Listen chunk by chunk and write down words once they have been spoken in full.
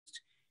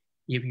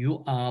If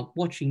you are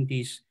watching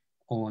this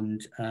on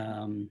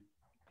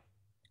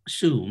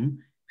Zoom,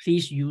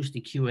 please use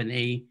the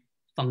Q&A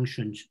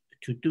function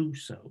to do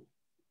so.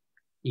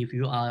 If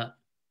you are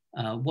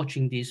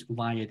watching this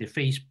via the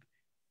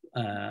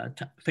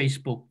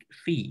Facebook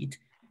feed,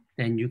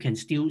 then you can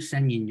still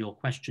send in your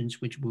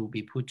questions, which will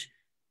be put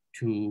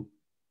to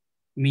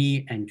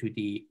me and to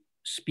the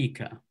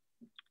speaker.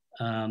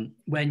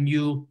 When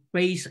you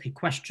raise a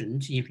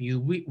question, if you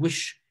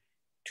wish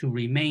to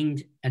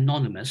remain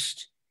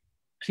anonymous,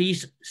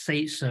 please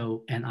say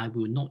so, and I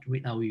will not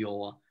read out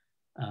your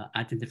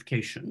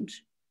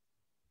identifications.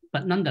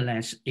 But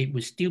nonetheless, it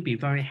would still be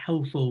very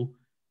helpful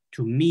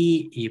to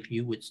me if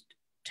you would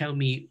tell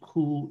me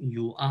who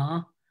you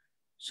are,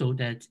 so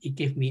that it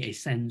gives me a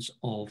sense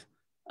of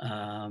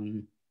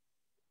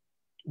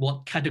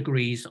what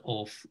categories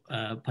of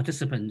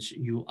participants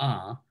you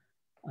are.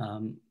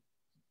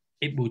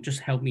 It will just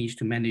help me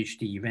to manage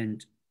the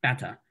event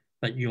better,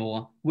 but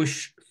your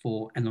wish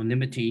for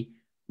anonymity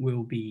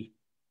will be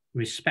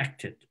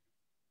respected.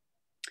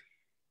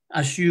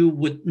 As you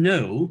would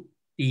know,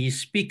 the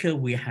speaker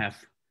we have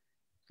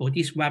for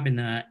this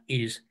webinar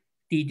is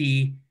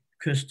Didi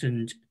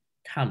Kirsten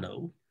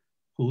Tatlow,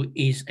 who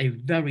is a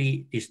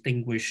very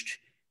distinguished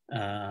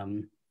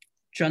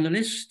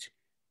journalist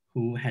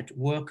who had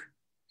worked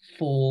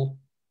for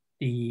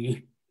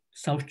the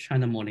South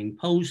China Morning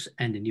Post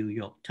and the New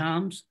York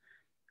Times.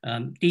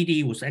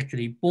 Didi was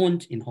actually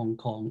born in Hong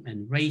Kong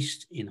and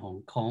raised in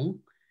Hong Kong.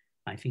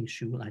 I think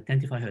she will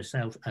identify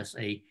herself as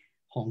a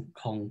Hong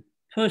Kong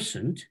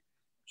person.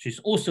 She's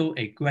also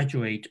a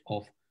graduate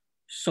of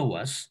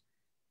SOAS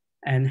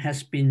and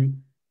has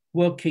been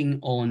working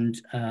on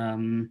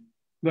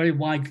very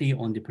widely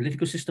on the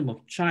political system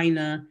of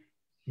China,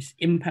 its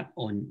impact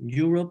on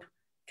Europe,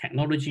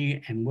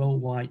 technology and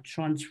worldwide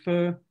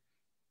transfer,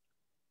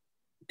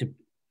 the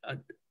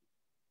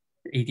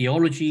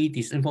ideology,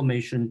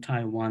 disinformation,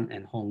 Taiwan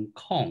and Hong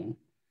Kong.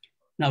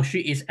 Now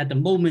she is at the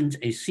moment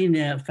a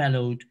senior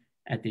fellow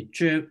at the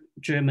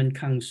German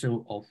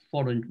Council of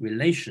Foreign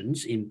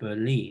Relations in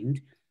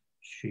Berlin.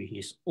 She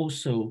is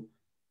also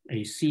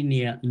a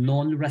senior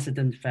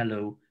non-resident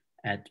fellow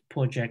at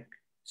Projekt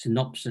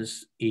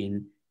Sinopsis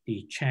in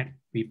the Czech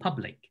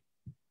Republic.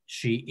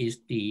 She is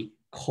the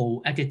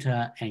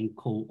co-editor and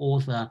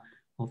co-author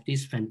of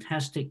this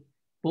fantastic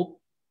book,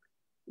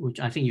 which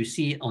I think you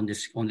see on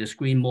the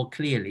screen more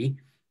clearly,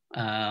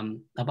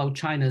 about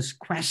China's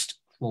quest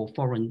for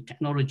foreign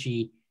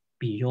technology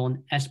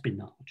beyond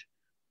espionage,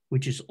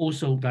 which is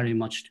also very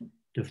much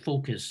the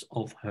focus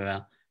of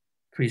her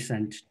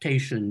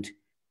presentation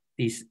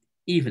this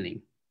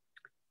evening.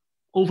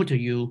 Over to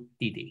you,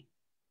 Didi.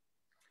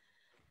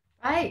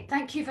 Right,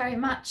 thank you very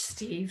much,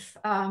 Steve.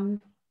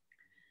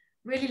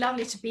 Really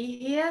lovely to be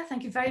here.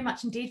 Thank you very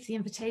much indeed for the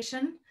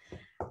invitation.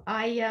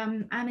 I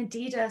am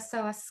indeed a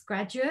SOAS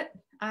graduate.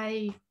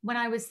 When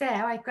I was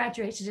there, I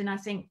graduated in, I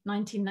think,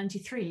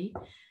 1993.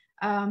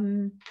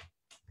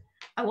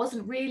 I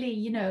wasn't really,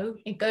 you know,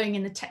 going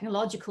in the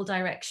technological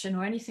direction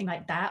or anything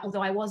like that,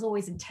 although I was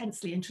always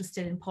intensely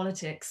interested in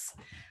politics.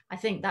 I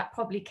think that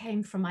probably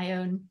came from my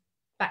own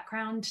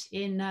background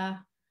in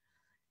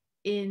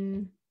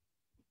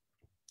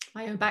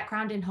my own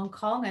background in Hong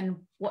Kong and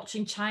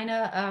watching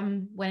China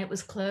when it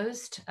was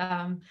closed,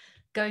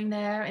 going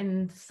there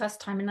in the first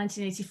time in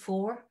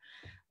 1984,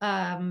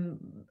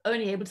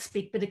 only able to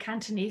speak a bit of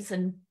Cantonese,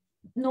 and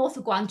north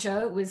of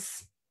Guangzhou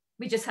was,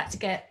 we just had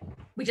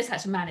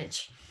to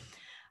manage.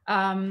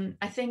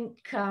 I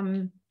think,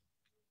 and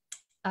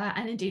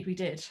indeed we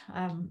did,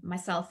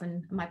 myself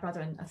and my brother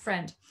and a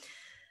friend.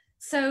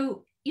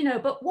 So, you know,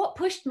 but what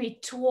pushed me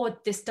toward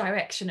this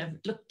direction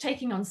of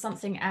taking on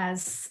something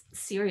as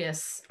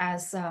serious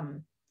as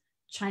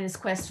China's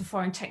quest for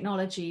foreign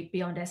technology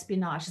beyond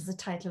espionage, as the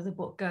title of the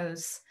book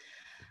goes,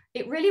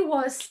 it really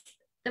was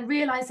the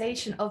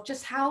realization of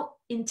just how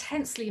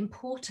intensely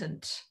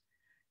important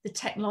the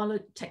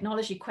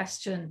technology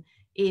question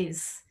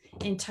is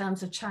in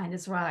terms of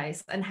China's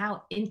rise, and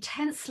how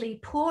intensely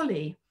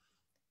poorly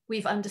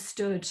we've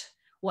understood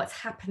what's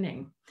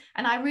happening.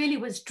 And I really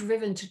was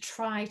driven to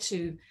try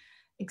to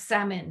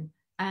examine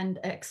and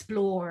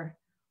explore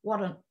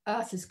what on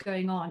earth is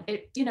going on.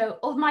 You know,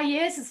 of my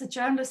years as a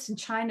journalist in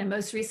China,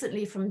 most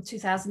recently from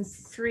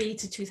 2003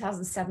 to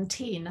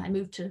 2017, I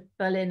moved to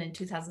Berlin in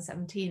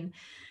 2017.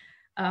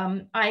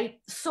 I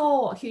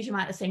saw a huge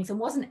amount of things and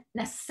wasn't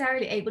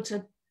necessarily able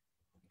to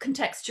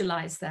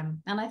contextualize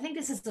them. And I think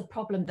this is the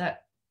problem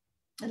that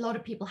a lot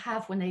of people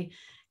have when they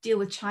deal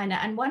with China.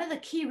 And one of the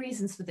key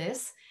reasons for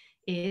this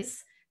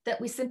is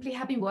that we simply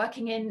have been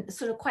working in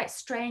sort of quite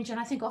strange and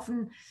I think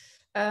often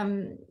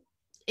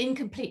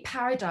incomplete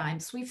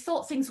paradigms. We've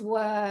thought things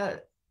were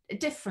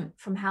different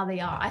from how they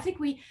are. I think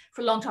we,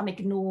 for a long time,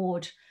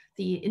 ignored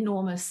the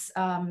enormous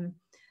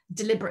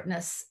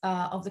deliberateness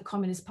of the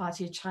Communist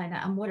Party of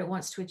China and what it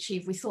wants to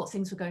achieve. We thought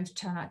things were going to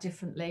turn out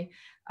differently.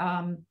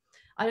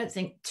 I don't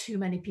think too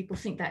many people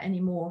think that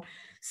anymore.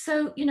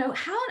 So, you know,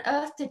 how on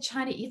earth did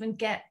China even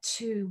get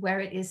to where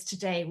it is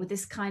today with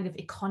this kind of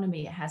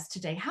economy it has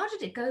today? How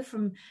did it go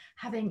from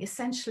having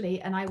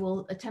essentially, and I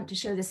will attempt to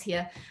show this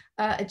here,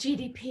 a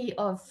GDP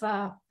of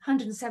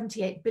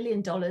 $178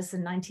 billion in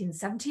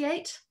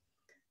 1978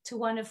 to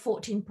one of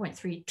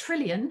 14.3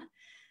 trillion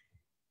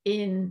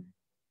in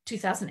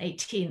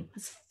 2018?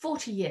 It's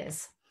 40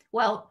 years.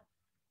 Well,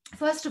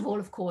 first of all,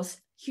 of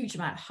course, huge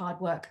amount of hard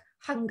work,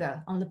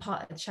 hunger on the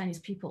part of Chinese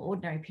people,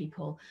 ordinary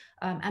people,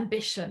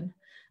 ambition,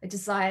 a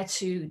desire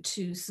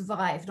to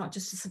survive, not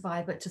just to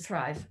survive, but to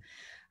thrive.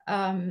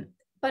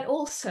 But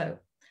also,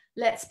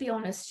 let's be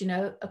honest, you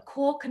know, a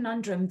core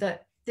conundrum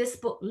that this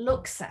book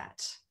looks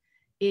at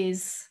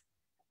is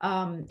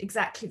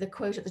exactly the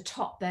quote at the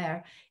top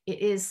there.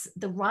 It is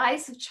the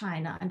rise of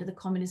China under the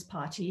Communist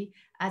Party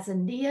as a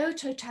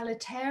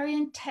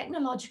neo-totalitarian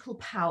technological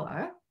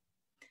power.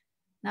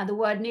 Now, the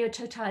word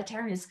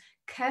neo-totalitarian is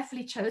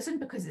carefully chosen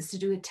because it's to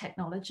do with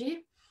technology.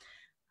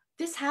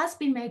 This has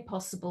been made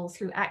possible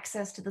through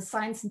access to the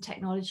science and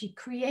technology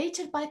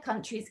created by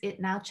countries it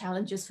now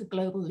challenges for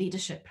global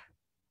leadership.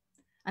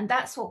 And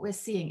that's what we're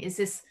seeing, is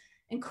this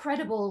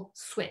incredible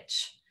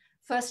switch.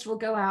 First, we'll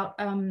go out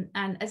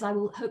and, as I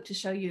will hope to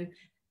show you,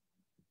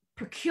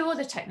 procure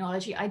the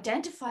technology,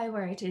 identify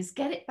where it is,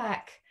 get it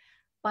back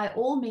by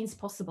all means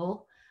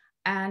possible,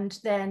 and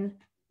then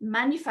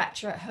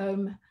manufacture at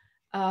home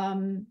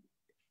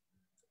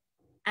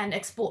and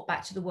export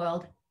back to the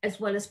world, as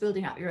well as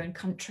building up your own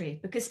country,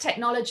 because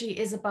technology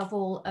is above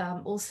all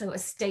also a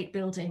state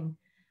building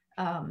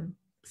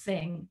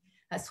thing.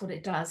 That's what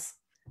it does.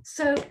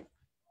 So,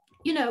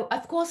 you know,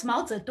 of course,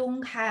 Mao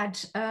Zedong had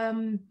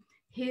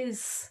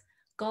his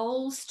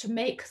goals to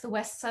make the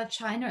West serve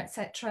China,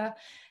 etc.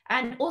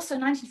 And also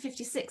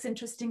 1956,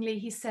 interestingly,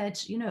 he said,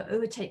 you know,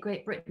 overtake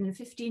Great Britain in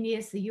 15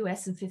 years, the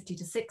US in 50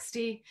 to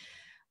 60.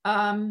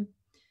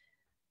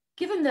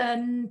 Given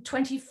the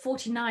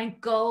 2049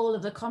 goal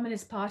of the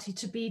Communist Party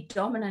to be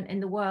dominant in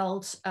the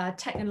world,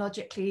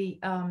 technologically,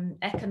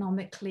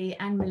 economically,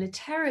 and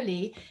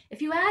militarily,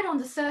 if you add on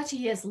the 30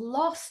 years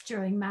lost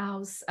during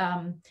Mao's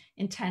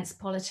intense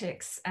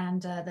politics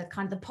and the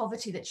kind of the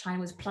poverty that China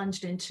was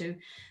plunged into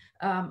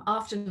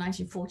after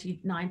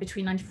 1949,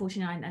 between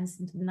 1949 and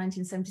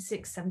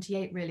 1976,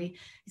 78, really,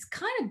 it's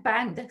kind of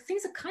bang, the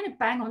things are kind of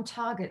bang on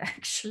target,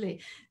 actually.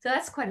 So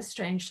that's quite a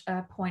strange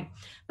point.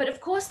 But of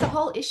course, the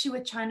whole issue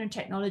with China and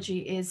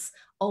technology is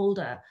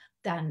older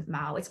than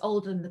Mao. It's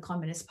older than the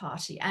Communist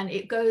Party. And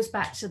it goes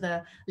back to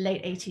the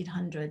late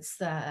 1800s,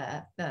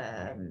 the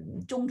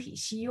Zhongpi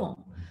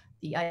Xiyong,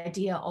 the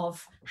idea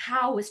of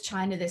how was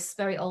China, this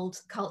very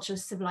old culture,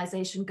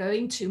 civilization,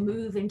 going to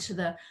move into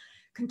the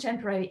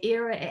contemporary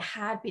era. It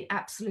had been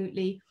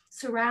absolutely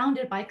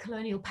surrounded by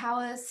colonial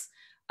powers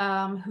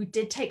who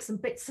did take some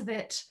bits of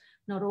it,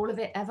 not all of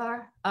it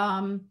ever.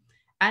 And,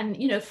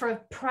 you know, for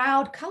a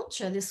proud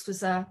culture, this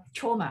was a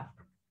trauma,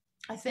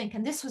 I think.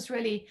 And this was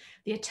really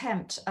the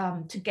attempt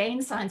to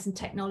gain science and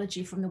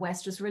technology from the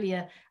West, was really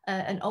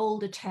an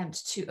old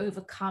attempt to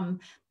overcome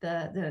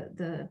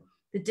the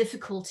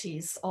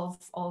difficulties of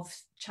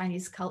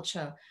Chinese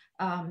culture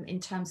in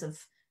terms of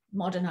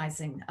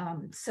modernizing.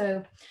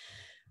 So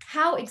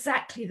how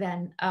exactly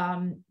then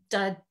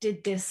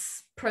did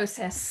this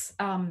process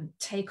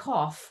take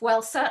off?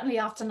 Well, certainly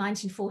after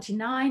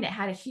 1949, it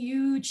had a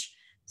huge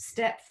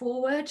step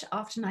forward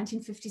after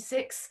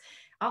 1956.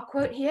 I'll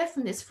quote here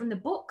from the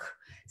book: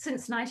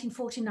 since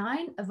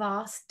 1949, a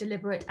vast,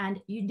 deliberate,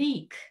 and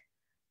unique,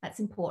 that's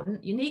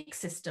important, unique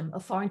system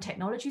of foreign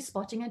technology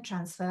spotting and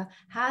transfer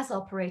has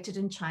operated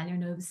in China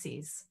and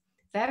overseas.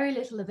 Very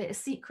little of it is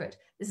secret.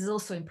 This is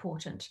also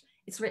important.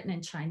 It's written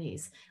in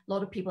Chinese. A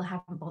lot of people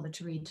haven't bothered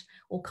to read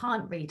or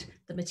can't read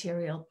the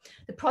material.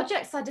 The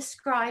projects are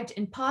described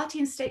in party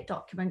and state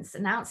documents,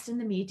 announced in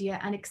the media,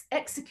 and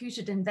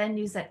executed in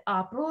venues that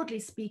are, broadly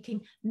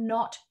speaking,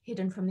 not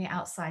hidden from the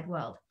outside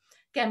world.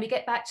 Again, we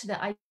get back to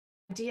the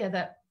idea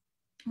that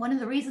one of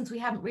the reasons we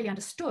haven't really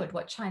understood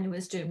what China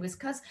was doing was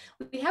because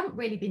we haven't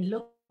really been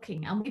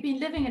looking, and we've been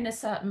living in a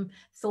certain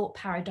thought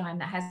paradigm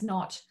that has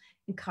not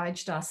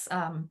encouraged us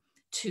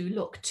to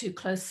look too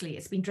closely.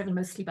 It's been driven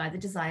mostly by the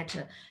desire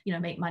to, you know,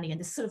 make money, and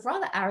this sort of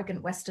rather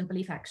arrogant Western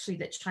belief, actually,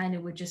 that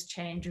China would just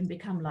change and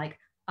become like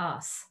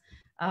us.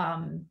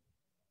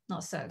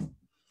 Not so.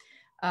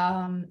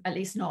 At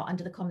least not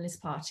under the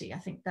Communist Party. I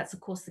think that's, of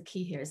course, the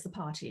key here is the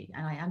party,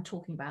 and I am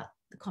talking about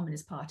the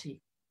Communist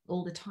Party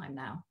all the time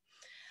now.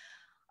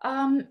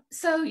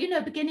 So, you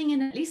know, beginning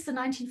in at least the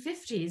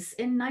 1950s,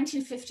 in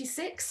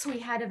 1956, we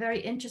had a very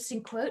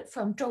interesting quote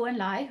from Zhou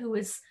Enlai, who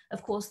was,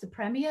 of course, the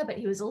premier, but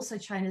he was also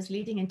China's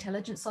leading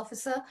intelligence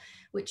officer,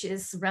 which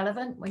is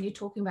relevant when you're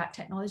talking about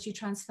technology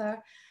transfer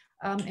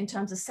in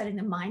terms of setting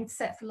the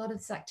mindset for a lot of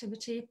this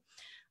activity.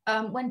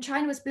 When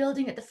China was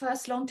building at the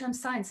first long-term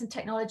science and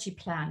technology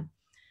plan,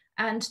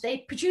 and they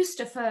produced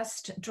a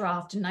first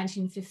draft in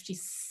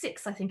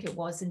 1956, I think it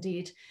was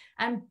indeed,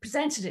 and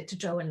presented it to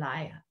Zhou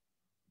Enlai.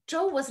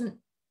 Zhou wasn't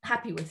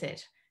happy with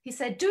it. He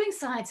said, doing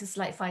science is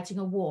like fighting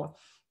a war.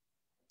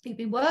 You've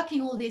been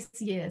working all these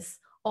years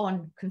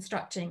on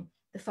constructing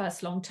the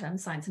first long-term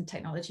science and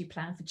technology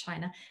plan for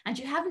China, and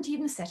you haven't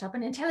even set up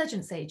an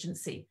intelligence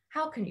agency.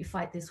 How can you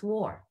fight this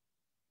war?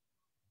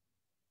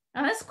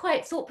 And that's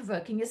quite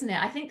thought-provoking, isn't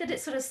it? I think that it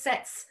sort of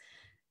sets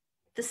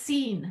the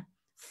scene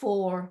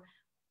for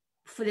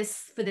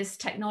this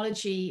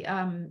technology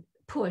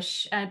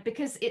push,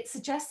 because it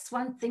suggests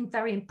one thing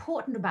very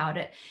important about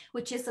it,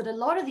 which is that a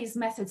lot of these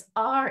methods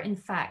are, in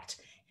fact,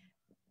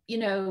 you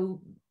know,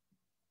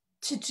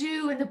 to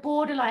do in the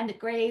borderline, the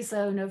gray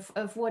zone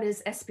of what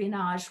is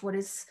espionage, what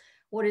is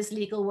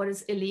legal, what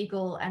is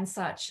illegal, and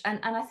such. And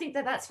I think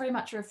that that's very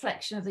much a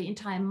reflection of the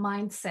entire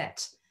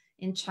mindset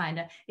in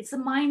China. It's the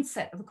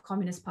mindset of the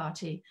Communist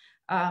Party,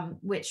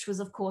 which was,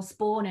 of course,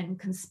 born in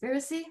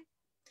conspiracy,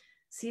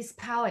 seized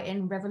power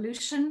in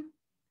revolution,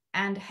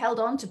 and held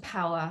on to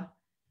power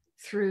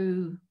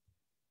through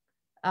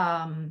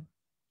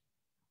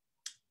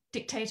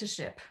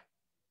dictatorship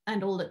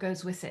and all that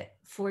goes with it.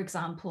 For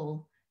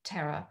example,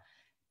 terror,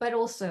 but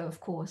also,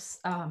 of course,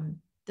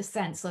 the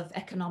sense of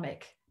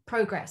economic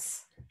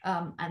progress,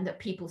 and that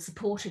people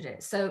supported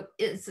it. So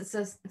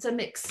it's a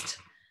mixed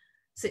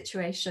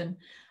situation.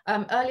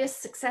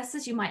 Earliest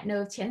successors, you might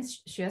know of Tian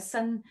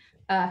Xuesen,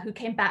 who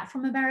came back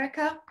from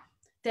America.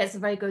 There's a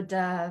very good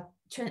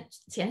Tian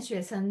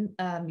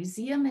Xuesen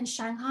museum in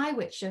Shanghai,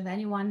 which if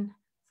anyone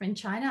from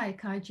China, I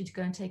encourage you to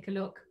go and take a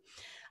look.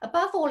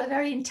 Above all, a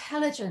very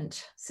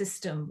intelligent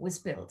system was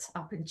built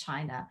up in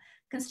China.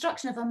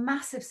 Construction of a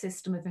massive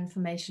system of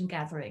information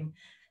gathering,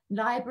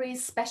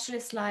 libraries,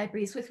 specialist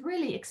libraries with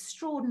really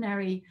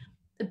extraordinary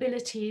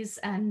abilities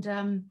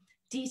and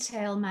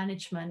detail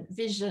management,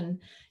 vision.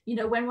 You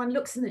know, when one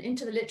looks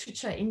into the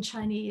literature in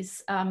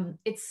Chinese,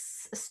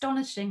 it's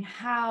astonishing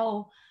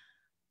how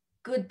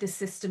good this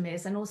system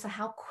is, and also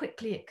how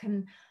quickly it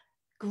can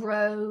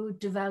grow,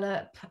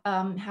 develop,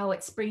 how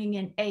it's bringing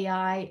in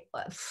AI,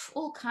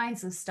 all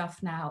kinds of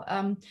stuff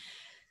now.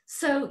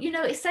 So, you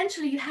know,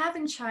 essentially you have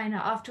in China,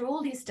 after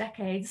all these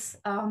decades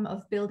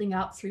of building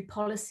up through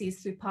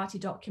policies, through party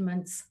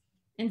documents,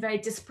 in very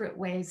disparate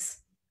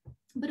ways,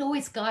 but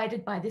always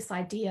guided by this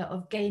idea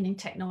of gaining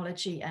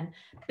technology and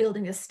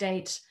building a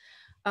state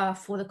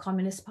for the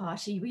Communist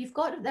Party.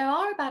 There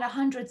are about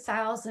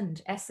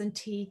 100,000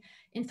 S&T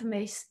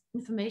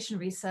information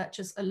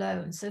researchers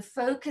alone, so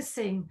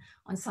focusing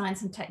on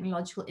science and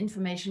technological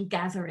information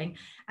gathering,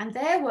 and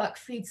their work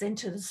feeds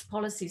into this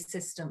policy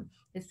system.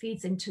 It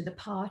feeds into the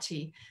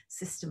party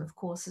system, of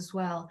course, as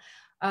well.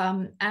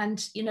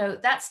 And, you know,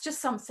 that's just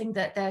something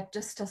that there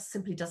just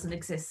simply doesn't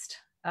exist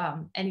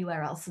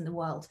anywhere else in the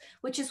world,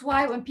 which is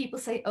why when people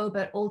say, oh,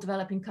 but all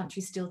developing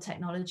countries steal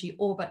technology,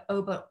 or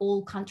but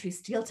all countries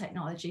steal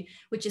technology,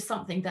 which is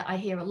something that I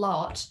hear a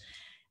lot,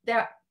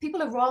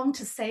 people are wrong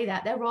to say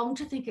that. They're wrong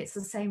to think it's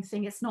the same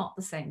thing. It's not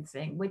the same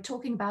thing. We're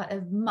talking about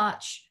a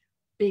much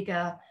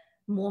bigger,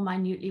 more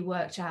minutely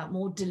worked out,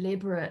 more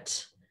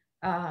deliberate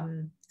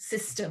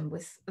system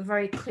with a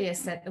very clear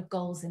set of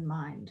goals in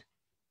mind.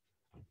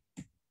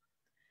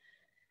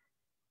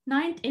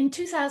 In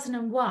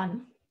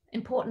 2001,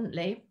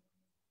 importantly,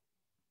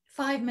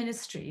 5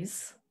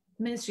 ministries: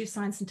 Ministry of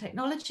Science and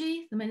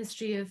Technology, the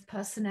Ministry of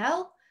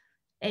Personnel,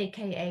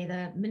 aka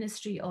the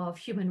Ministry of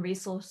Human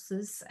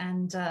Resources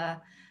and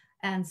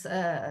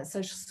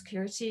Social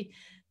Security,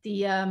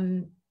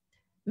 the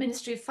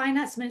Ministry of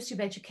Finance, Ministry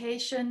of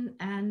Education,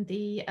 and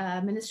the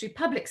Ministry of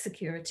Public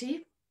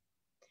Security,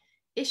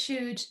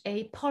 issued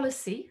a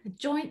policy, a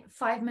joint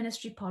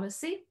 5-ministry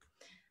policy,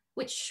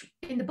 which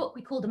in the book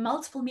we call the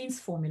multiple means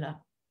formula.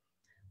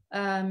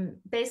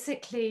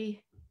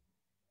 Basically,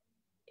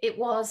 it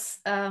was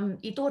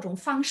以多种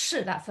方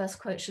式, that first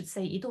quote should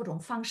say 以多种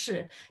方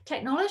式.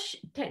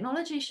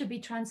 Technology should be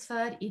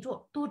transferred 以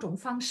多种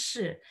方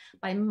式,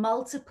 by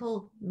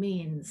multiple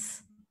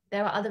means.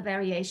 There are other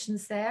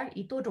variations there.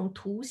 以多种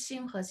途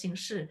径和形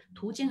式,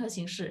 途径和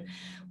形式.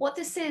 What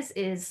this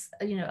is,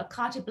 you know, a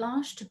carte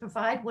blanche to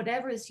provide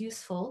whatever is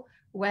useful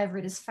wherever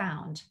it is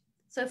found.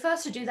 So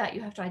first, to do that,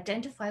 you have to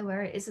identify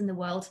where it is in the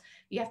world.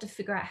 You have to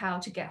figure out how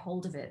to get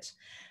hold of it.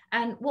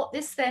 And what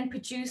this then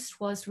produced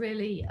was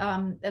really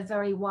a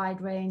very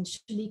wide range,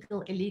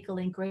 legal, illegal,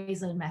 and gray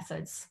zone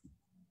methods.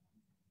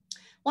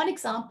 One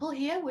example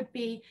here would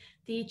be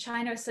the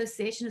China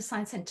Association of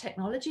Science and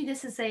Technology.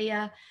 This is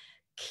a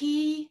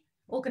key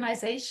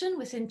organization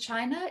within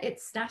China.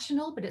 It's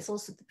national, but it's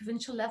also at the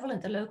provincial level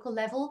and the local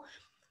level.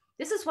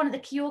 This is one of the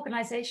key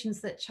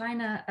organizations that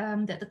China,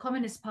 that the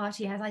Communist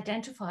Party has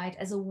identified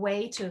as a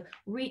way to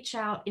reach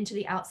out into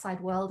the outside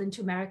world,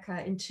 into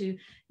America, into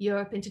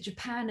Europe, into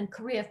Japan and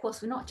Korea. Of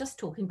course, we're not just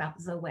talking about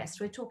the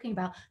West, we're talking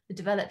about the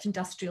developed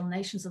industrial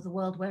nations of the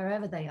world,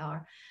 wherever they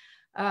are.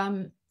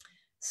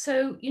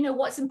 So, you know,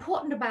 what's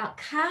important about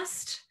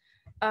CAST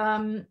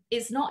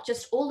is not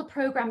just all the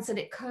programs that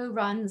it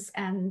co-runs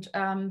and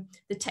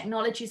the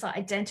technologies it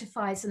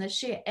identifies and the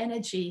sheer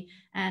energy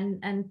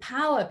and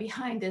power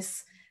behind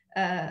this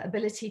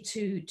ability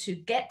to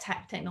get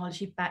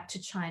technology back to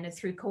China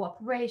through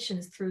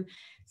cooperations, through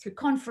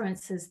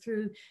conferences,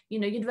 through, you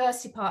know,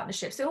 university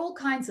partnerships, so all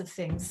kinds of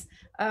things.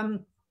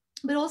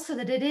 but also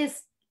that it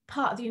is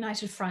part of the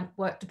United Front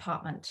Work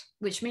Department,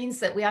 which means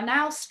that we are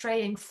now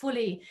straying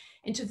fully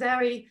into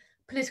very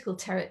political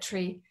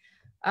territory.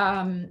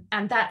 And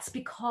that's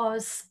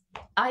because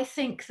I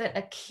think that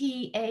a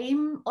key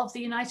aim of the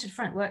United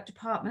Front Work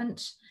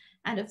Department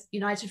and of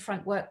United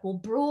Front Work more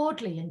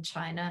broadly in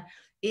China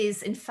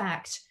is in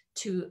fact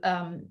to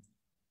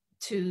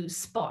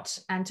spot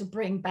and to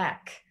bring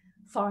back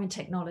foreign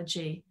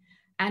technology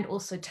and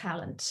also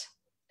talent,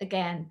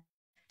 again,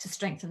 to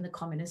strengthen the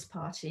Communist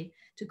Party,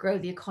 to grow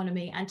the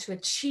economy, and to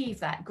achieve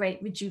that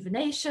great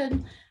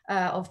rejuvenation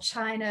of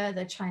China,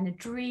 the China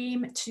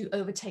dream, to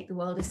overtake the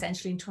world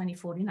essentially in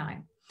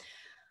 2049.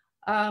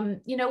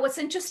 You know, what's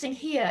interesting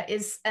here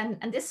is, and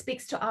this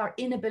speaks to our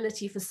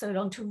inability for so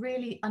long to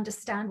really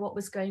understand what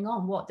was going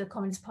on, what the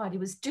Communist Party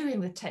was doing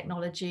with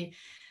technology.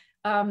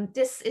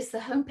 This is the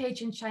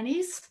homepage in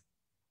Chinese.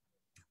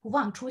 不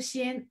忘初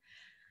心.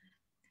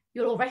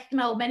 You'll all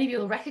recognize, many of you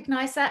will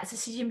recognize that. It's a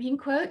Xi Jinping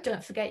quote,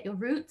 don't forget your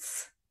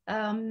roots,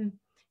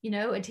 you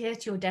know, adhere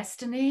to your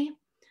destiny.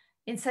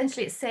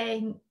 Essentially, it's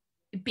saying,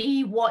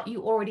 be what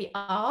you already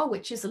are,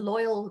 which is a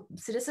loyal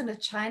citizen of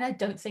China.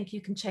 Don't think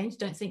you can change,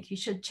 don't think you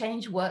should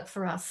change, work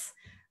for us,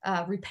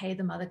 repay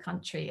the mother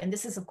country. And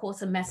this is, of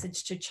course, a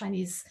message to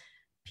Chinese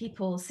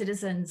people,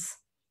 citizens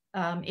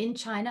in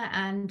China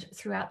and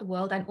throughout the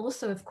world, and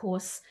also, of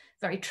course,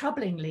 very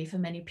troublingly for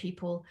many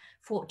people,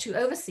 to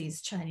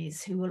overseas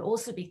Chinese who will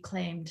also be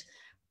claimed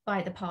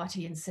by the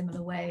party in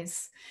similar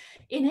ways.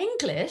 In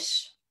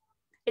English,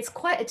 it's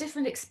quite a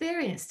different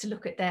experience to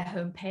look at their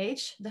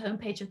homepage. The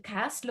homepage of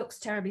CAST looks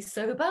terribly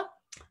sober.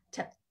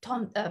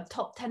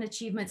 Top 10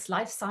 achievements,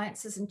 life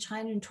sciences in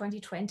China in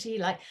 2020,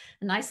 like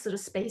a nice sort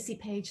of spacey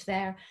page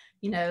there,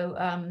 you know,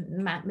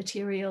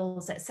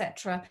 materials,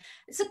 etc.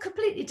 It's a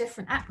completely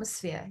different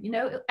atmosphere, you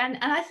know, and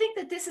I think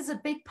that this is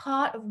a big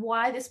part of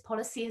why this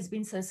policy has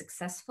been so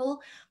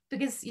successful,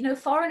 because, you know,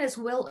 foreigners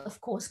will, of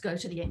course, go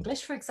to the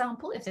English, for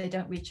example, if they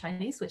don't read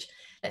Chinese, which,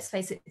 let's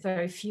face it,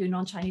 very few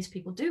non-Chinese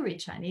people do read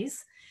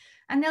Chinese,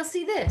 and they'll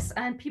see this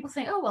and people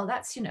think, oh, well,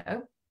 that's, you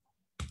know,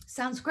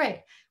 sounds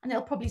great. And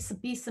there'll probably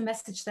be some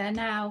message there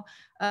now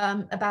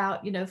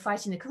about, you know,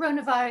 fighting the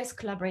coronavirus,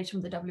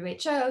 collaboration with the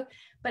WHO.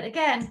 But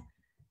again,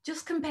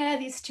 just compare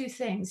these two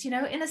things. You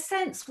know, in a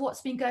sense,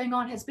 what's been going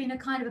on has been a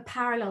kind of a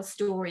parallel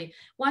story.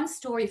 One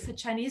story for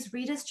Chinese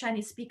readers,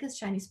 Chinese speakers,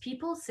 Chinese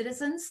people,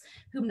 citizens,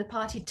 whom the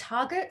party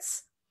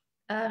targets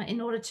in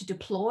order to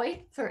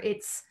deploy for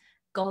its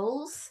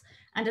goals.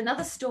 And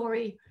another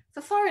story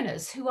for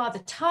foreigners who are the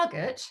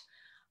target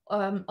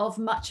of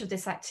much of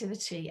this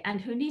activity and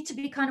who need to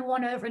be kind of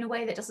won over in a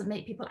way that doesn't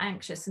make people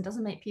anxious and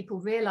doesn't make people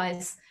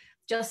realize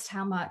just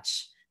how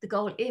much the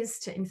goal is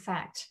to, in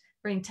fact,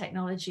 bring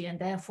technology and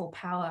therefore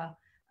power,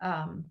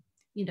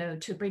 you know,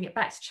 to bring it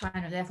back to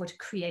China, therefore to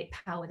create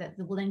power that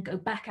will then go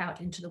back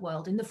out into the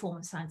world in the form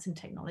of science and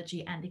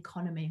technology and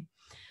economy.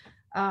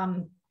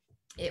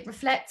 It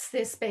reflects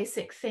this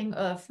basic thing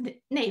of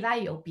内外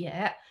有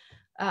别,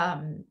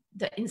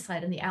 the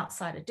inside and the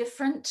outside are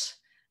different.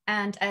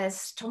 And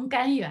as Tong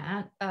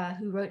Ganyuan,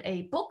 who wrote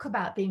a book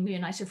about being the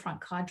United Front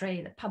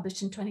cadre that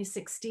published in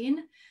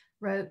 2016,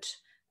 wrote,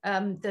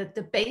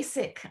 the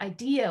basic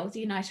idea of the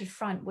United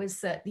Front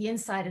was that the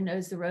insider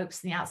knows the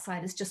ropes and the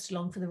outsider is just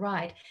along for the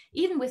ride.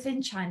 Even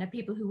within China,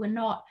 people who were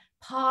not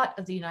part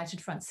of the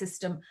United Front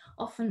system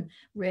often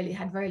really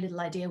had very little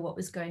idea what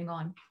was going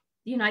on.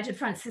 The United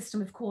Front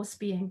system, of course,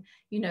 being,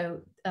 you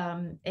know,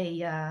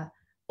 a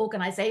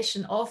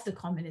organization of the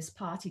Communist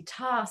Party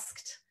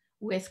tasked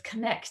with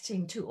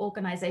connecting to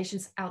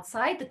organizations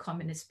outside the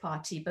Communist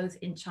Party, both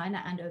in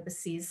China and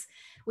overseas,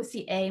 with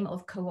the aim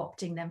of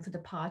co-opting them for the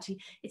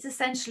party. It's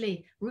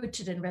essentially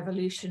rooted in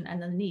revolution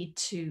and the need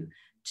to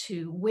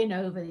win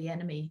over the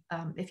enemy,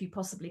 if you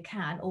possibly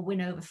can, or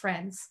win over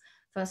friends,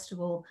 first of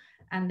all,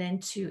 and then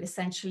to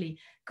essentially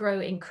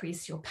grow,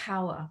 increase your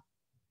power.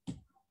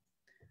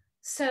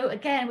 So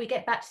again, we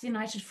get back to the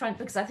United Front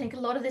because I think a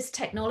lot of this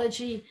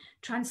technology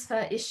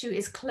transfer issue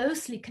is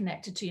closely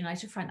connected to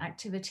United Front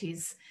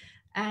activities.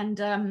 And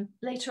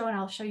later on,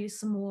 I'll show you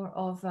some more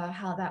of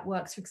how that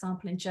works, for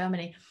example, in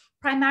Germany.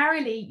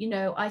 Primarily, you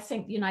know, I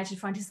think the United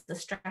Front is the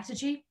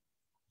strategy.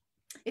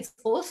 It's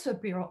also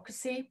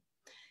bureaucracy.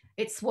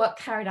 It's work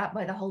carried out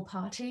by the whole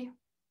party.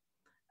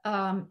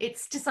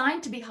 It's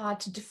designed to be hard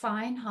to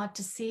define, hard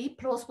to see.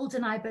 Plausible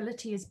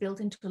deniability is built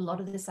into a lot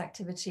of this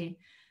activity,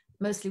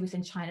 mostly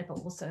within China, but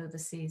also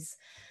overseas.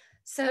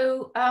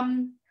 So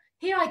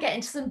here I get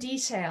into some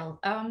detail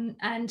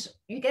and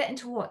you get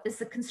into what is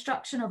the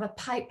construction of a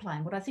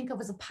pipeline, what I think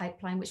of as a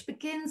pipeline, which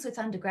begins with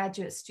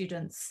undergraduate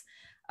students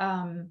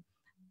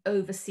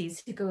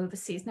overseas, who go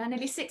overseas. Now,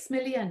 nearly 6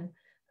 million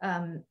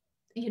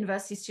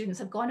university students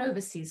have gone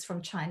overseas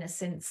from China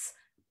since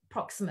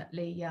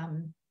approximately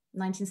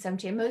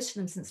 1978, most of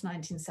them since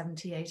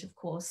 1978, of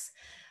course.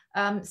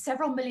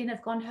 Several million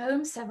have gone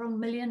home, several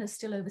million are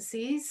still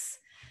overseas.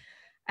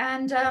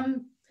 And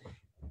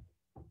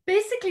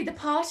basically the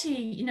party,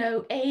 you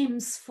know,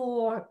 aims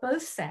for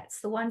both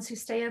sets, the ones who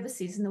stay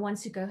overseas and the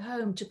ones who go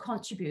home, to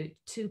contribute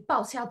to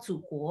报效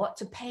祖国,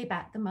 to pay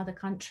back the mother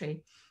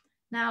country.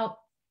 Now,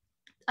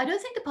 I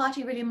don't think the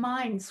party really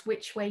minds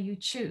which way you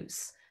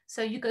choose.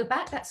 So you go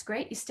back, that's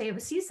great. You stay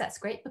overseas, that's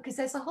great, because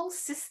there's a whole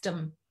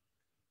system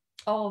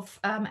of,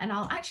 and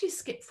I'll actually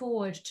skip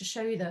forward to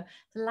show you the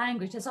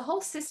language. There's a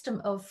whole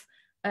system of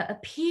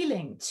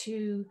appealing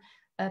to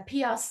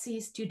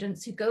PRC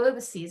students who go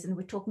overseas, and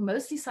we're talking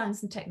mostly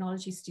science and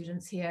technology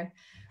students here.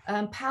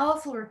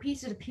 Powerful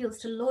repeated appeals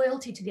to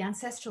loyalty to the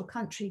ancestral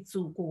country,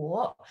 祖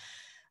国.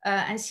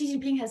 And Xi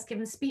Jinping has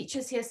given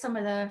speeches. Here's some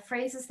of the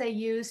phrases they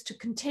use to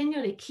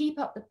continually keep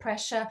up the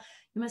pressure.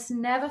 You must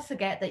never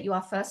forget that you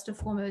are first and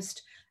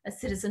foremost a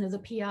citizen of the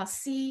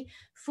PRC.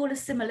 Full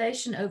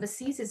assimilation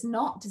overseas is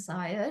not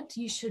desired.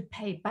 You should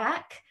pay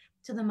back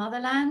to the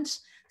motherland,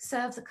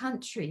 serve the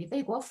country,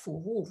 为国服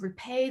务,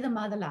 repay the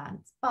motherland,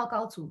 报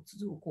告祖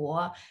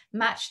国,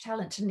 match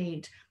talent to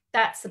need.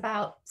 That's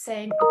about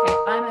saying, okay,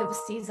 I'm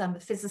overseas, I'm a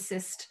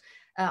physicist,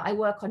 I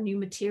work on new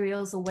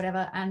materials or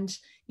whatever, and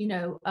you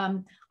know,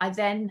 I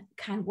then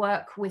can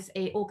work with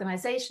a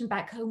organization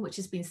back home which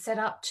has been set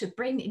up to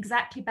bring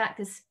exactly back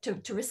this,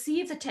 to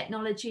receive the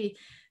technology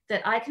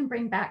that I can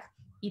bring back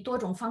以多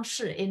种方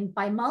式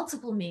by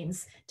multiple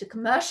means, to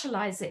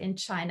commercialize it in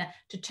China,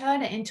 to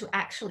turn it into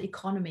actual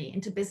economy,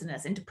 into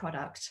business, into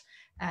product,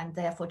 and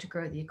therefore to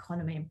grow the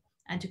economy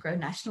and to grow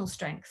national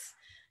strength.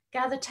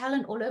 Gather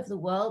talent all over the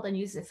world and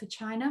use it for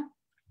China.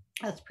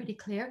 That's pretty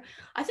clear.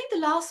 I think the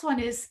last one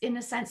is, in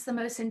a sense, the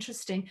most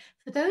interesting.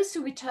 For those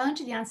who return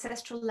to the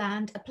ancestral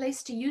land, a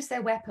place to use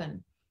their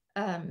weapon.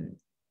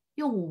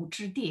 用武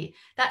之地,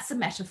 that's a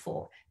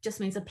metaphor, just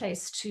means a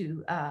place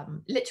to,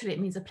 literally it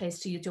means a place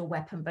to use your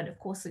weapon, but of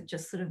course it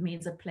just sort of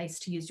means a place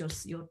to use your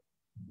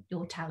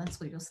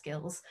talents or your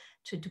skills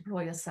to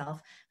deploy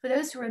yourself. For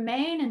those who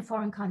remain in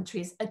foreign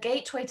countries, a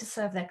gateway to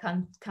serve their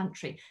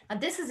country. And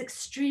this is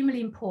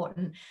extremely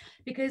important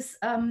because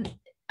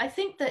I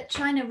think that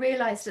China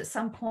realized at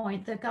some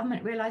point, the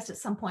government realized at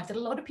some point that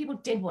a lot of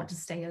people did want to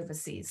stay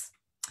overseas.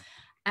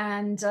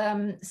 And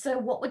so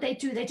what would they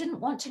do? They didn't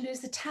want to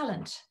lose the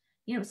talent.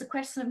 You know, it was a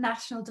question of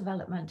national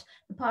development.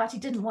 The party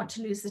didn't want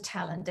to lose the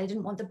talent. They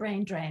didn't want the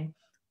brain drain.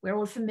 We're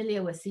all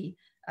familiar with the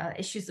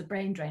issues of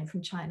brain drain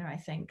from China, I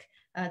think.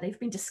 They've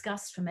been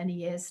discussed for many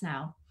years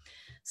now.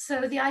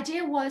 So the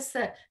idea was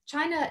that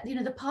China, you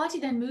know, the party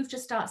then moved to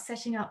start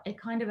setting up a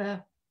kind of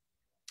a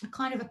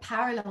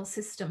parallel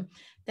system.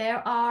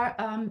 There are,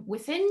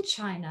 within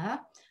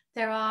China,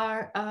 there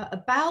are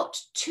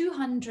about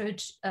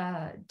 200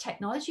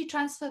 technology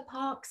transfer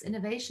parks,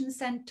 innovation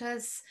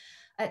centers,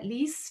 at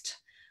least.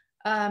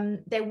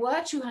 There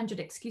were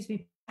 200, excuse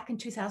me, back in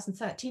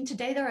 2013.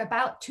 Today, there are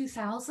about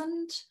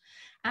 2,000.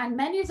 And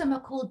many of them are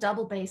called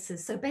double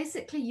bases. So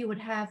basically, you would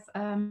have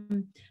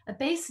a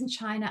base in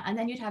China, and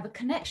then you'd have a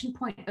connection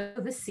point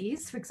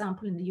overseas, for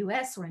example, in the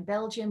US or in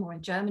Belgium or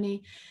in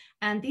Germany.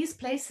 And these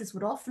places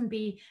would often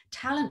be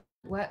talent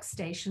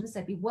workstations.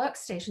 There'd be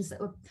workstations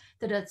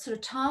that are sort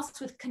of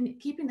tasked with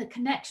keeping the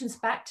connections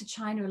back to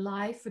China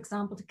alive, for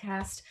example, to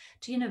CAST,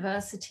 to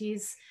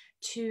universities,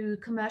 to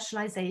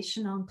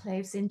commercialization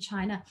enclaves in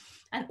China,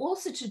 and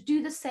also to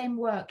do the same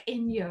work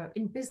in Europe,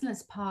 in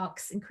business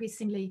parks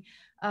increasingly,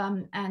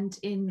 and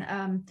in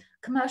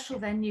commercial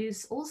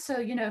venues. Also,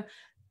 you know,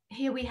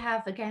 here we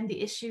have again the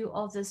issue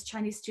of this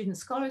Chinese Student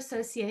Scholar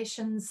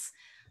Associations.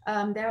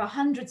 There are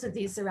hundreds of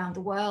these around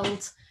the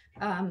world.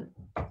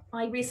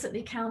 I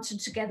recently counted,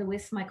 together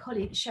with my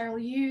colleague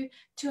Cheryl Yu,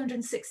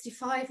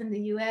 265 in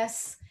the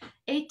US,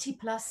 80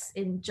 plus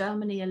in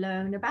Germany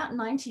alone, about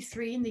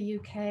 93 in the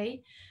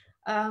UK.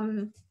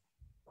 And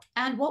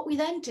what we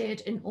then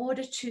did in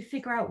order to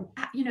figure out,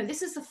 you know,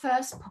 this is the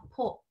first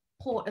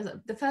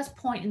the first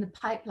point in the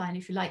pipeline,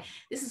 if you like.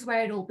 This is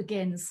where it all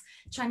begins.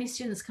 Chinese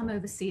students come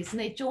overseas and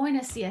they join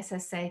a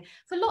CSSA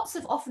for lots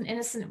of often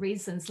innocent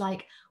reasons,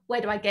 like,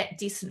 where do I get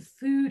decent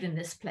food in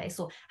this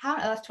place? Or how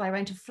on earth do I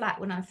rent a flat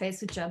when I'm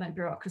faced with German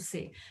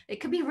bureaucracy?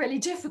 It could be really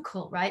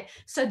difficult, right?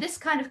 So this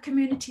kind of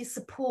community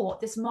support,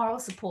 this moral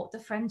support, the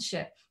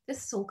friendship,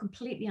 this is all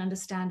completely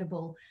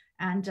understandable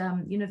and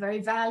you know, very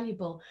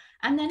valuable.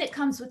 And then it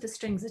comes with the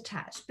strings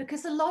attached,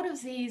 because a lot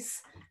of these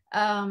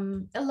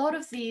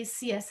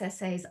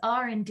CSSAs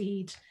are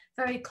indeed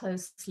very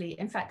closely,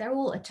 in fact, they're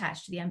all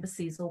attached to the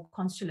embassies or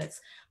consulates,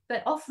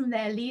 but often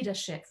their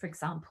leadership, for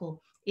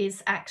example,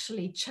 is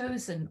actually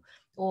chosen,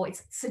 or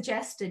it's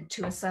suggested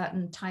to a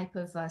certain type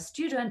of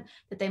student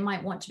that they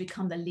might want to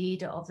become the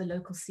leader of the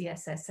local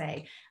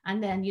CSSA.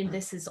 And then, you know,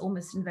 this is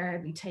almost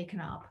invariably taken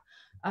up.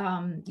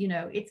 You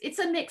know, it's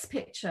a mixed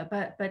picture,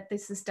 but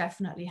this is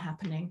definitely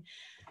happening.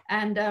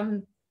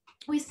 And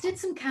we did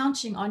some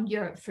counting on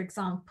Europe, for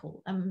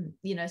example.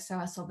 You know,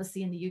 SOAS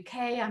obviously in the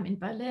UK, I'm in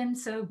Berlin,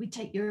 so we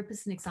take Europe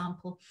as an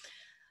example.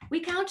 We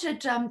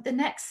counted the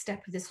next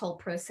step of this whole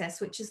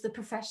process, which is the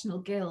professional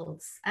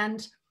guilds.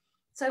 And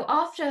So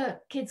after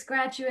kids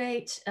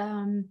graduate,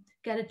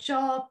 get a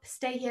job,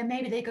 stay here,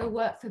 maybe they go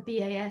work for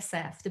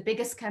BASF, the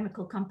biggest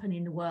chemical company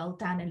in the world,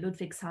 down in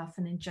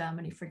Ludwigshafen in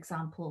Germany, for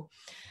example.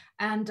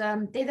 And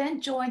they then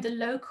join the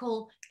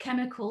local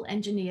Chemical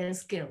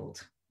Engineers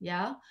Guild,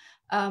 yeah,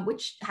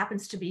 which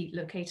happens to be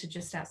located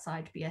just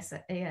outside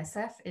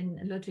BASF in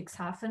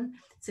Ludwigshafen.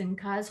 It's in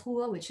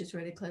Karlsruhe, which is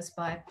really close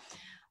by.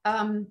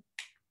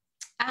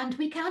 And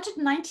we counted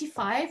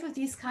 95 of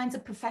these kinds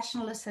of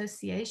professional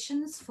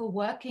associations for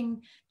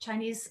working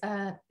Chinese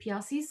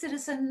PRC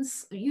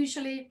citizens,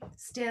 usually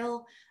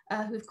still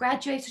who've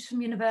graduated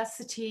from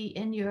university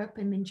in Europe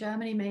and in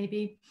Germany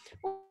maybe,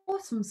 or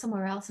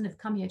somewhere else and have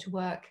come here to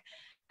work.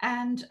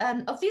 And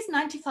of these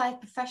 95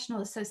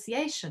 professional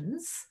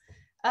associations,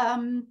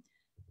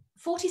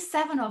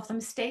 47 of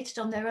them stated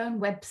on their own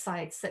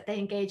websites that they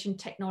engage in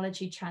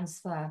technology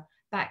transfer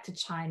back to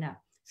China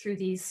through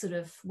these sort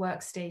of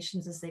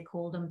workstations, as they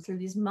call them, through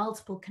these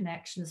multiple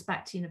connections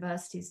back to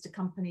universities, to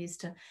companies,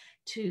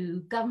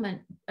 to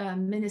government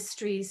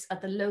ministries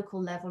at the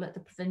local level, at the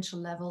provincial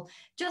level,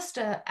 just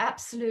an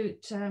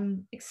absolute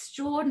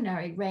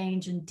extraordinary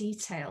range and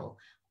detail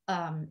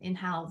in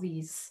how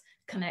these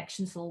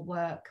connections all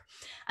work.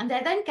 And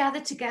they're then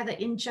gathered together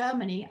in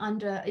Germany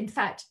in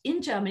fact,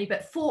 in Germany,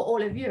 but for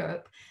all of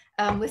Europe,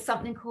 with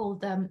something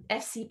called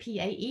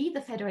FCPAE,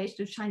 the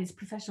Federation of Chinese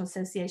Professional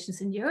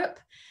Associations in Europe,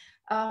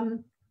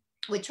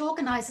 which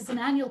organizes an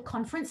annual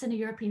conference in a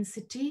European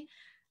city.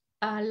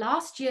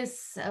 Last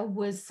year's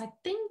was, I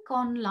think,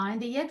 online.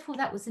 The year before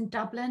that was in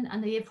Dublin,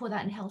 and the year before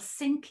that in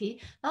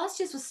Helsinki. Last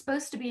year's was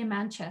supposed to be in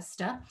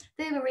Manchester.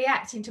 They were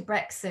reacting to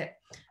Brexit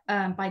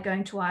by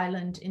going to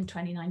Ireland in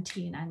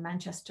 2019 and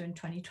Manchester in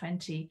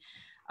 2020.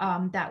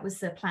 That was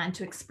the plan,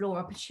 to explore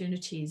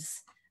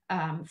opportunities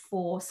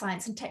for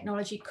science and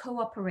technology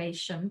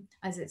cooperation,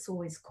 as it's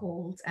always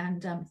called,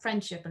 and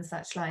friendship and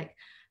such like,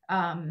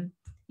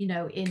 you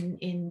know,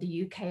 in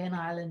the UK and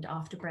Ireland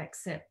after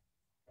Brexit.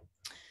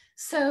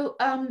 So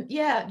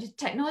yeah,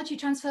 technology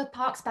transfer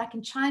parks back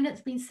in China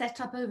have been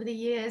set up over the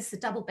years, the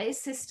double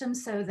base system.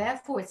 So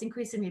therefore it's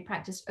increasingly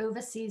practiced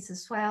overseas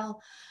as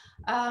well.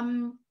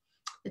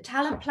 The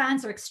talent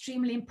plans are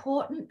extremely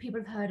important.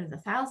 People have heard of the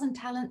 1,000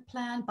 talent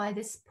plan by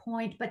this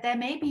point, but there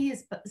may be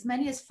as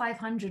many as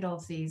 500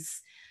 of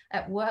these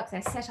at work.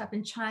 They're set up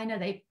in China.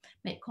 They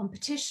make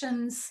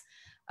competitions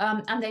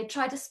and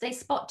they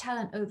spot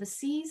talent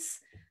overseas.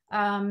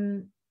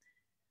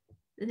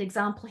 An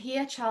example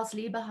here, Charles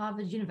Lieber,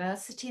 Harvard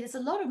University. There's a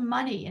lot of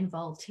money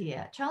involved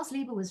here. Charles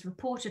Lieber was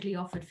reportedly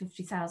offered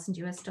 $50,000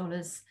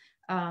 US.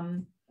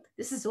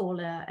 This is all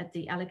at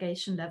the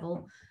allegation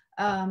level,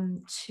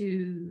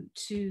 to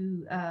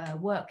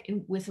work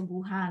with a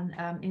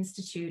Wuhan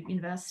Institute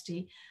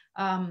University.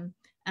 And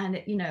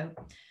it, you know,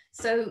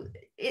 so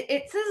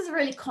this is a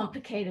really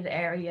complicated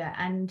area,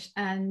 and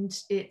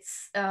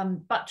it's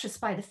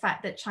buttressed by the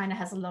fact that China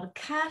has a lot of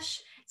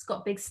cash. It's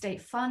got big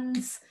state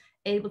funds,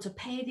 able to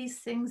pay these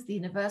things. The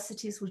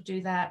universities will do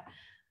that.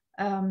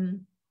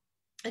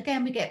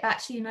 Again, we get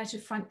back to the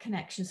United Front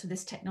connections for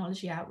this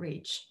technology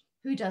outreach.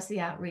 Who does the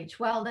outreach?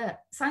 Well, the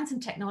science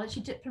and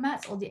technology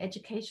diplomats, or the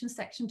education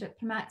section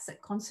diplomats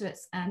at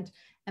consulates and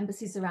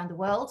embassies around the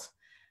world.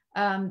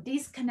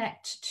 These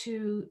connect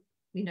to,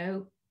 you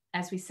know,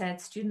 as we said,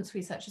 students,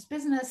 researchers,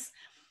 business.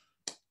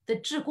 The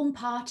Zhigong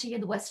Party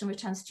and the Western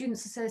Return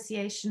Students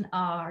Association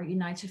are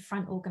United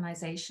Front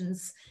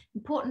organizations.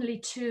 Importantly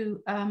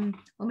too, when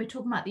we're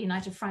talking about the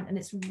United Front and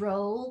its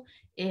role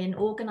in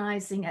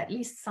organizing at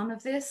least some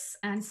of this,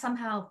 and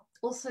somehow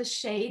also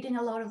shading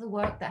a lot of the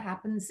work that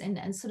happens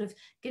and sort of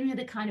giving it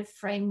a kind of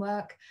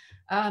framework,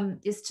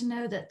 is to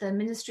know that the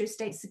Ministry of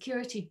State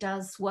Security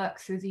does work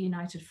through the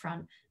United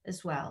Front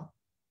as well.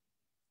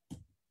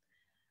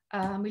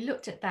 We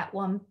looked at that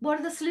one. What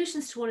are the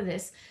solutions to all of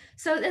this?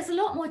 So there's a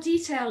lot more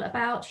detail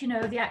about, you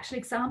know, the actual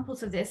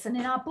examples of this. And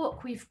in our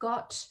book, we've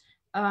got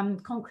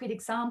concrete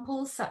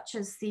examples, such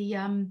as the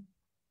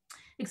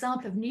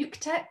example of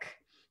NukeTech,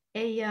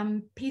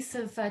 a piece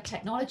of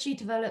technology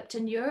developed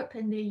in Europe,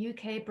 in the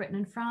UK, Britain,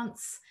 and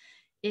France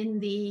in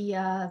the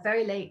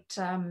very late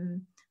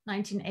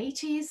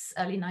 1980s,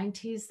 early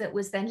 90s, that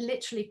was then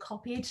literally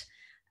copied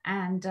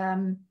and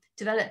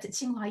developed at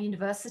Tsinghua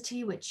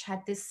University, which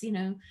had this, you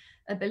know,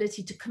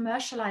 ability to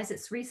commercialize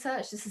its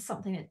research. This is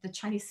something that the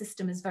Chinese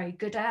system is very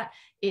good at.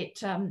 It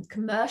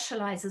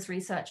commercializes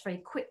research very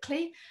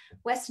quickly.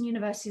 Western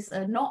universities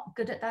are not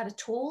good at that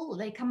at all.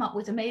 They come up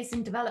with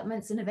amazing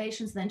developments,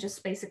 innovations, and then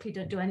just basically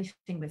don't do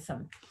anything with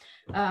them.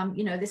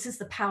 You know, this is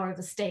the power of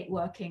the state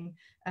working,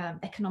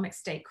 economic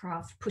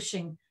statecraft,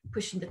 pushing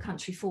the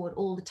country forward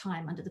all the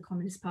time under the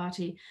Communist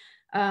Party.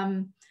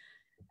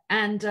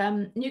 And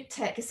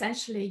NukeTech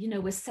essentially, you know,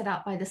 was set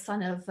up by the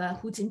son of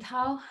Hu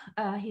Jintao.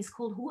 He's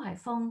called Hu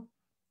Haifeng.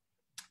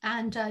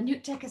 And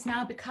NukeTech has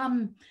now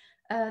become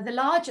the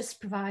largest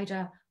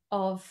provider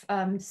of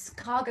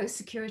cargo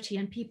security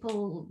and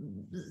people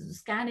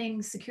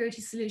scanning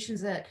security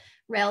solutions at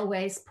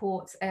railways,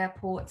 ports,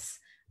 airports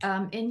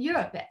in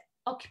Europe. It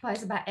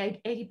occupies about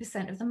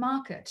 80% of the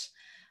market.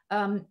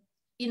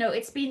 you know,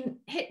 it's been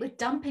hit with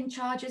dumping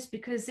charges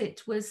because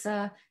it was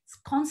it's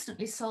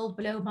constantly sold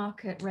below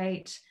market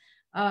rate.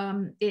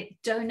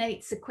 It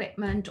donates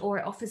equipment or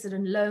it offers it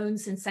in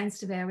loans in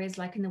sensitive areas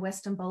like in the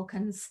Western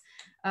Balkans,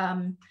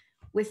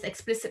 with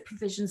explicit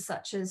provisions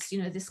such as,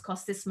 you know, this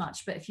costs this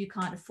much, but if you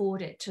can't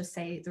afford it to,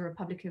 say, the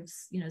Republic of,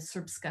 you know,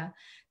 Srpska,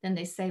 then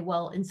they say,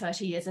 well, in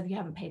 30 years, if you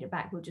haven't paid it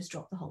back, we'll just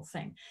drop the whole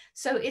thing.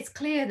 So it's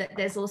clear that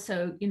there's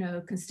also, you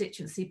know,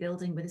 constituency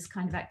building with this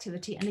kind of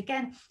activity. And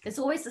again, there's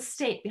always a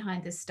state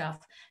behind this stuff.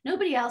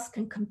 Nobody else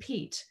can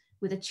compete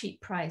with a cheap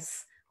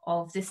price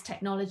of this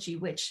technology,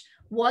 which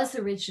was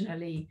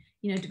originally,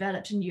 you know,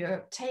 developed in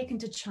Europe, taken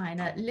to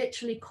China,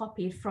 literally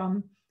copied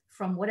from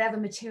whatever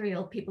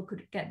material people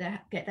could get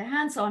their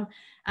hands on,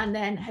 and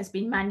then has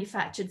been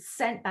manufactured,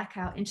 sent back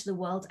out into the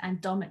world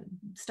and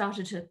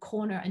started to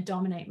corner and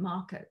dominate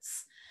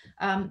markets.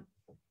 And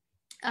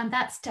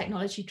that's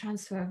technology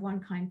transfer of one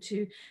kind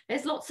too.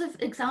 There's lots of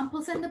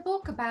examples in the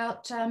book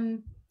about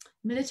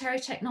military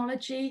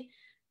technology,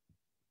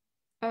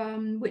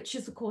 which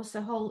is of course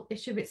a whole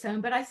issue of its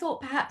own, but I thought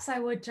perhaps I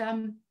would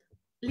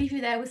leave you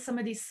there with some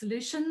of these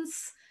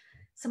solutions,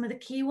 some of the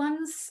key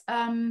ones.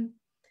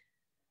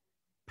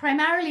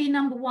 Primarily,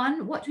 number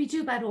one, what do we do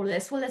about all of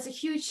this? Well, there's a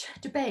huge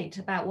debate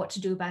about what to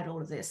do about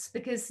all of this,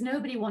 because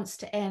nobody wants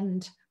to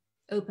end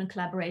open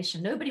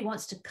collaboration. Nobody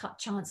wants to cut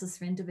chances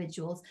for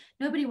individuals.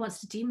 Nobody wants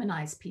to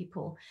demonize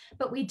people.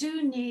 But we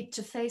do need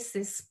to face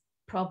this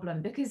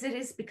problem because it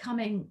is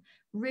becoming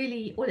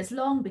really, well, it's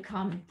long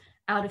become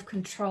out of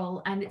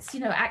control. And it's, you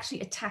know,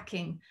 actually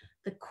attacking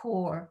the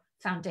core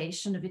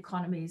foundation of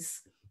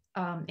economies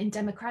in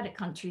democratic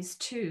countries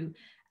too.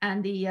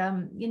 And the,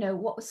 you know,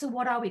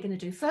 what are we going to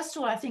do? First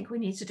of all, I think we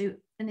need to do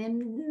an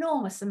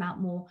enormous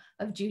amount more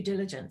of due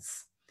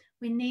diligence.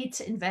 We need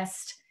to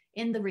invest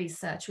in the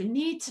research. We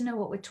need to know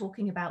what we're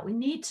talking about. We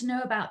need to know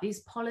about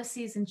these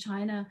policies in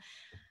China.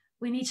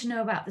 We need to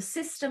know about the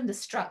system, the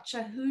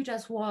structure, who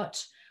does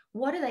what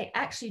are they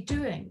actually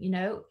doing, you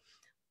know?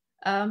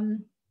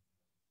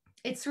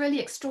 It's really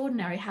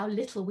extraordinary how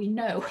little we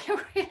know.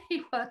 We're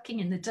really working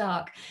in the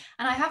dark.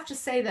 And I have to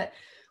say that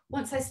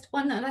when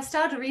I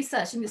started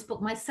researching this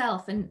book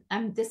myself, and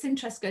this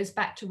interest goes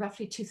back to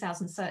roughly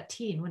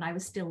 2013 when I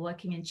was still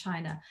working in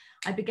China,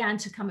 I began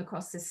to come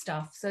across this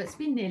stuff. So it's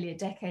been nearly a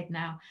decade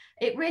now.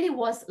 It really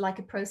was like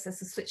a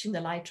process of switching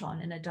the light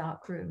on in a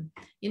dark room.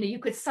 You know, you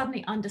could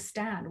suddenly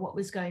understand what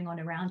was going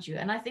on around you.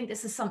 And I think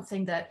this is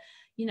something that,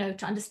 you know,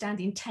 to understand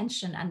the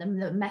intention and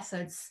the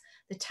methods,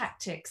 the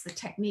tactics, the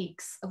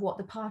techniques of what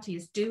the party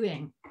is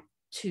doing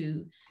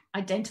to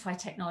identify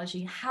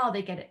technology, how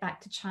they get it back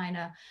to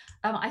China.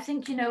 I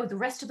think, you know, the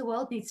rest of the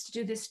world needs to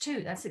do this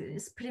too.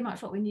 It's pretty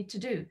much what we need to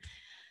do.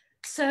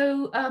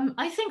 So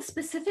I think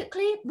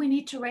specifically we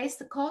need to raise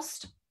the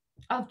cost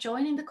of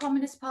joining the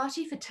Communist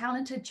Party for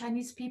talented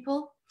Chinese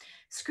people,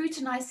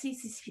 scrutinize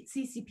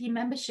CCP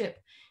membership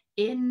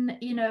in,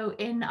 you know,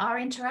 in our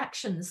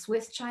interactions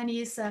with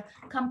Chinese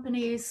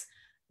companies,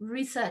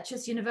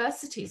 researchers,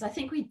 universities. I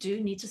think we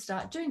do need to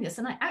start doing this.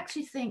 And I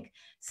actually think,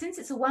 since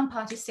it's a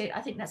one-party state, I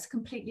think that's a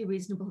completely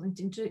reasonable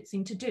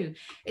thing to do.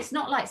 It's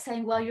not like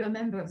saying, well, you're a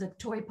member of the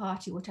Tory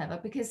party, whatever,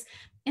 because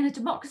in a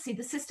democracy,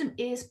 the system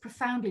is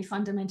profoundly,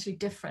 fundamentally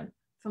different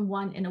from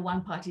in a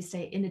one-party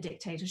state in a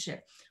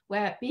dictatorship,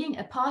 where being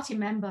a party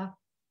member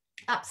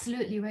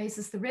absolutely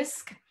raises the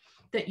risk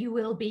that you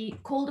will be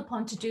called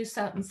upon to do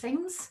certain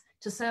things,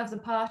 to serve the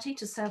party,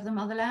 to serve the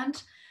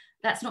motherland.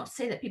 That's not to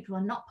say that people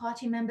who are not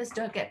party members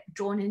don't get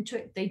drawn into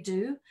it. They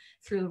do,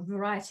 through a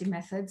variety of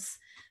methods.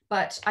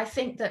 But I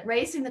think that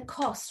raising the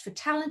cost for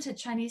talented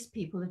Chinese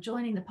people of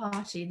joining the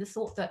party, the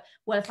thought that,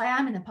 well, if I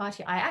am in the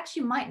party, I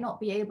actually might not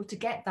be able to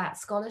get that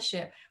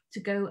scholarship to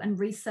go and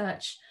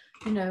research,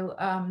 you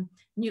know,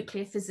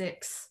 nuclear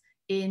physics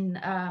in,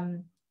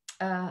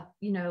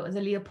 you know,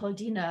 the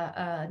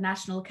Leopoldina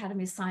National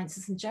Academy of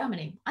Sciences in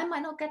Germany. I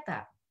might not get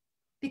that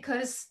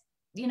because,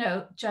 you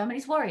know,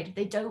 Germany's worried.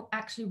 They don't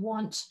actually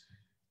want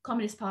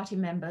Communist Party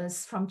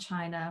members from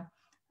China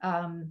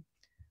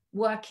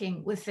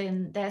working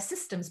within their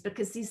systems,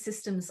 because these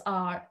systems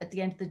are, at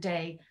the end of the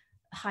day,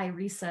 high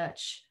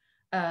research,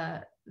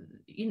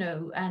 you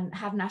know, and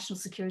have national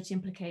security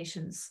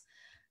implications.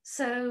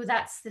 So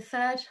that's the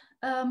third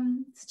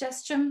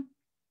suggestion.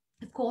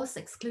 Of course,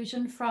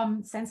 exclusion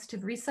from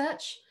sensitive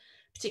research,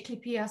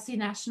 particularly PRC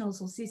nationals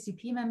or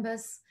CCP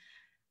members.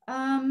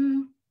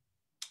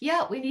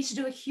 Yeah, we need to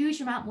do a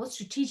huge amount more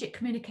strategic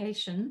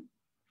communication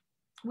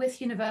with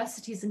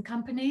universities and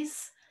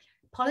companies.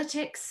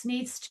 Politics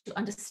needs to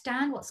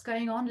understand what's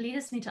going on.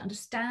 Leaders need to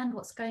understand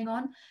what's going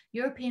on.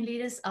 European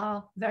leaders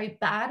are very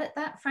bad at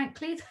that,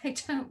 frankly. They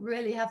don't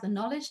really have the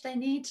knowledge they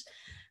need.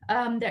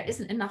 There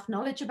isn't enough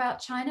knowledge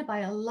about China by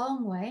a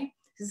long way.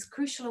 This is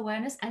crucial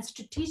awareness, and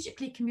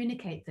strategically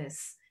communicate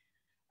this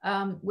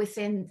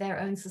within their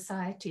own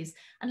societies.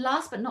 And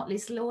last but not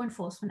least, law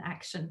enforcement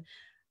action.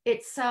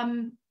 It's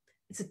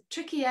a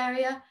tricky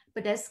area,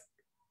 but there's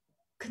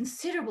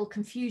considerable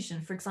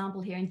confusion, for example,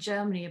 here in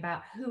Germany,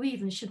 about who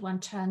even should one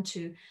turn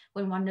to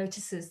when one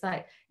notices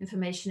that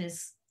information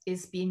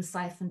is being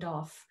siphoned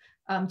off.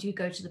 Do you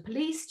go to the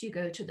police? Do you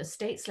go to the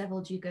states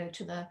level? Do you go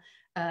to the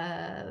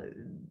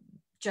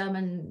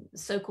German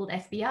so-called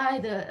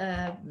FBI,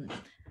 the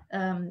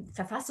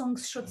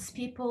Verfassungsschutz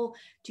people?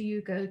 Do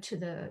you go to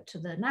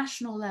the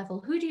national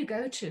level? Who do you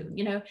go to?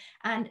 You know,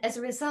 and as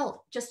a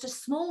result, just a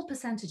small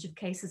percentage of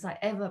cases are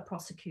ever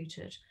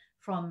prosecuted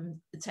from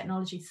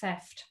technology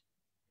theft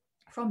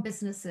from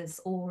businesses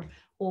or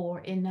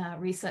in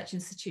research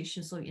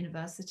institutions or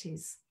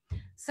universities.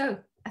 So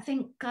I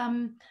think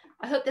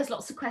I hope there's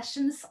lots of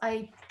questions.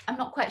 I'm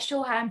not quite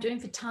sure how I'm doing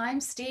for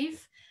time,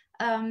 Steve.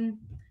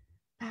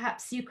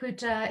 Perhaps you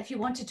could, if you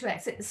wanted to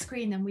exit the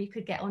screen, then we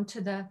could get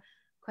onto the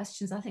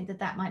questions. I think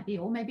that might be,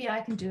 or maybe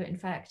I can do it, in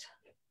fact.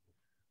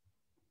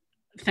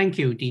 Thank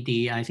you,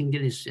 Didi. I think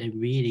that is a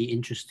really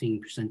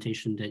interesting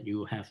presentation that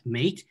you have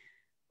made.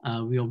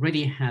 We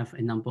already have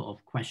a number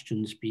of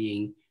questions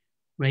being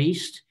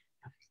raised.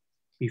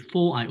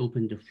 Before I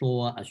open the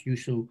floor, as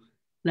usual,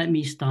 let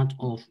me start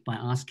off by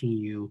asking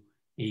you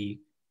a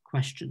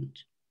question.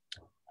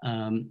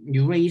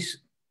 You raise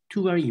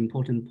two very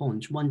important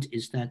points. One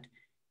is that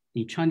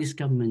the Chinese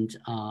government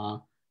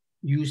are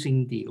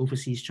using the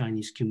overseas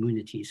Chinese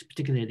communities,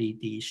 particularly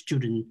the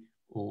student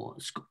or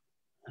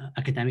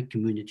academic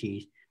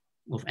communities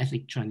of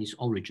ethnic Chinese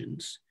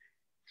origins,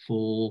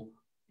 for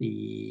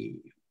the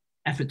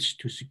efforts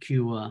to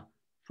secure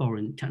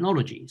foreign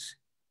technologies.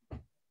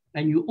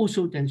 And you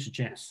also then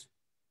suggest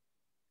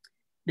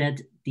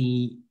that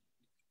the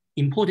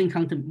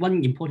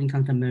one important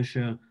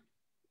countermeasure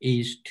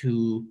is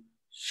to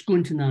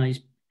scrutinize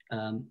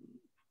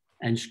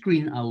and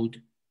screen out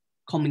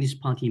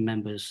Communist Party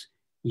members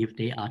if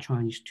they are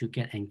trying to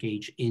get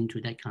engaged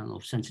into that kind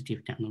of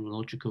sensitive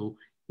technological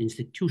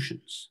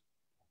institutions.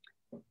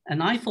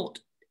 And I thought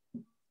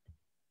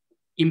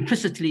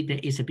implicitly there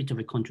is a bit of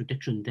a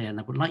contradiction there, and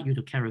I would like you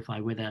to clarify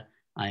whether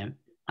I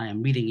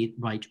am reading it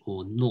right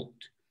or not.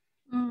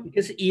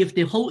 Because if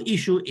the whole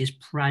issue is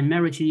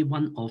primarily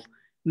one of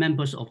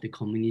members of the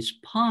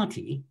Communist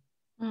Party,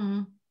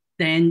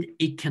 then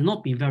it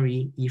cannot be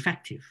very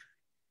effective.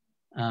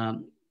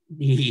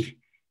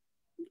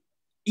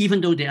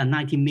 Even though there are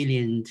 90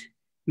 million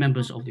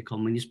members of the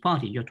Communist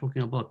Party, you're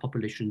talking about a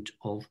population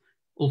of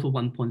over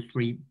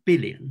 1.3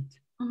 billion.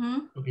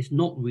 So it's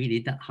not really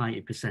that high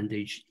a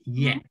percentage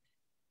yet.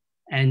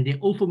 And the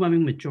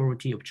overwhelming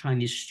majority of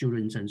Chinese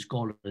students and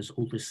scholars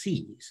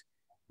overseas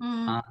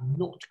are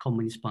not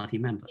Communist Party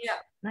members.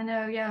 Yeah, I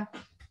know, yeah.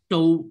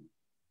 So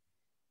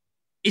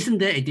isn't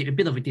there a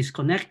bit of a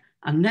disconnect,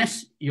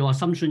 unless your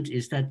assumption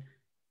is that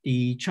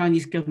the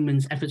Chinese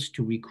government's efforts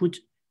to recruit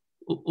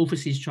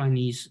overseas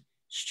Chinese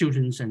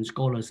students and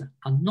scholars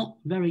are not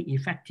very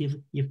effective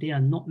if they are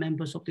not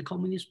members of the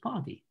Communist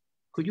Party?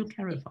 Could you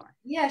clarify?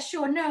 Yeah,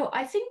 sure. No,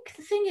 I think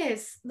the thing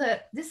is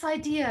that this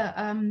idea,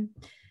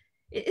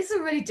 it is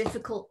a really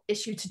difficult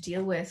issue to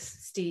deal with,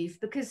 Steve,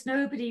 because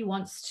nobody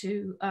wants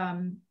to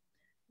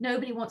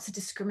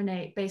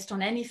discriminate based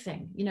on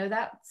anything. You know,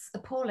 that's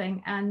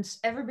appalling. And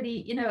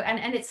everybody, you know,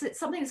 and it's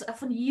something that's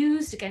often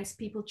used against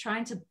people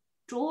trying to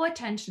draw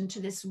attention to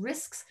this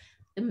risks,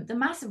 the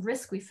massive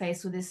risk we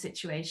face with this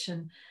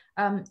situation.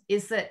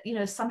 Is that, you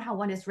know, somehow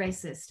one is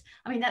racist.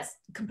 I mean, that's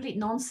complete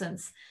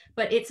nonsense,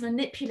 but it's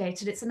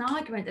manipulated. It's an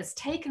argument that's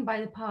taken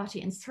by the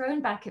party and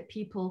thrown back at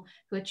people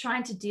who are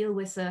trying to deal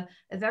with a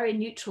very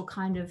neutral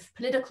kind of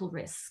political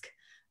risk.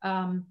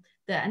 And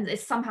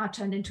it's somehow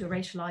turned into a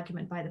racial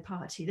argument by the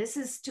party. This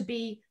is to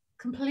be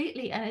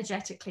completely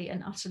energetically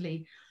and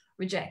utterly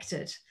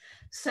rejected.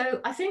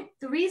 So I think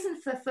the reason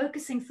for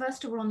focusing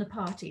first of all on the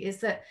party is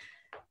that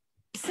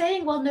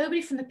saying, well,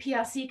 nobody from the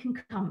PRC can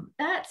come,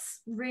 that's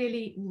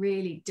really,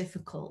 really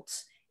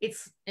difficult.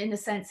 It's, in a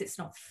sense, it's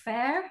not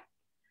fair,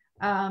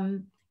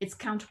 it's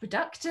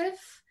counterproductive,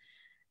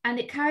 and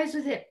it carries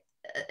with it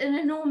an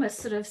enormous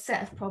sort of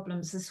set of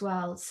problems as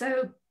well.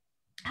 So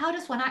how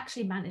does one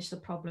actually manage the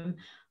problem?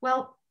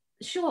 Well,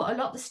 sure, a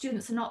lot of the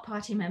students are not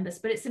party members,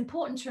 but it's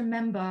important to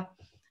remember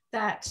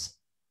that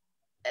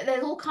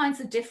there's all kinds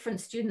of different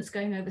students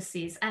going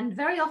overseas. And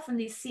very often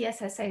these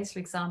CSSAs, for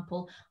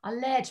example, are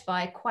led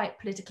by quite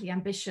politically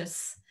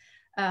ambitious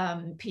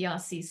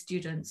PRC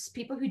students,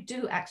 people who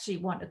do actually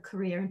want a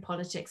career in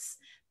politics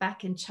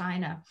back in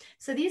China.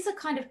 So these are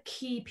kind of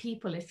key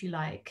people, if you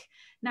like.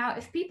 Now,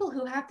 if people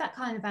who have that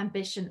kind of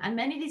ambition, and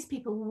many of these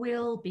people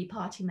will be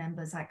party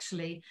members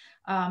actually,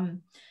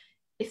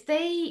 if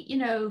they, you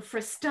know, for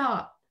a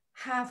start,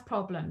 have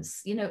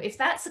problems, you know, if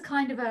that's a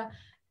kind of a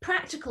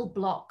practical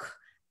block,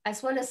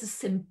 as well as a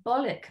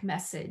symbolic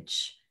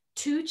message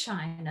to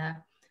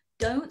China,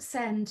 don't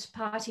send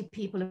party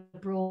people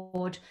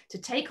abroad to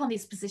take on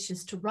these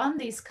positions, to run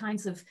these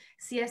kinds of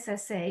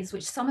CSSAs,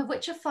 which some of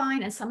which are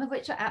fine and some of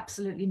which are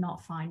absolutely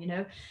not fine, you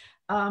know.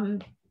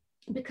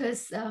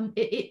 because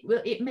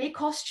it may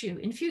cost you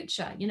in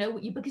future, you know,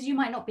 because you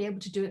might not be able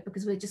to do it,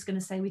 because we're just going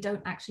to say we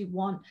don't actually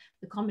want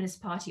the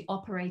Communist Party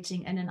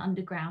operating in an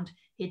underground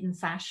hidden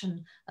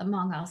fashion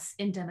among us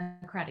in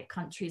democratic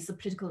countries. The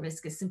political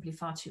risk is simply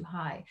far too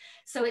high.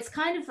 So it's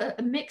kind of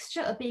a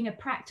mixture of being a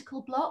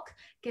practical bloc,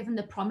 given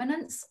the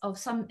prominence of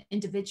some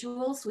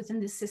individuals within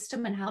the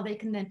system and how they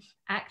can then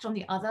act on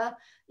the other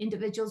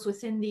individuals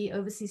within the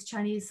overseas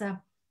Chinese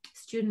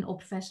student or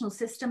professional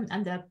system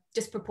and the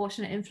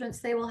disproportionate influence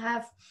they will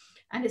have.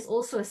 And it's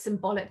also a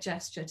symbolic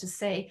gesture to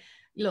say,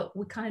 look,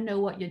 we kind of know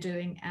what you're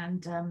doing,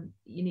 and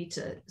you need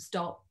to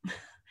stop.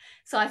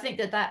 So I think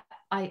that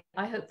I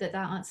hope that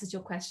answers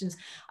your questions.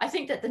 I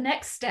think that the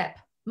next step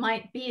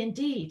might be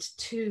indeed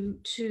to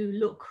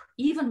look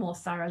even more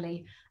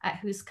thoroughly at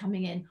who's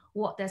coming in,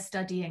 what they're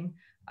studying,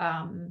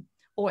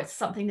 or it's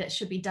something that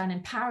should be done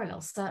in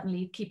parallel,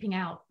 certainly keeping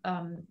out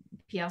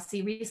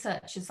PRC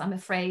researchers, I'm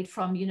afraid,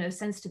 from, you know,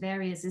 sensitive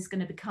areas is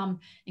going to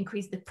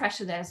increase, the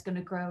pressure there is going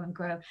to grow and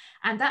grow.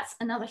 And that's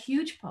another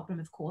huge problem,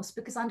 of course,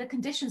 because under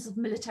conditions of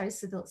military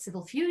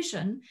civil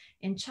fusion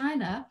in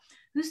China,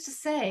 who's to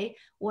say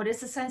what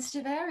is a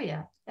sensitive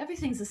area?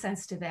 Everything's a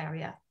sensitive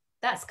area.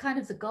 That's kind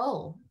of the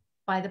goal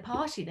by the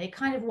party. They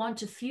kind of want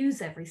to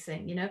fuse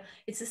everything, you know,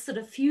 it's a sort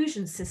of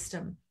fusion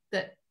system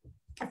that,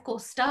 of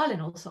course, Stalin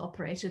also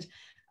operated.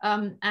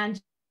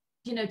 And,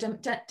 you know,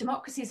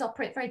 democracies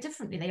operate very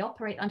differently. They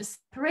operate under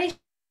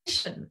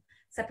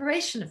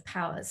separation of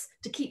powers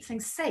to keep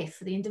things safe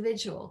for the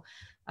individual.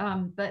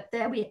 But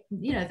there we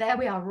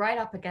are right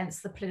up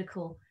against the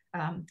political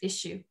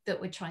issue that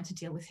we're trying to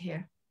deal with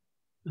here.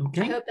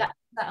 Okay. I hope that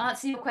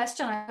answers your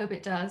question. I hope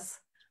it does.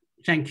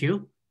 Thank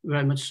you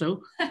very much.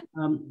 So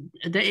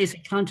there is a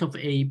kind of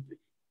a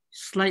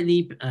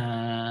slightly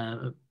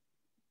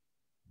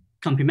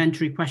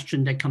complementary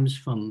question that comes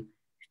from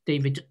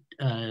David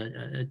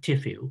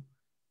Tiffield,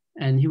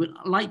 and he would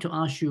like to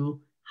ask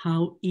you,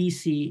 how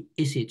easy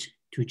is it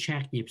to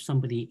check if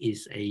somebody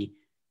is a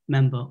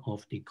member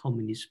of the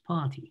Communist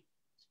Party?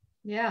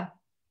 Yeah,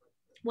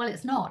 well,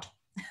 it's not,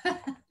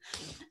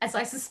 as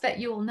I suspect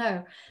you all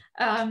know.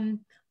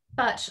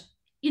 But,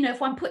 you know,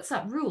 if one puts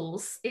up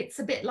rules, it's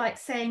a bit like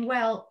saying,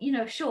 well, you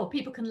know, sure,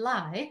 people can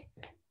lie,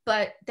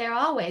 but there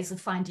are ways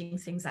of finding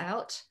things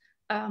out.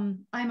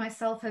 I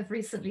myself have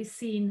recently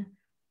seen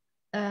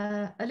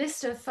a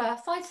list of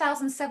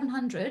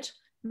 5,700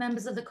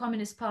 members of the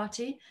Communist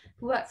Party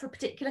who work for a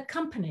particular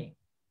company,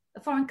 a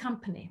foreign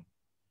company,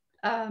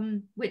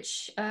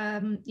 which,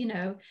 you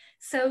know,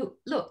 so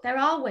look, there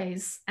are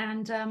ways,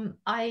 and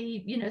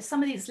you know,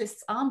 some of these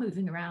lists are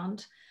moving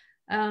around,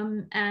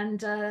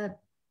 and,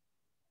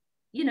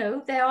 you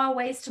know, there are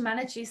ways to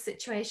manage these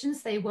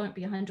situations. They won't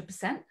be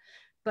 100%,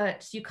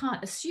 but you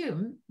can't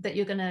assume that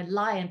you're going to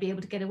lie and be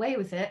able to get away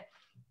with it.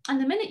 And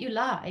the minute you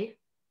lie,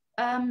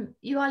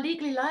 you are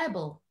legally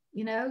liable.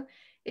 You know,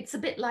 it's a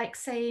bit like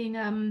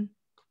saying,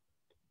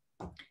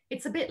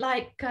 it's a bit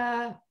like,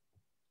 well,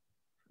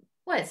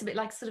 it's a bit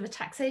like sort of a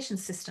taxation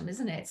system,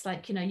 isn't it? It's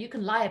like, you know, you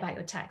can lie about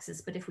your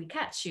taxes, but if we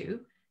catch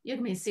you, you're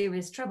going to be in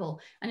serious trouble.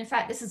 And in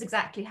fact, this is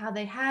exactly how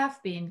they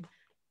have been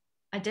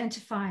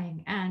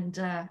identifying and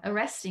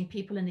arresting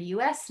people in the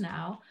US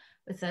now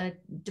with the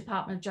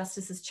Department of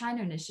Justice's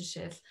China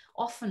initiative.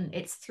 Often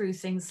it's through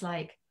things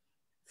like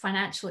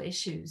financial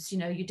issues. You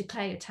know, you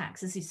declare your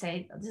taxes, you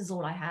say, this is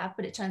all I have,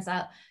 but it turns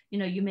out, you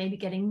know, you may be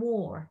getting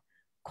more,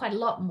 quite a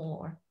lot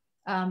more.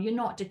 You're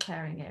not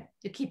declaring it.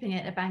 You're keeping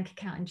it in a bank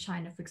account in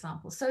China, for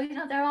example. So, you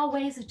know, there are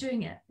ways of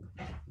doing it.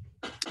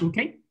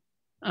 Okay.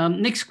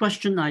 Next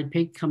question I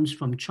pick comes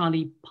from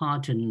Charlie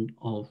Parton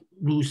of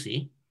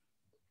Lucy.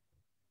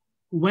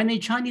 When a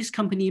Chinese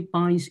company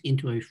buys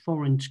into a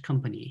foreign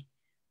company,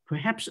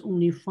 perhaps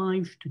only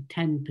 5 to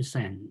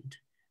 10%,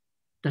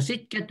 does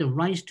it get the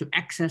rights to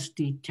access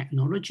the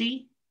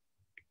technology?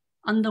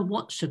 Under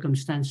what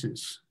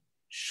circumstances,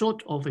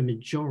 short of a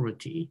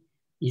majority,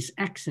 is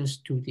access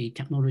to the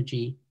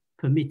technology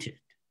permitted?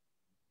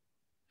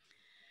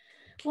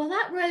 Well,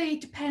 that really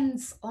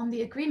depends on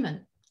the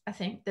agreement, I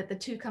think, that the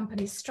two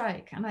companies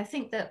strike. And I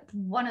think that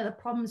one of the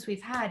problems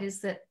we've had is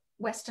that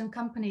Western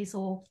companies,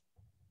 or,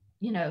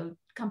 you know,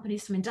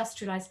 companies from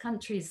industrialized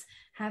countries,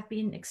 have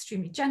been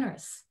extremely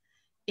generous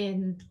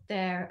in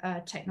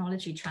their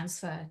technology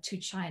transfer to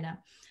China.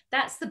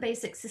 That's the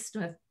basic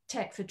system of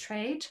tech for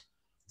trade.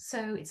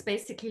 So it's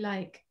basically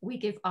like, we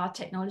give our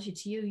technology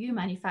to you, you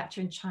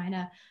manufacture in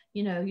China,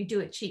 you know, you do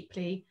it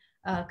cheaply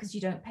because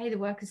you don't pay the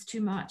workers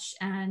too much,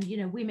 and, you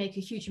know, we make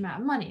a huge amount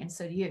of money, and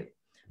so do you,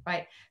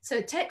 right?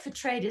 So tech for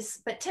trade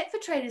is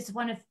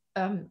one of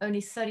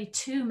only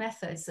 32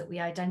 methods that we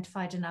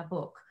identified in our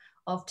book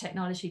of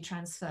technology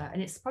transfer.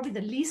 And it's probably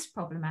the least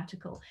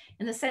problematical,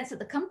 in the sense that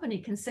the company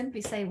can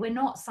simply say, we're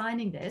not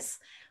signing this.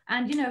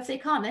 And, you know, if they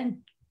can't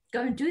then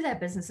go and do their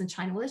business in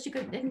China, well, they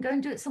can go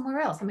and do it somewhere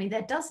else. I mean,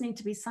 there does need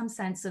to be some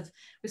sense of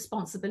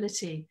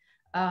responsibility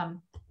and,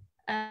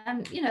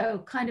 you know,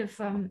 kind of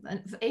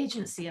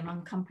agency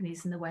among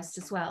companies in the West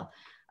as well.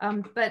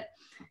 But,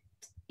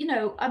 you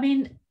know, I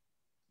mean,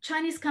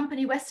 Chinese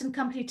company, Western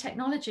company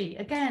technology,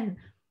 again,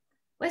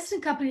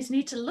 Western companies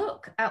need to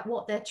look at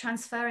what they're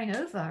transferring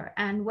over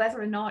and whether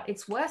or not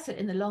it's worth it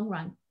in the long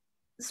run.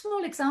 A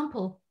small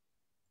example,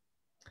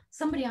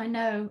 somebody I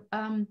know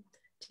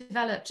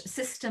developed a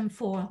system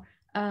for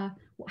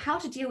how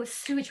to deal with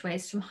sewage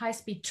waste from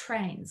high-speed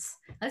trains.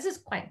 Now, this is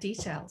quite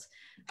detailed.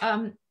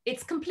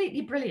 It's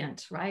completely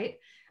brilliant, right?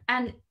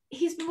 And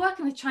he's been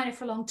working with China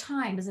for a long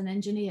time as an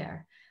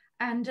engineer.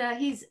 And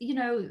he's, you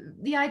know,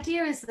 the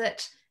idea is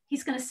that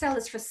he's going to sell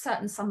this for a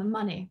certain sum of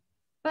money.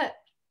 But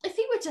if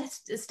he were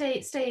to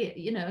stay,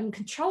 you know, in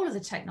control of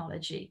the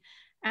technology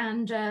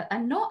and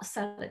not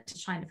sell it to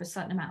China for a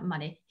certain amount of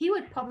money, he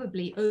would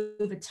probably,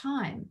 over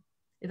time,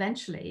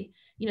 eventually,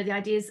 you know, the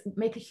idea is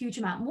make a huge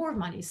amount more of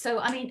money. So,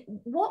 I mean,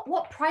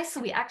 what price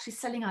are we actually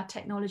selling our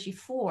technology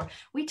for?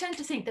 We tend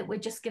to think that we're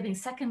just giving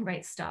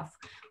second-rate stuff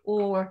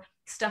or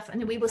stuff,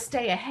 and we will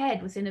stay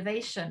ahead with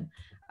innovation.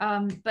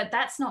 But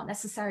that's not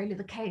necessarily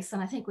the case.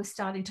 And I think we're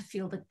starting to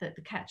feel that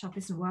the catch-up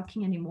isn't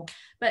working anymore.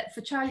 But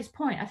for Charlie's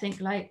point, I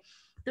think like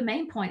the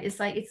main point is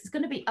like it's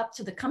going to be up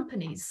to the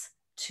companies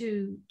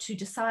to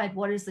decide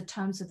what is the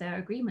terms of their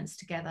agreements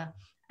together,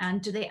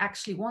 and do they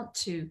actually want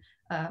to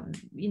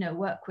you know,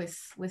 work with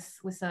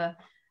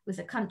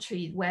a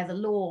country where the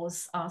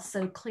laws are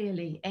so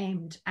clearly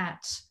aimed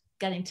at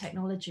getting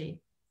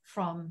technology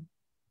from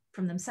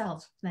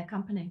themselves, from their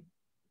company.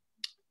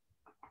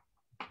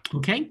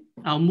 Okay,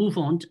 I'll move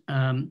on.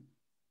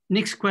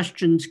 Next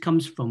question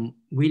comes from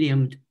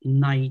William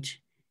Knight,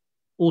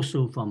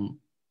 also from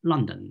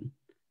London.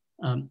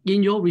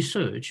 In your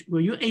research, were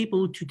you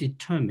able to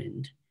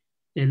determine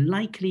the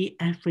likely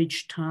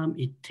average time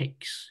it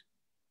takes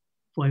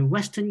for a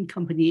Western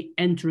company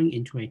entering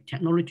into a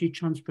technology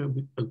transfer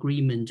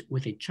agreement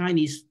with a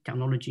Chinese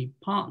technology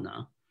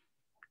partner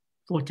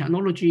for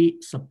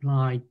technology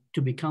supply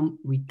to become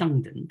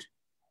redundant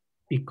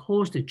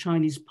because the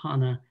Chinese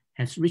partner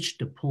has reached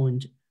the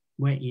point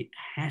where it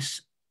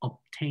has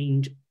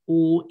obtained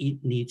all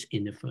it needs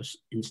in the first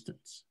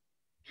instance?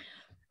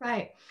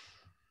 Right.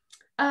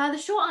 The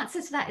short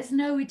answer to that is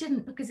no, we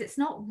didn't, because it's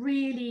not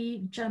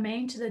really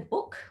germane to the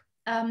book.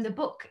 The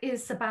book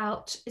is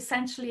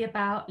essentially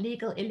about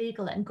legal,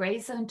 illegal, and grey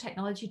zone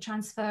technology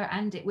transfer,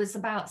 and it was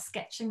about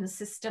sketching the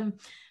system,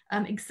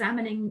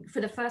 examining for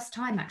the first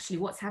time actually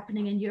what's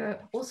happening in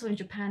Europe, also in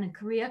Japan and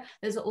Korea.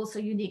 Those are also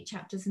unique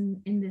chapters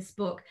in this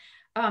book.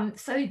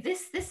 So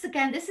this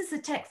again, this is the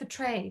tech for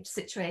trade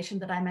situation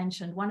that I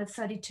mentioned, one of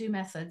 32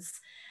 methods.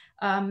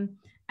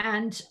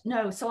 And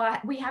no, so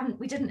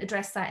we didn't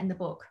address that in the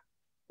book,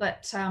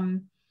 but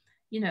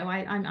you know,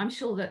 I'm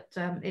sure that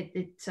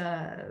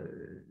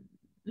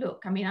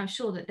look, I mean, I'm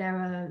sure that there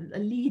are a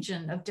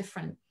legion of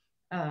different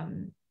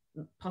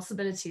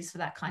possibilities for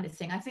that kind of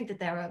thing. I think that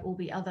there will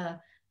be other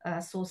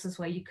sources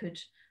where you could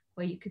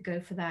go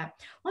for that.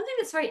 One thing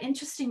that's very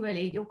interesting,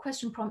 really, your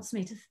question prompts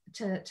me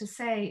to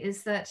say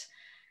is that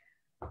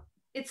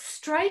it's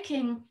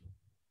striking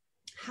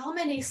how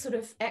many sort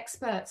of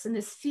experts in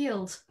this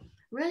field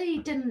really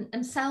didn't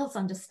themselves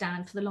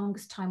understand for the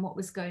longest time what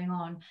was going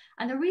on.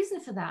 And the reason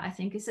for that, I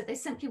think, is that they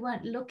simply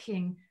weren't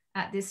looking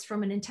at this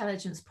from an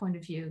intelligence point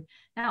of view.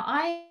 Now,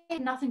 I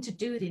have nothing to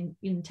do with the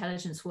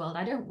intelligence world.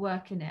 I don't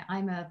work in it.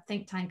 I'm a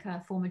think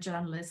tanker, former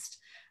journalist.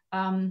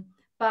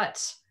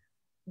 But,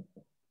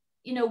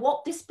 you know,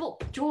 what this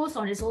book draws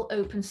on is all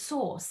open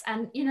source.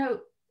 And, you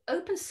know,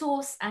 open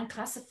source and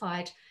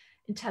classified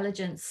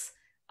intelligence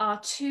are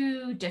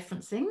two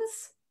different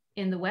things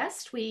in the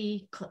West.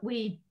 We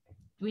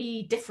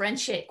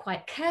differentiate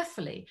quite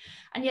carefully.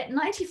 And yet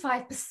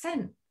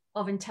 95%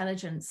 of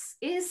intelligence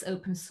is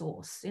open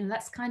source. You know,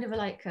 that's kind of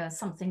like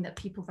something that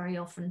people very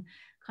often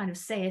kind of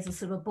say as a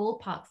sort of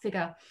ballpark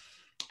figure.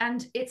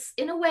 And it's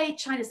in a way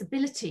China's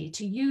ability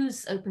to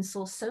use open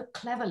source so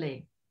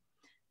cleverly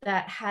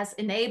that has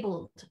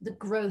enabled the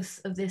growth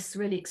of this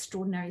really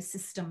extraordinary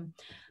system.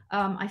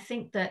 I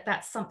think that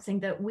that's something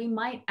that we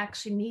might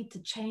actually need to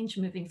change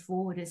moving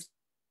forward, is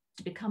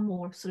to become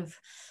more sort of,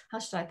 how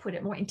should I put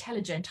it, more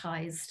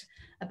intelligentized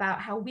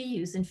about how we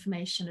use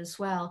information as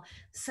well.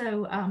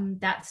 So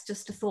that's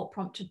just a thought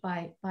prompted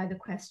by the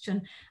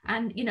question.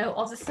 And, you know,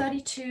 of the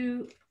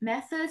 32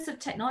 methods of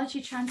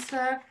technology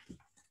transfer,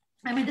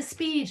 I mean, the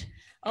speed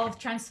of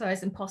transfer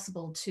is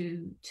impossible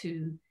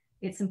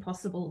it's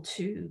impossible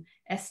to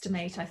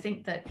estimate. I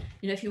think that,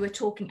 you know, if you were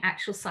talking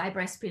actual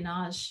cyber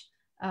espionage,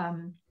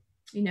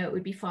 you know, it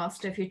would be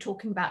faster. If you're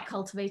talking about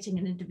cultivating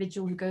an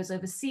individual who goes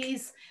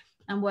overseas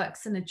and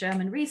works in a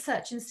German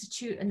research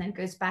institute and then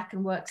goes back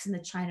and works in the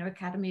China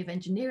Academy of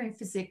Engineering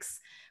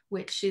Physics,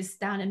 which is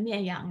down in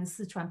Mianyang in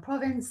Sichuan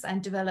province,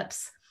 and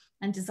develops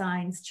and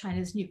designs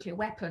China's nuclear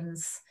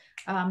weapons,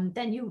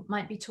 then you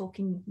might be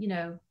talking, you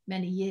know,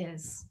 many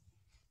years.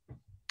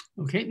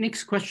 Okay,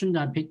 next question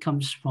that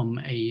comes from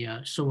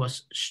a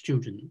SOAS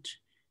student,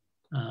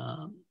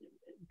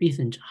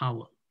 Ethan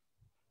Howard.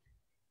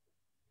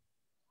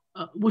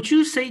 Would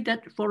you say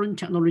that foreign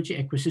technology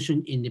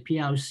acquisition in the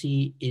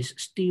PRC is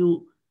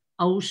still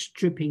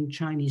outstripping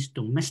Chinese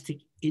domestic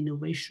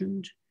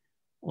innovation,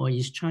 or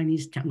is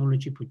Chinese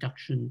technology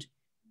production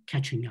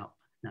catching up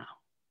now?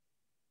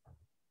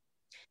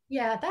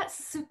 Yeah, that's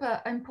a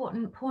super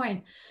important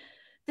point.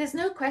 There's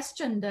no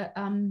question that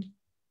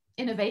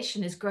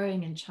innovation is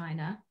growing in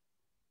China.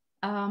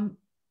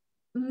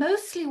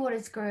 Mostly what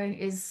is growing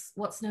is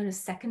what's known as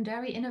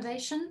secondary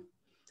innovation.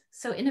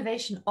 So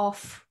innovation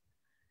off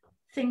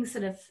things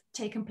that have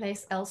taken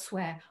place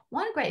elsewhere.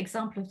 One great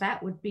example of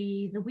that would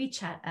be the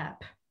WeChat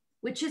app,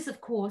 which is,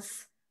 of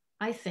course,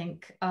 I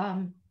think,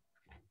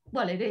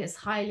 well, it is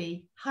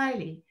highly,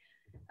 highly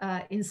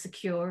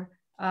insecure,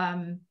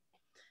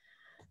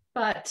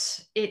 but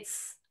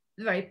it's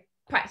very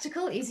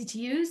practical, easy to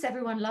use.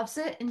 Everyone loves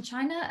it in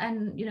China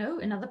and, you know,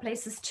 in other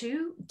places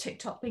too.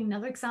 TikTok being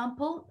another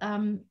example.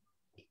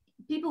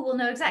 People will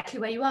know exactly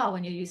where you are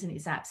when you're using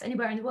these apps,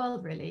 anywhere in the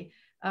world, really.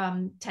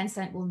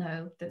 Tencent will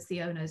know, that's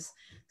the owners.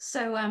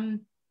 So,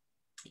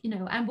 you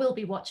know, and we'll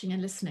be watching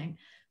and listening.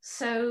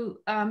 So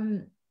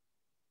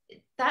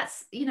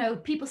that's, you know,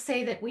 people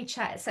say that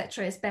WeChat,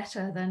 etc., is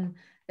better than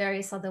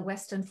various other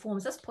Western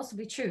forms. That's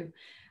possibly true.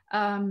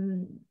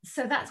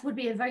 So that would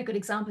be a very good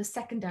example of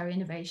secondary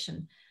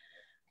innovation.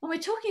 When we're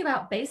talking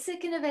about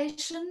basic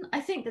innovation, I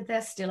think that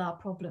there still are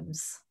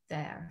problems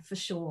there for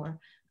sure.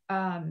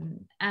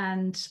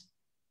 And,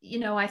 you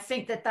know, I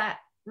think that that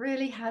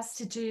really has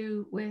to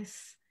do with,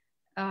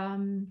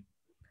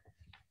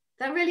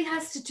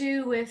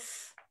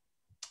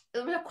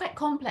 quite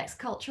complex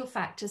cultural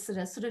factors that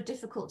are sort of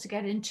difficult to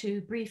get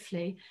into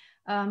briefly.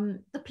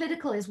 The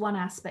political is one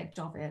aspect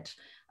of it,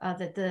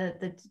 that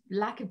the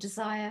lack of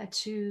desire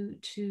to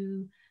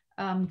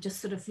just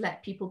sort of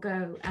let people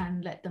go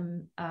and let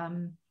them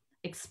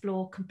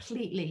explore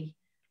completely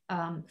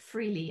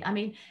freely. I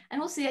mean,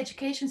 and also the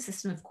education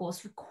system, of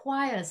course,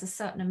 requires a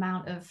certain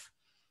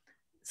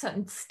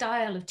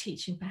style of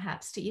teaching,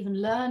 perhaps, to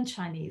even learn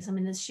Chinese. I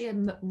mean, the sheer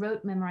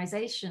rote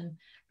memorization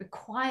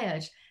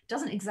required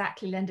doesn't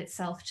exactly lend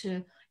itself to,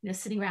 you know,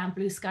 sitting around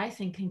blue sky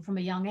thinking from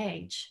a young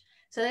age.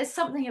 So there's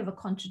something of a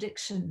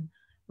contradiction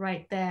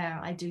right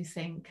there, I do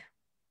think.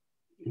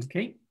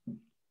 Okay.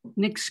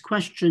 Next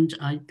question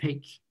I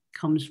pick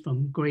comes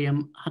from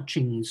Graham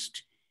Hutchings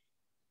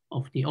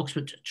of the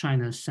Oxford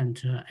China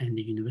Centre and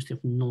the University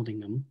of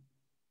Nottingham.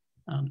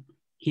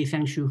 He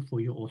thanks you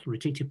for your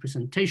authoritative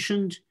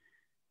presentation.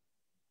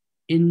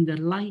 In the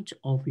light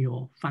of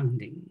your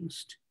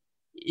findings,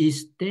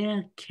 is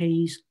there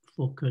case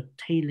for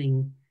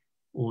curtailing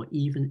or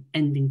even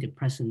ending the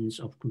presence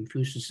of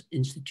Confucius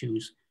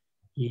Institutes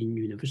in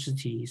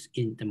universities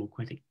in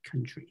democratic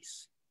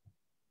countries?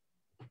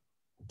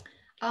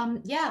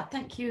 Yeah,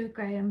 thank you,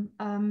 Graham,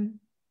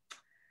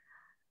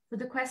 for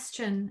the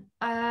question.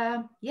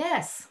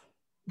 Yes,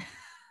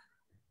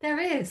 there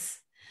is.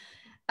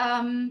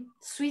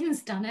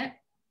 Sweden's done it.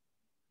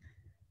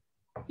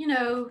 You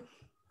know,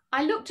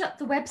 I looked up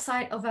the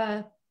website of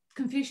a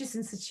Confucius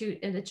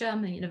Institute at a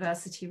German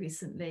university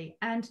recently,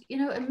 and, you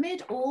know,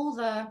 amid all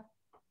the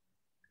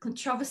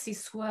controversy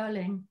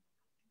swirling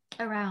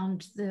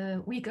around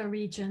the Uyghur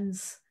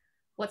regions,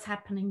 what's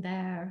happening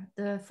there,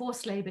 the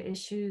forced labor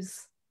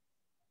issues,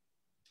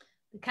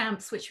 the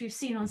camps, which we've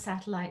seen on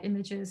satellite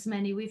images,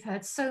 we've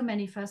heard so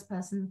many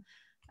first-person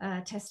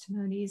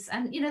testimonies.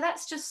 And, you know,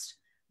 that's just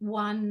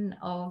one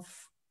of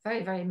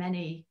very, very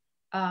many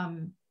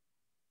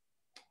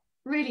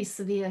really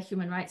severe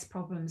human rights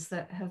problems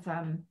that have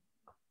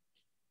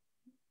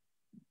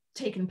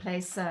taken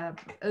place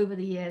over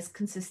the years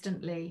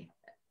consistently,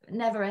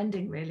 never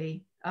ending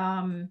really,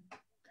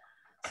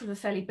 sort of a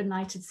fairly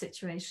benighted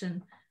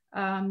situation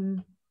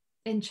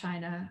in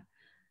China.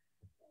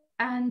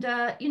 And,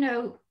 you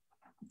know,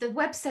 the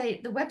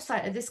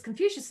website of this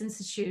Confucius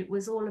Institute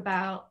was all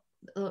about,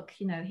 look,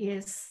 you know,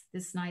 here's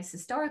this nice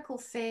historical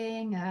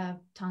thing,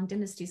 Tang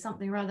Dynasty,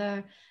 something or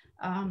other.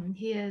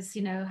 Here's,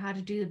 you know, how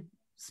to do the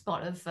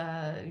spot of,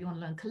 you want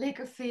to learn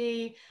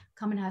calligraphy,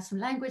 come and have some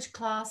language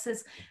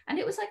classes. And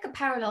it was like a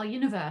parallel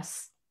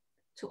universe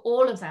to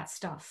all of that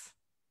stuff.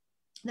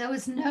 There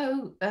was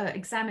no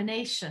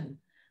examination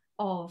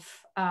of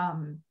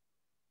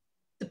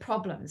the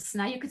problems.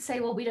 Now you could say,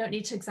 well, we don't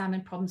need to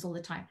examine problems all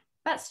the time.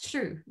 That's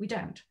true, we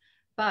don't.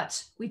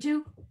 But we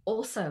do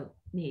also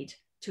need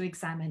to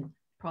examine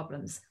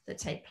problems that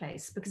take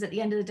place, because at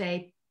the end of the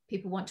day,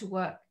 people want to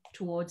work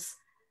towards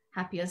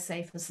happier,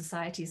 safer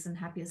societies and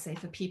happier,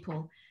 safer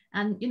people.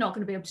 And you're not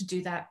going to be able to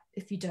do that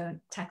if you don't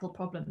tackle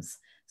problems.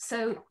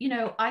 So, you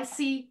know, I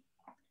think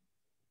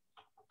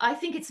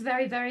it's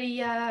very,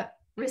 very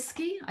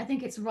risky. I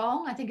think it's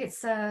wrong. I think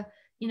it's,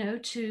 you know,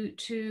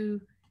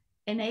 to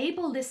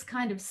enable this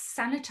kind of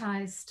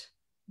sanitized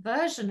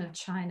version of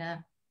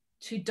China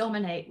to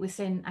dominate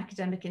within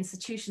academic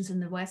institutions in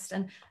the West.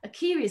 And a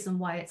key reason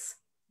why it's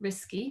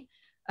risky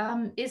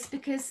is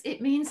because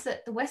it means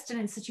that the Western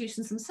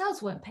institutions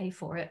themselves won't pay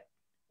for it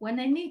when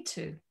they need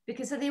to,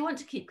 because if they want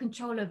to keep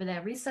control over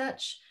their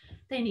research,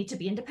 they need to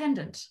be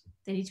independent.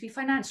 They need to be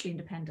financially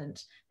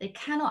independent. They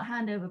cannot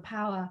hand over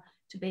power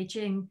to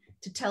Beijing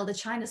to tell the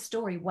China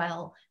story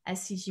well,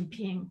 as Xi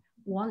Jinping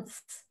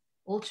wants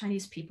all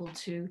Chinese people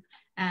to,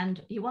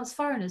 and he wants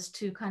foreigners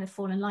to kind of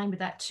fall in line with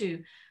that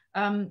too.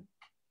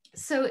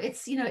 So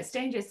it's, you know, it's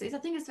dangerous. I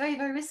think it's very,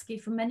 very risky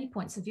from many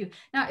points of view.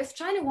 Now, if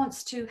China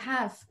wants to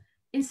have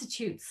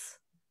institutes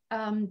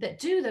that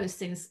do those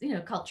things, you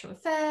know, cultural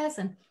affairs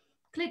and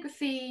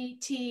calligraphy,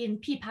 tea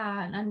and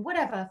pipa and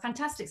whatever,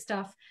 fantastic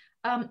stuff,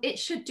 it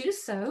should do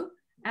so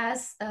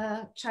as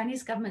a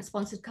Chinese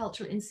government-sponsored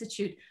cultural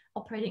institute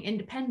operating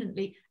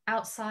independently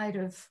outside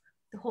of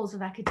the halls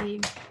of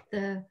academia,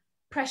 the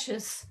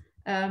precious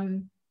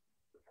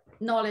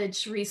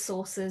knowledge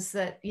resources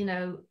that, you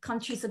know,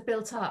 countries have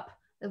built up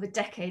over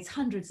decades,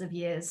 hundreds of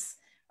years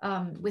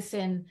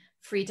within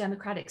free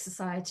democratic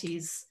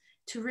societies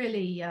to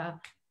really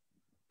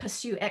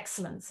pursue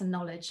excellence and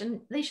knowledge.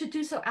 And they should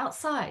do so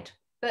outside,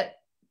 but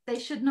they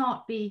should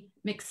not be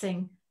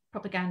mixing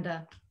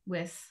propaganda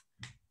with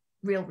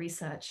real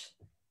research.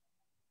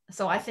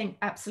 So I think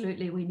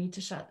absolutely we need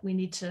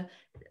to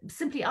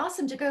simply ask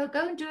them to go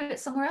and do it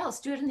somewhere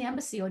else, do it in the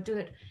embassy or do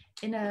it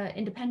in an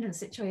independent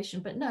situation,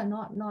 but no,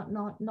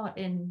 not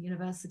in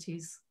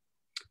universities.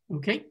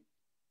 Okay.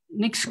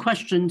 Next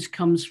question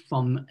comes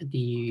from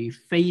the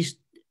Facebook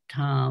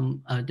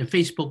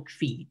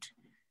feed.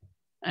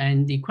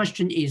 And the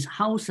question is,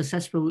 how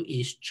successful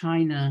is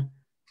China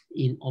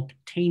in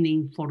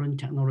obtaining foreign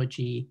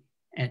technology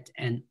at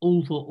an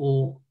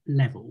overall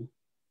level?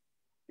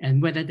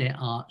 And whether there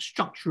are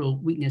structural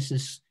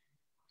weaknesses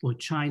for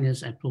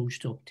China's approach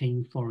to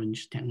obtain foreign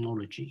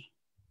technology.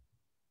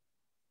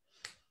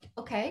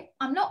 Okay,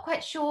 I'm not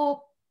quite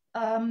sure.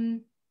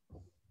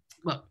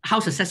 Well, how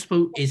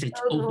successful is it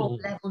overall?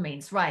 Level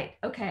means, right,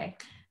 okay.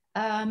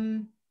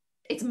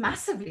 It's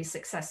massively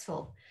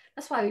successful.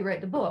 That's why we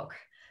wrote the book.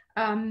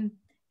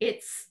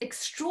 It's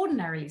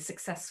extraordinarily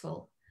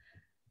successful.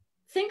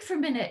 Think for a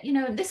minute, you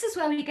know, this is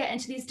where we get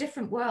into these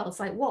different worlds,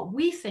 like what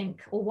we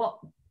think or what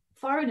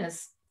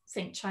foreigners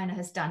think China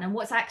has done and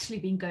what's actually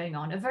been going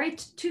on are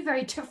two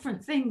very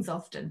different things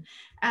often.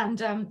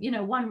 And, you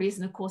know, one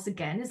reason, of course,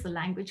 again, is the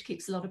language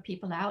keeps a lot of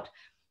people out.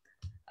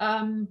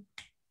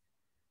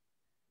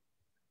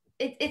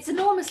 It's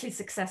enormously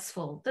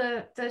successful.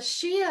 The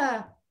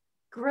sheer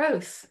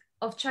growth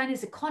of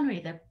China's economy,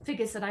 the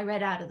figures that I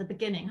read out at the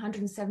beginning,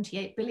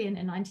 178 billion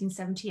in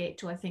 1978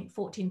 to I think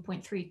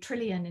 14.3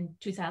 trillion in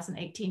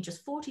 2018,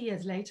 just 40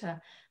 years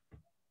later,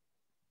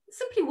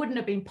 simply wouldn't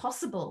have been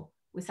possible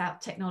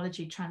without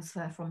technology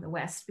transfer from the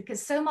West,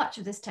 because so much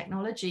of this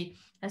technology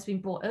has been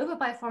brought over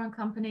by foreign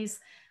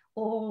companies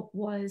or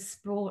was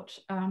brought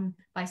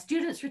by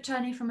students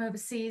returning from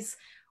overseas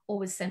or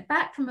was sent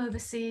back from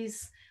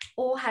overseas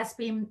or has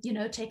been, you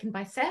know, taken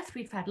by theft.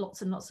 We've had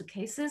lots and lots of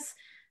cases.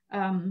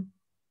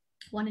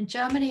 One in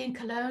Germany, in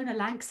Cologne, a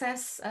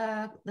Lanxess,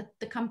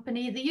 the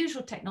company, the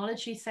usual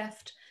technology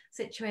theft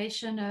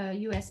situation,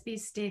 a USB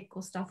stick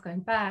or stuff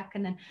going back.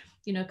 And then,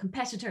 you know, a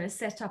competitor is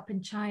set up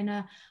in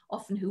China,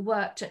 often who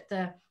worked at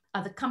the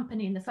other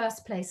company in the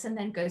first place, and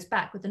then goes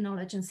back with the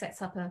knowledge and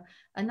sets up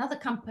another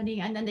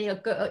company. And then they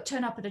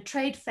turn up at a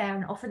trade fair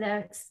and offer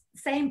their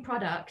same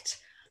product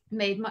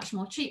made much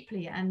more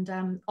cheaply and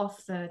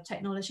off the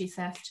technology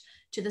theft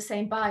to the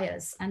same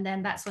buyers. And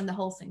then that's when the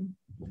whole thing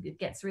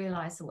gets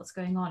realized of what's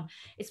going on.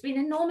 It's been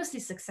enormously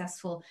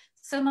successful.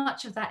 So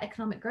much of that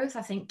economic growth,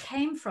 I think,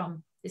 came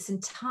from this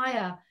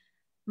entire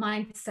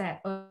mindset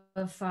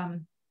of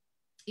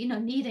you know,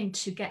 needing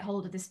to get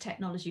hold of this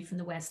technology from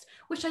the West,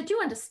 which I do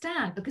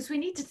understand, because we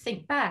need to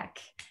think back,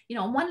 you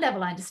know, on one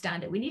level, I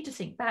understand it. We need to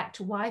think back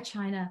to why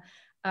China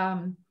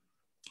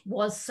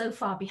was so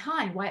far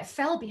behind, why it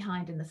fell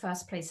behind in the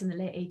first place in the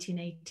late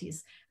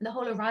 1880s, and the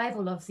whole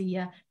arrival of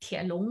the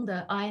Tatlow,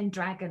 the Iron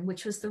Dragon,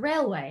 which was the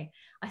railway.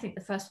 I think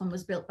the first one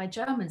was built by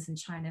Germans in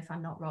China, if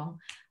I'm not wrong.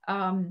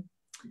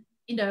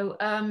 You know,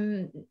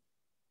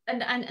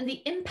 and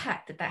the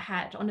impact that that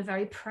had on a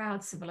very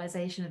proud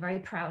civilization, a very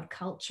proud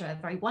culture,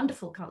 a very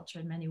wonderful culture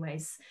in many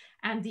ways,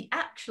 and the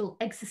actual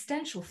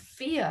existential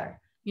fear,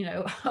 you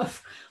know,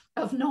 of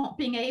not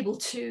being able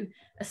to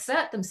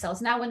assert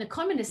themselves. Now, when the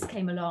communists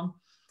came along,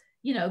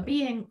 you know,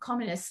 being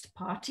communist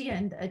party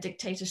and a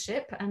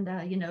dictatorship and,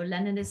 you know,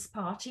 Leninist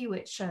party,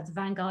 which the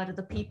vanguard of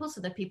the people, so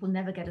that people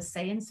never get a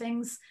say in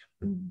things,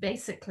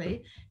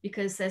 basically,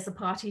 because there's a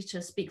party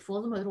to speak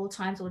for them at all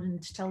times or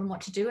to tell them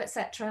what to do,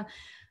 etc.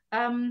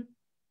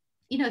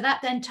 You know,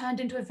 that then turned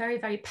into a very,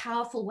 very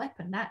powerful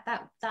weapon.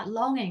 That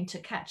longing to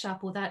catch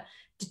up, or that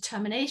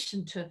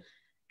determination to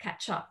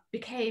catch up,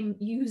 became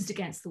used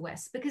against the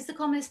West, because the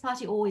Communist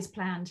Party always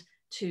planned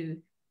to,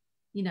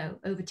 you know,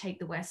 overtake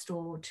the West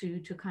or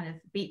to kind of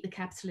beat the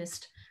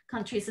capitalist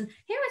countries. And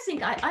here I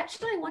think I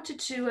actually wanted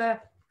to,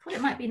 thought it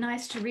might be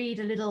nice to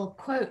read a little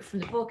quote from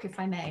the book, if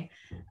I may.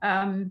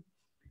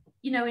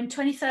 You know, in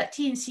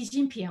 2013, Xi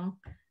Jinping,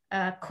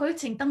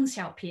 quoting Deng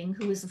Xiaoping,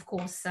 who was, of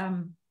course,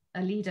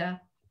 a leader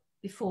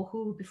before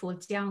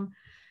Jiang,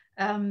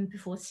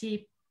 before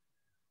Xi,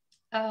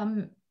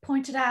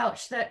 pointed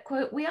out that,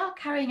 quote, "We are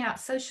carrying out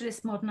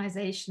socialist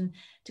modernization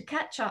to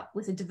catch up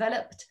with the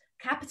developed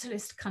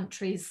capitalist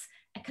countries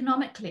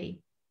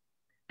economically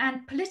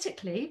and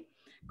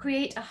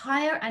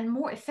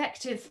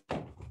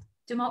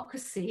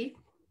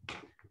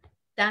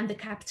than the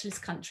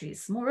capitalist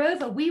countries.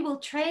 Moreover, we will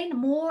train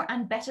more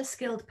and better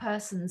skilled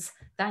persons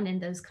than in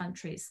those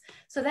countries.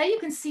 So there you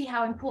can see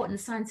how important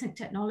science and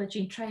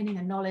technology, training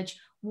and knowledge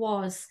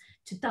was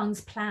to Deng's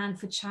plan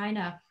for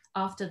China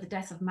after the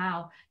death of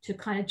Mao to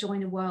kind of join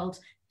the world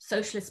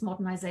socialist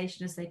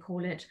modernization, as they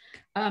call it.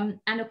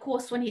 And of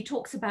course, when he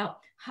talks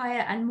about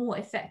higher and more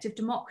effective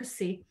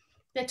democracy,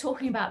 they're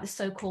talking about the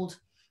so-called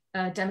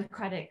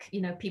democratic,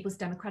 people's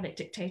democratic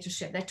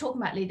dictatorship. They're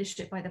talking about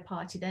leadership by the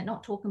party. They're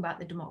not talking about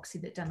the democracy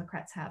that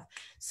Democrats have.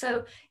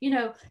 So,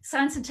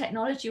 science and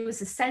technology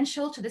was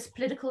essential to this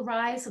political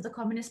rise of the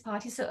Communist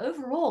Party. So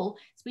overall,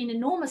 it's been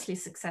enormously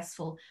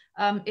successful.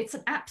 It's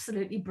an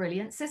absolutely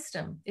brilliant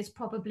system. It's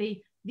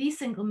probably the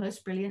single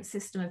most brilliant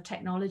system of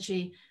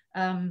technology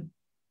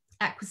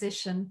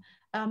acquisition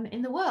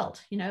in the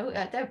world.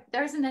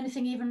 There isn't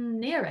anything even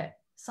near it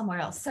somewhere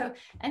else. So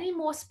any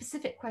more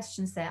specific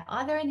questions there?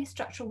 Are there any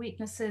structural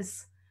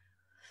weaknesses?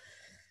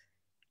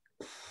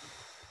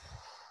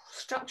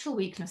 Structural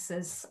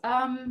weaknesses.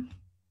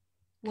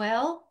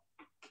 Well,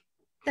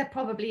 there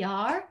probably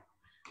are.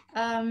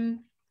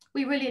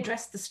 We really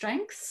addressed the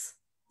strengths.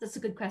 That's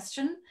a good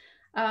question,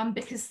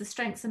 because the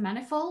strengths are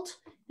manifold,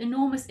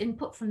 enormous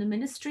input from the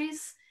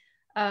ministries.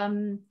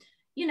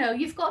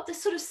 You've got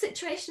this sort of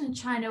situation in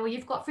China where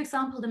you've got, for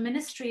example, the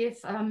Ministry of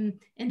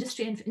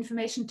Industry and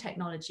Information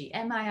Technology,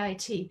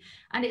 MIIT,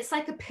 and it's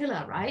like a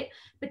pillar, right?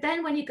 But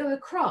then when you go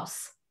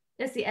across,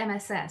 there's the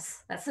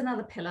MSS, that's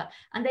another pillar,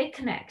 and they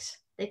connect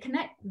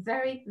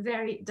very,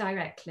 very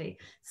directly.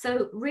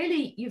 So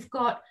really, you've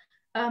got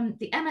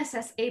the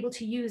MSS able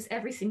to use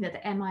everything that the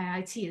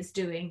MIIT is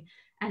doing,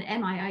 and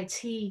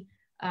MIIT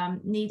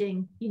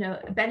needing,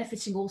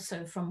 benefiting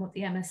also from what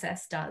the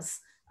MSS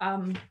does.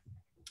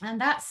 And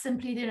that's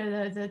simply,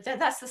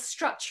 that's the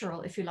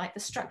structural, if you like, the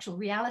structural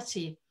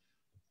reality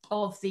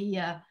of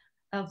the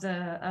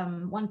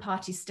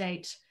one-party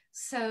state.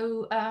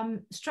 So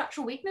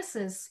structural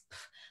weaknesses,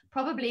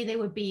 probably they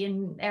would be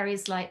in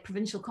areas like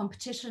provincial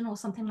competition or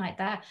something like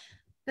that.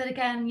 But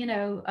again,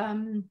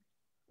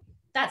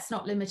 that's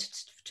not limited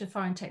to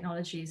foreign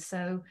technologies.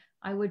 So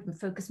I would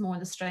focus more on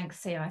the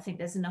strengths here. I think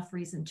there's enough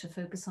reason to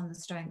focus on the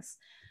strengths.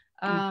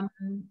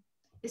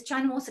 Is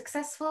China more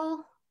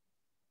successful?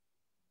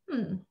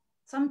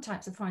 Some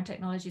types of foreign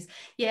technologies.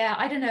 Yeah,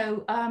 I don't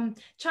know.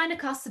 China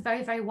casts a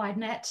very, very wide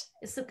net.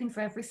 It's looking for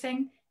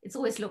everything. It's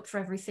always looked for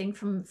everything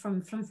from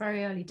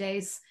very early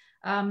days.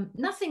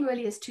 Nothing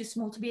really is too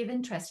small to be of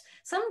interest.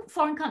 Some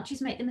foreign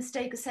countries make the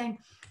mistake of saying,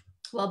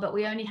 well, but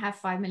we only have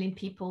 5 million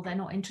people. They're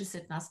not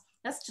interested in us.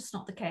 That's just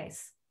not the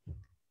case.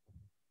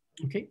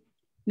 Okay.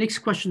 Next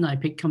question I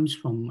picked comes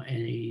from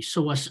a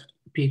SOAS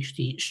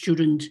PhD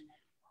student,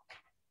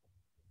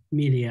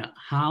 Melia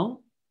Howe.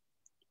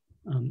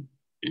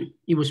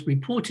 It was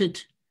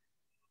reported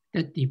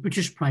that the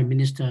British Prime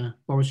Minister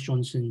Boris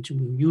Johnson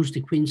will use the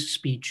Queen's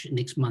speech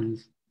next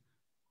month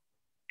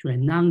to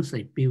announce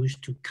a bill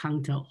to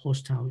counter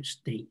hostile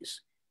states,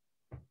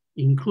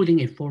 including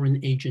a foreign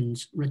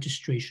agents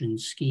registration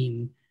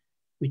scheme,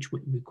 which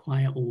would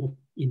require all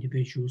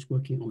individuals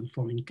working on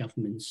foreign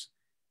governments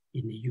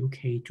in the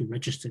UK to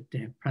register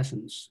their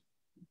presence.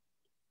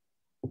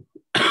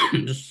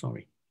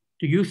 Sorry.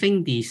 Do you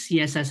think the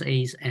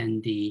CSSAs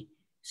and the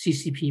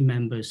CCP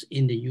members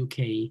in the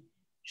UK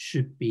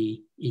should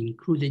be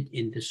included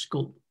in the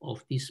scope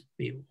of this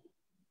bill?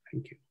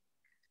 Thank you.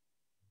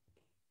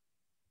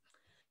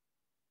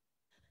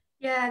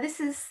 Yeah, this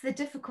is the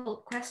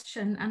difficult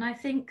question. And I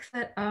think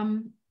that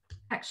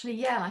actually,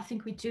 yeah, I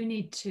think we do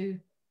need to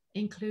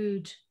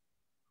include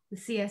the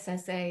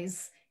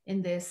CSSAs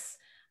in this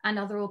and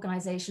other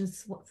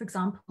organizations. For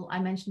example, I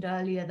mentioned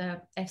earlier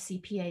the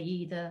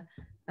FCPAE, the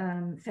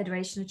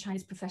Federation of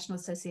Chinese Professional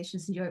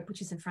Associations in Europe,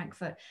 which is in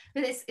Frankfurt.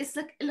 But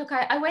look,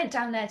 I went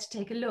down there to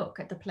take a look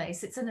at the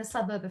place. It's in a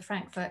suburb of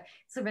Frankfurt.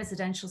 It's a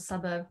residential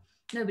suburb.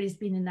 Nobody's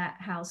been in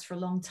that house for a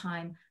long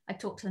time. I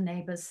talked to the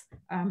neighbors.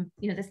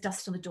 There's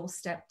dust on the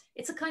doorstep.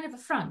 It's a kind of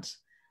affront.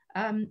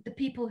 The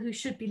people who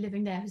should be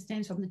living there, whose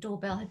names are on the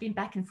doorbell, had been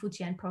back in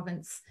Fujian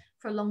province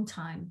for a long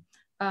time.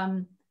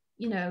 Yeah,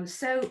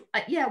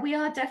 we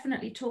are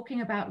definitely talking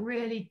about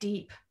really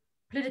deep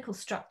political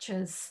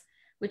structures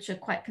which are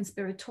quite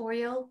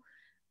conspiratorial.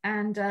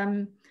 And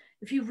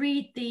if you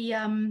read the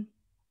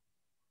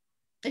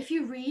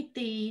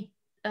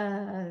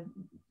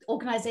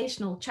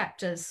organizational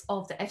chapters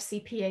of the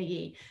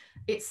FCPAE,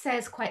 it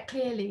says quite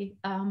clearly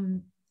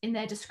in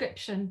their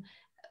description,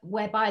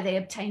 whereby they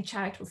obtain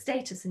charitable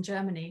status in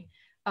Germany,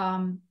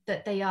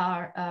 that they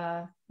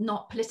are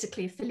not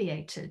politically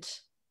affiliated,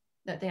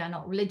 that they are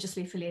not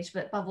religiously affiliated,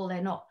 but above all,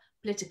 they're not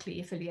politically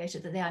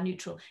affiliated, that they are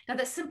neutral. Now,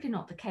 that's simply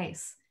not the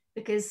case,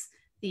 because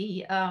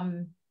the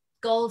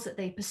goals that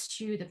they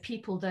pursue, the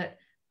people that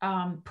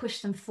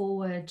push them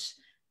forward,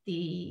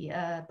 the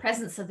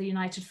presence of the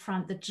United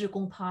Front, the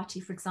Zhigong Party,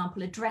 for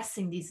example,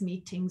 addressing these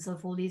meetings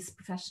of all these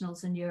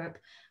professionals in Europe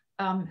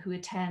who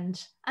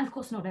attend, and of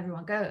course not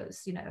everyone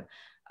goes,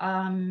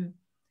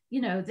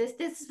 this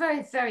is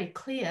very, very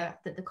clear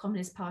that the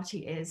Communist Party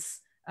is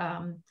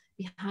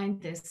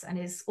behind this and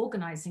is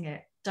organizing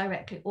it.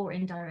 directly or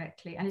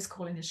indirectly, and is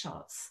calling the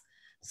shots.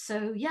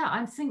 So yeah,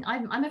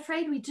 I'm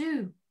afraid we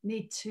do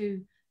need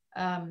to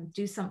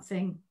do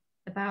something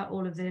about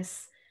all of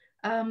this.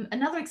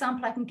 Another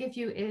example I can give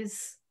you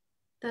is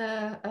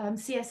the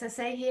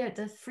CSSA here at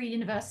the Free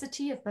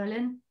University of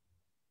Berlin,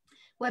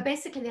 where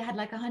basically they had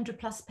like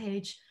 100+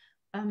 page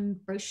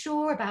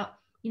brochure about,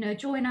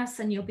 join us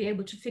and you'll be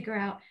able to figure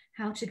out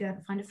how to go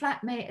find a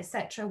flatmate,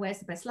 etc. Where's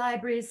the best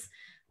libraries?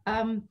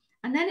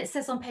 And then it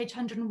says on page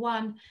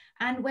 101,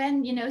 and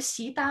when,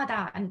 Xi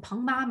Dada and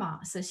Peng Mama,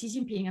 so Xi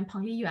Jinping and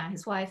Peng Liyuan,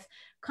 his wife,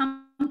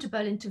 come to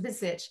Berlin to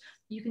visit,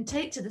 you can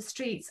take to the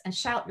streets and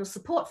shout your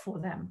support for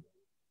them.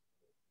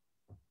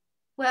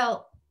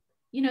 Well,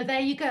 there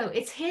you go.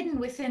 It's hidden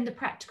within the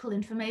practical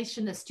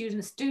information that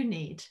students do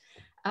need,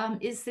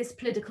 is this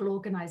political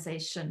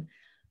organization.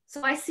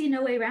 So I see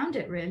no way around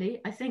it,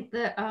 really. I think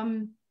that,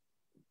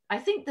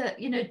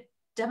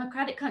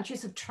 democratic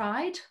countries have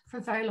tried for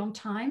a very long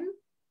time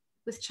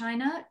with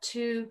China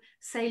to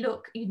say,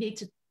 look, you need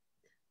to,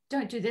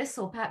 don't do this,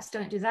 or perhaps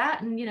don't do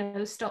that,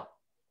 and, stop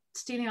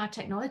stealing our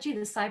technology,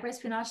 the cyber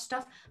espionage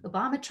stuff.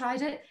 Obama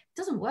tried it, it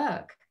doesn't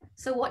work.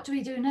 So what do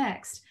we do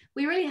next?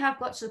 We really have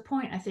got to the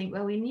point, I think,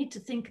 where we need to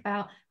think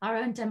about our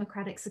own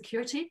democratic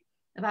security,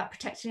 about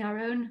protecting our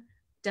own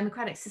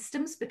democratic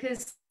systems,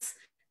 because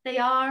they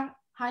are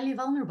highly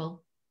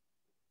vulnerable.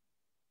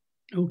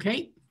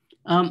 Okay.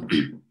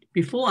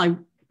 Before I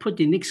put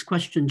the next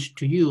question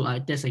to you,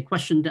 there's a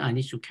question that I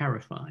need to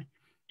clarify.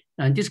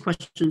 And these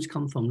questions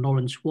come from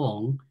Lawrence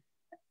Wong,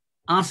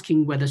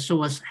 asking whether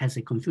SOAS has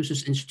a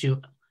Confucius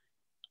Institute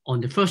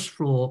on the first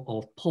floor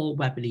of Paul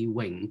Webley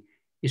Wing.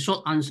 The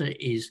short answer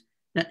is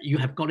that you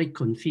have got it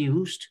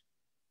confused.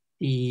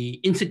 The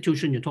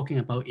institution you're talking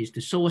about is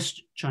the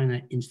SOAS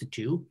China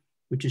Institute,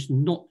 which is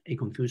not a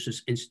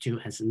Confucius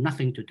Institute, has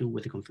nothing to do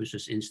with the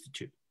Confucius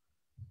Institute.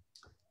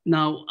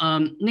 Now,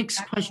 next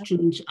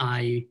questions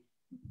I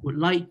would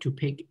like to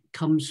pick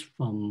comes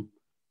from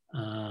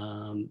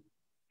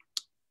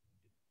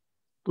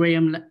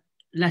Graham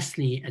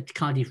Leslie at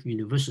Cardiff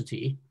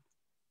University.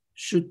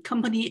 Should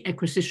company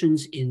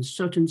acquisitions in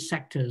certain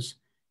sectors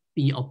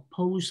be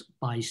opposed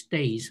by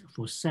states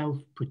for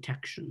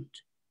self-protection?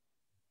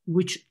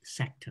 Which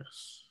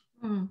sectors?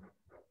 And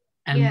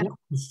what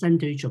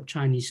percentage of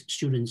Chinese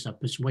students are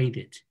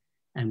persuaded?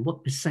 And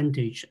what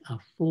percentage are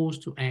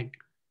forced to act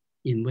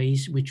in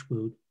ways which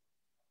will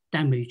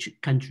damage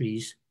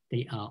countries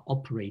they are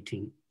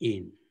operating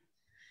in?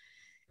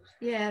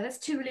 Yeah, that's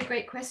two really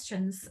great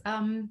questions.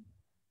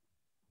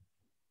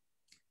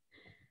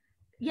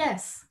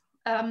 Yes,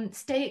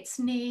 states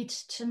need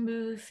to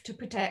move to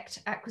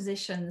protect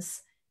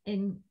acquisitions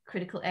in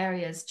critical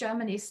areas.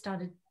 Germany has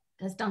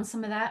done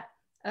some of that.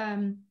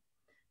 There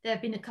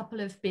have been a couple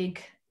of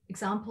big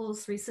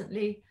examples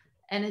recently,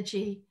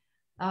 energy.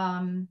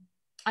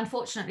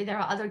 Unfortunately, there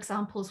are other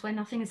examples where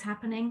nothing is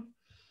happening.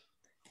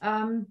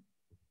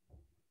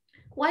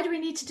 Why do we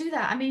need to do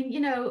that? I mean,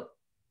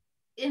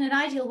 in an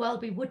ideal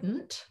world, we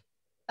wouldn't,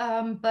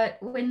 but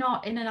we're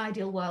not in an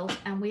ideal world,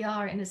 and we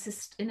are in a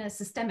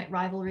systemic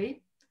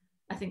rivalry.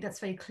 I think that's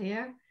very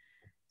clear.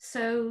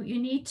 So you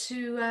need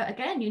to,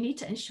 again, you need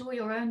to ensure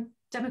your own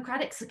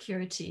democratic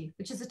security,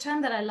 which is a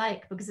term that I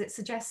like because it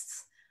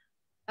suggests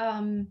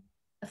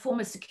a form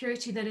of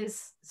security that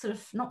is sort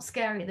of not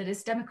scary, that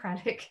is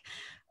democratic,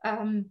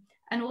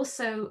 and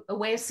also a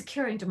way of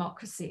securing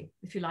democracy,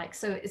 if you like.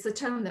 So it's a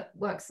term that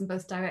works in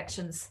both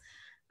directions.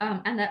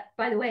 And that,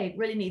 by the way,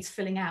 really needs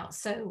filling out.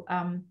 So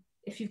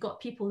if you've got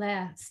people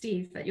there,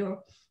 Steve,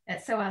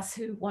 at SOAS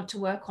who want to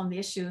work on the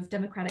issue of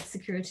democratic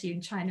security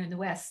in China and the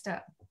West,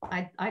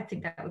 I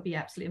think that would be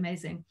absolutely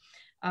amazing.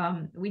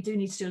 We do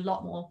need to do a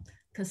lot more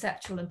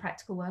conceptual and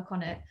practical work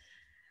on it.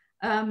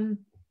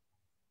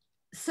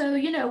 So,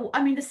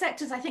 I mean, the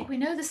sectors, I think we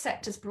know the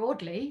sectors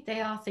broadly. They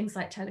are things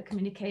like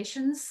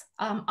telecommunications.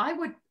 I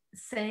would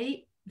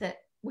say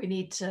that we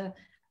need to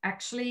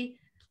actually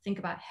think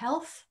about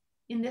health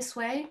in this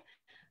way,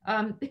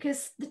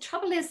 because the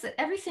trouble is that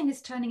everything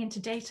is turning into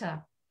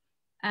data.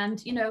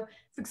 And,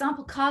 for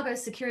example, cargo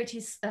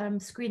security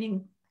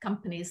screening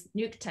companies,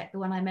 NukeTech, the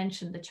one I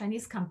mentioned, the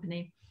Chinese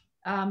company,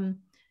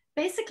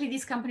 basically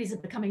these companies are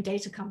becoming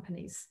data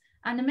companies.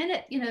 And the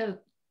minute,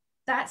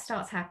 that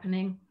starts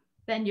happening,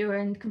 then you're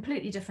in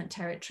completely different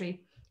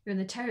territory. You're in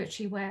the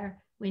territory where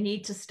we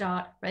need to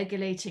start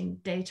regulating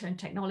data and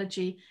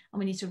technology, and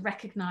we need to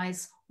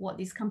recognize what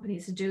these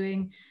companies are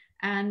doing.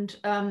 And,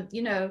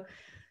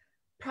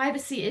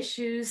 privacy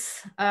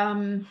issues,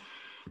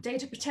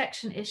 data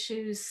protection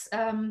issues,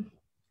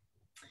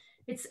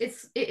 it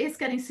is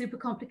getting super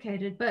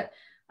complicated. But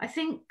I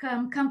think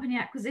company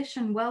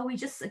acquisition, well, we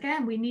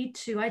need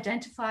to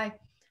identify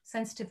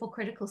sensitive or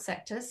critical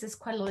sectors. There's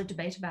quite a lot of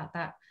debate about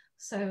that.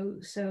 So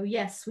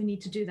yes, we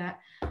need to do that.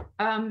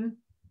 The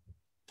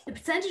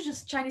percentage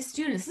of Chinese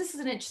students, this is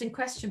an interesting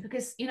question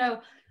because,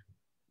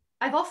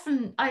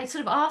 I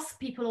sort of ask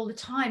people all the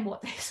time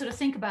what they sort of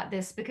think about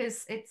this,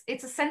 because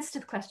it's a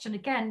sensitive question.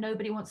 Again,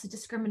 nobody wants to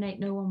discriminate.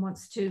 No one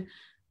wants to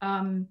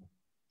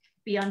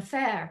be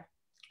unfair.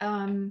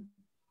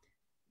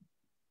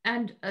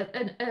 And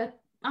an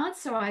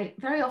answer I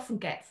very often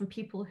get from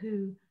people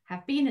who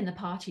have been in the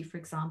party, for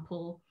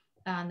example,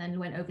 and then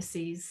went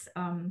overseas.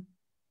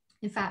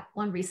 In fact,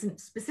 one recent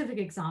specific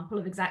example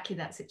of exactly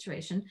that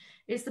situation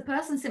is the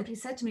person simply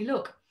said to me,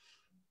 look,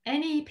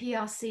 any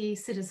PRC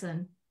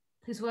citizen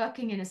who's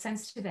working in a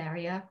sensitive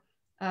area,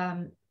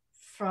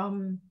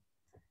 from,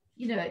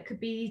 you know, it could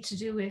be to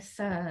do with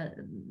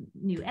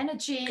new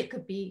energy, it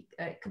could be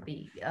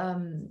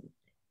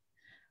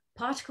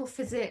particle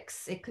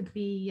physics, it could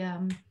be,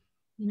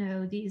 you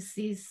know,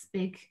 these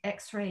big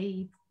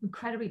X-ray,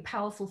 incredibly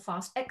powerful,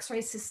 fast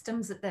X-ray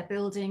systems that they're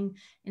building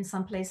in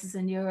some places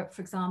in Europe,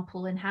 for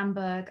example, in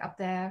Hamburg up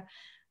there.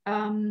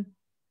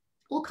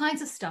 All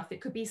kinds of stuff. It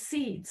could be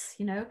seeds,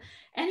 you know.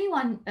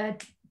 Anyone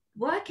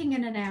working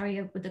in an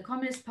area with the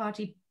Communist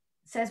Party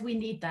says we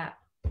need that,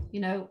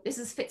 you know,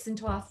 this fits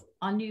into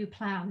our new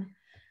plan,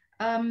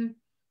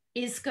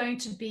 is going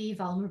to be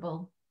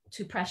vulnerable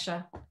to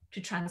pressure to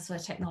transfer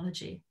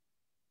technology.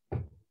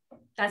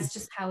 That's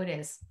just how it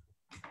is.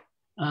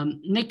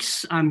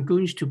 Next, I'm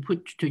going to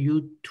put to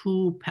you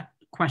two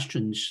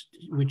questions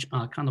which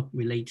are kind of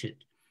related.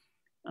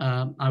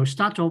 I will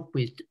start off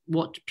with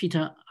what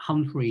Peter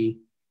Humphrey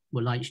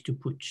would like to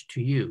put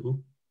to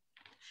you.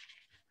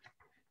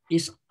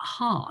 It's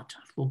hard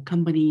for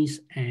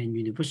companies and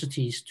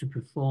universities to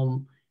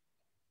perform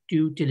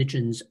due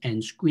diligence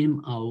and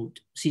screen out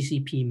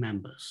CCP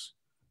members,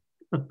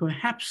 but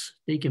perhaps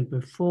they can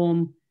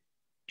perform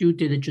due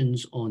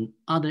diligence on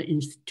other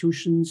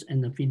institutions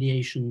and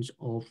affiliations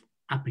of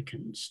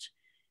applicants.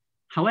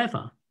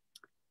 However,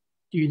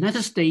 the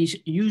United States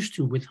used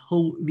to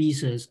withhold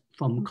visas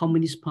from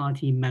Communist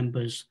Party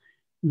members,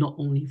 not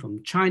only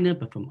from China,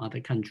 but from other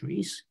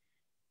countries.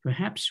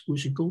 Perhaps we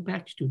should go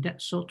back to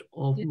that sort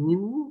of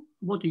rule.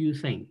 What do you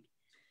think?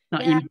 Now,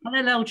 in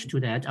parallel to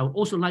that, I would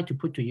also like to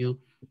put to you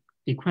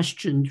the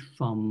question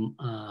from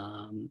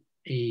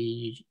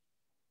a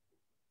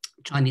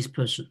Chinese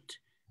person,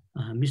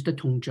 Mr.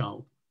 Tong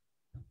Zhao.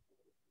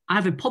 I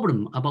have a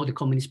problem about the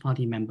Communist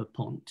Party member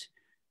point.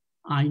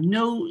 I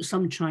know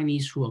some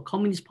Chinese who are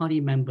Communist Party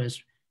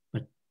members,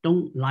 but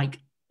don't like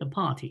the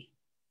party.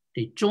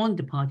 They joined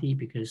the party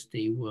because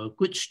they were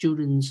good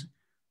students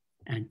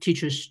and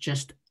teachers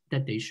suggested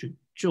that they should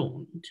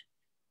join.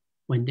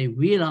 When they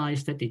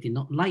realized that they did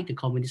not like the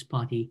Communist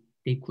Party,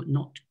 they could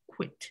not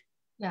quit.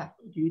 Yeah.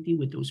 Do you deal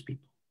with those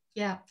people?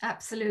 Yeah,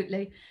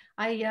 absolutely.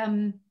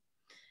 Mr.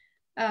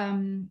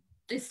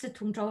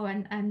 Tong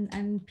Zhou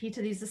and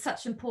Peter, these are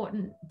such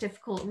important,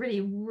 difficult,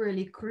 really,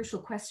 really crucial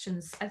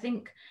questions. I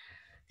think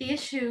the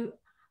issue,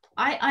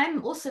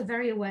 I'm also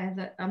very aware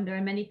that there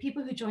are many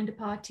people who joined a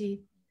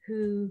party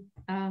who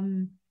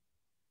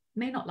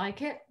may not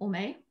like it, or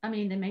may, I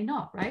mean, they may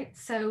not, right?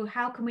 So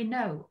how can we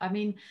know? I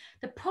mean,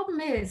 the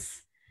problem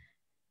is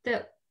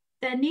that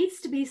there needs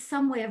to be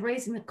some way of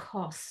raising the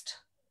cost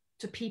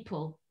to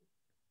people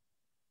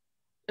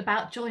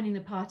about joining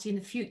the party in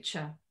the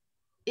future,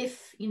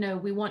 if, you know,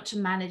 we want to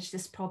manage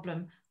this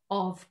problem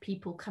of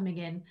people coming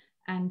in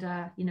and,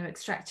 you know,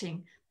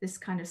 extracting this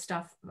kind of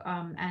stuff,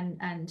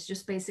 and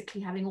just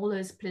basically having all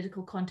those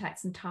political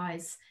contacts and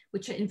ties,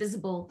 which are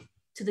invisible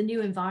to the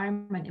new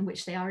environment in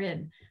which they are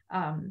in,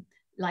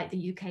 like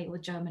the UK or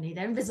Germany.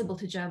 They're invisible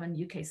to German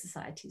UK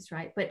societies,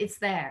 right? But it's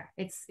there,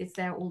 it's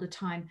there all the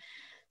time.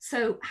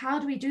 So how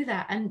do we do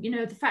that? And, you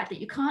know, the fact that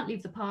you can't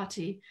leave the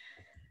party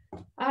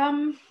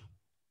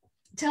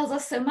tells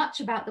us so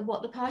much about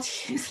what the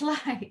party is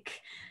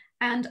like.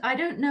 And I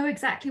don't know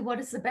exactly what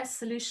is the best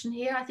solution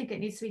here. I think it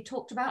needs to be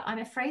talked about. I'm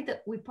afraid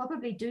that we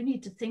probably do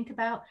need to think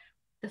about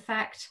the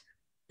fact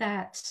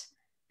that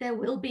there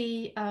will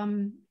be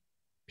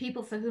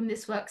people for whom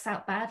this works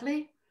out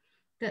badly,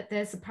 that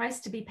there's a price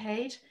to be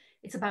paid.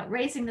 It's about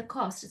raising the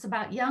cost. It's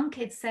about young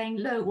kids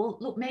saying, well,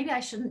 look, maybe I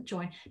shouldn't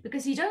join,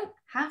 because you don't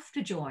have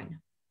to join.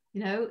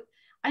 You know,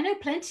 I know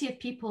plenty of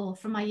people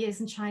from my years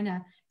in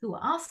China who were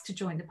asked to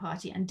join the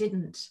party and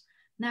didn't.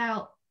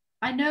 Now,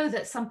 I know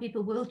that some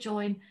people will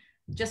join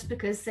just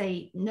because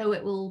they know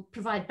it will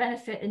provide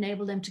benefit,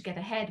 enable them to get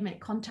ahead,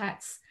 make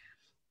contacts.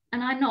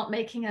 And I'm not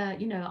making a,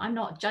 you know, I'm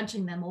not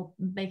judging them or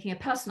making a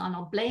personal, I'm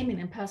not blaming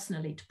them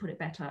personally, to put it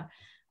better.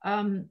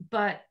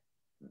 But,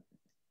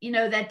 you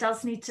know, there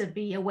does need to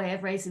be a way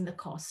of raising the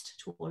cost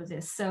to all of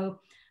this. So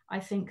I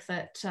think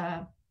that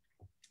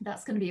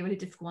that's going to be a really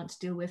difficult one to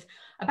deal with.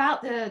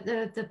 About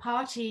the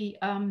party,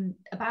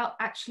 about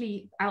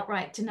actually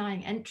outright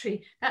denying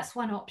entry, that's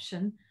one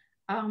option.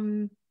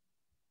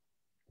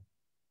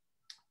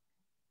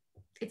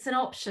 It's an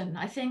option.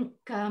 I think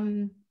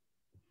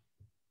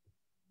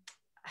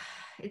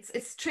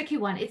it's a tricky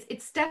one.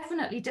 It's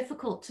definitely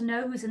difficult to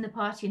know who's in the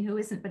party and who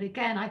isn't. But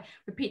again, I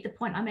repeat the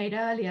point I made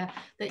earlier,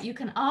 that you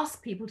can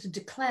ask people to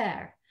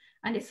declare.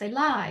 And if they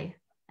lie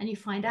and you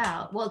find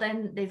out, well,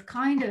 then they've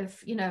kind of,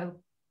 you know,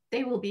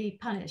 they will be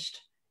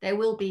punished. There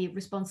will be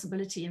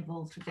responsibility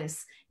involved with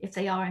this if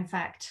they are, in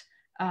fact,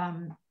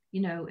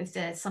 you know, if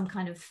there's some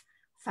kind of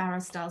FARA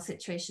style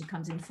situation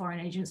comes in, Foreign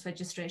Agents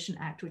Registration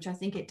Act, which I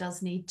think it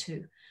does need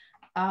to.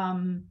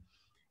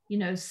 You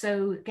know,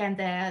 so again,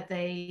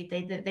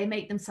 they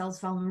make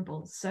themselves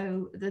vulnerable.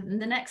 So the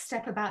next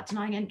step about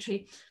denying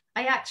entry,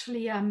 I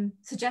actually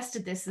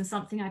suggested this in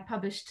something I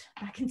published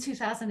back in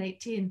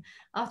 2018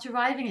 after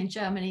arriving in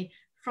Germany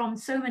from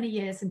so many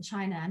years in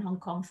China and Hong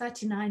Kong,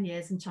 39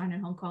 years in China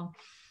and Hong Kong,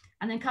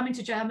 and then coming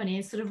to Germany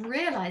and sort of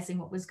realizing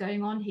what was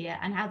going on here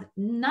and how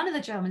none of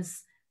the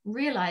Germans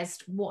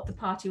realized what the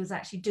party was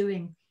actually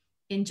doing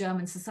in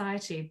German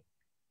society,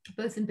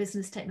 both in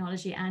business,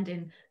 technology, and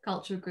in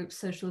cultural groups,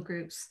 social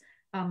groups,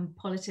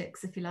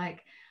 politics, if you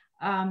like,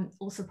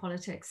 also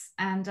politics.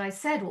 And I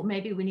said, well,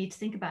 maybe we need to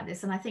think about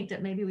this. And I think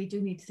that maybe we do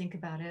need to think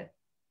about it.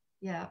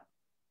 Yeah.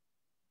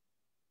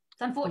 It's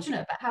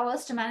unfortunate, but how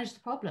else to manage the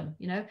problem?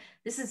 You know,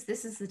 this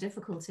is the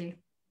difficulty.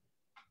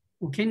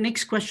 Okay,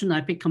 next question I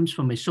think comes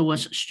from a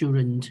SOAS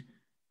student,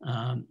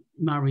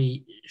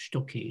 Mary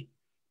Stokke.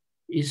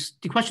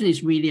 The question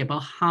is really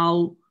about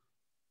how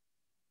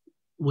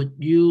would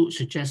you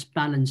suggest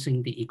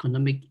balancing the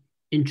economic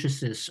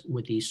interests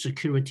with the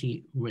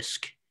security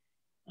risk?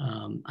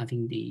 I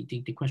think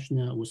the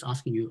questioner was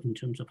asking you in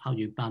terms of how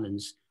you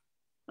balance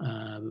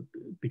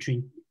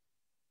between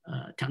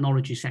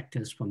technology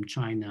sectors from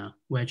China,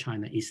 where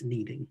China is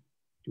leading.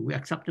 Do we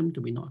accept them? Do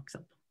we not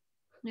accept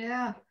them?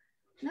 Yeah,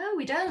 no,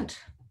 we don't.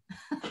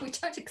 We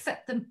don't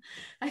accept them.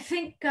 I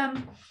think,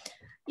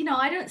 you know,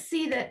 I don't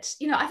see that,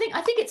 you know, I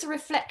think it's a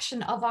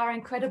reflection of our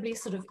incredibly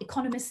sort of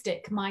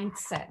economistic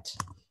mindset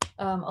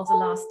of the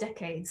last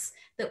decades,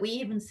 that we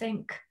even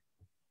think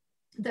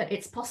that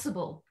it's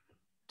possible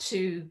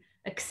to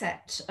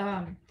accept,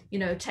 you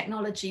know,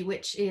 technology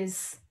which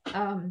is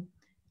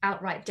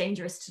outright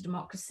dangerous to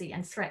democracy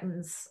and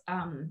threatens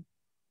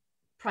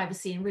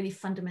privacy in really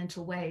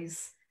fundamental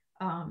ways.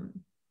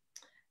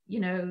 You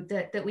know,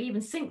 that we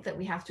even think that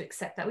we have to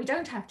accept that. We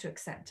don't have to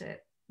accept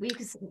it. We,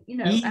 you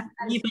know,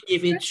 even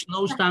if it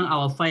slows down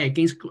our fight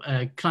against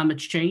climate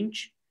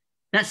change,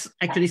 that's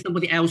actually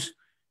somebody else.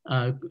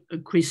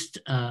 Chris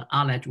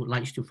Arlett would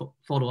like to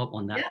follow up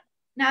on that. Yeah.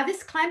 Now,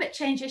 this climate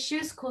change issue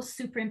is, of course,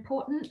 super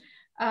important.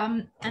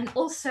 And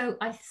also,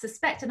 I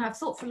suspect, and I've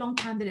thought for a long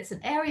time, that it's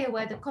an area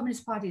where the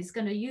Communist Party is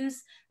going to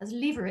use as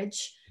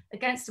leverage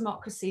against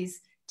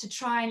democracies to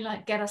try and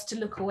like get us to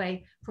look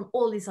away from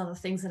all these other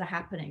things that are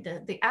happening,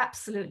 the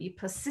absolutely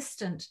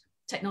persistent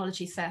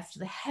technology theft,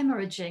 the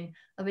hemorrhaging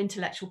of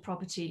intellectual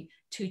property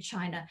to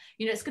China.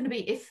 You know, it's going to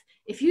be,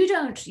 if you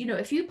don't, you know,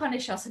 if you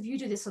punish us, if you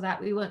do this or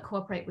that, we won't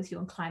cooperate with you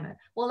on climate.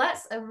 Well,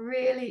 that's a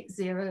really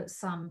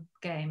zero-sum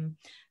game.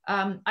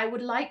 I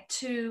would like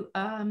to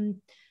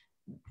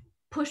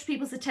push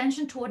people's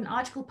attention toward an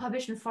article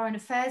published in Foreign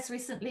Affairs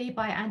recently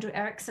by Andrew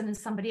Erickson and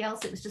somebody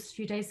else. It was just a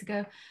few days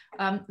ago.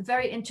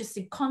 Very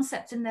interesting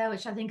concept in there,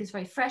 which I think is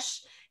very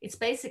fresh. It's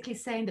basically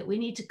saying that we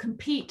need to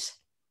compete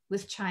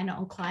with China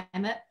on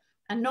climate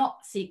and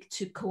not seek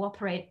to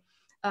cooperate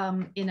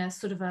in a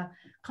sort of a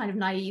kind of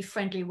naive,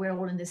 friendly, we're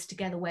all in this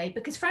together way.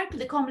 Because frankly,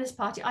 the Communist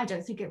Party, I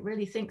don't think it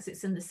really thinks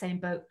it's in the same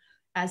boat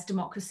as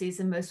democracies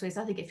in most ways.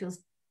 I think it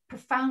feels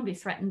profoundly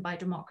threatened by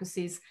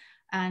democracies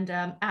and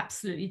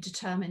absolutely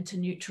determined to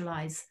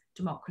neutralize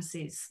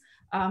democracies.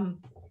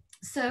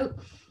 So,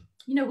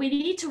 you know, we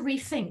need to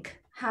rethink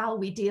how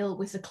we deal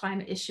with the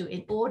climate issue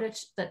in order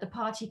that the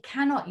party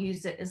cannot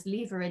use it as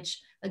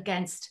leverage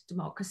against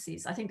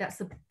democracies. I think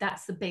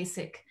that's the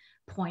basic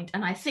point.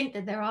 And I think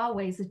that there are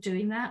ways of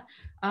doing that.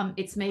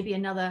 It's maybe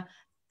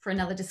for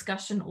another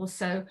discussion or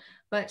so,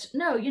 but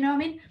no, you know, I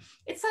mean,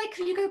 it's like,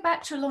 you go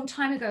back to a long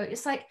time ago,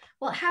 it's like,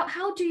 well,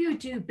 how do you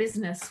do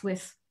business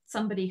with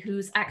somebody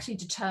who's actually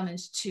determined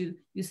to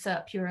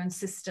usurp your own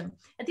system?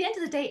 At the end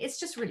of the day, it's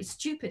just really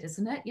stupid,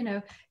 isn't it? You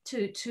know,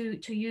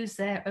 to use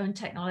their own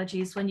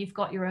technologies when you've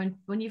got your own,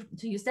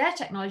 to use their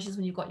technologies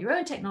when you've got your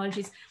own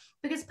technologies,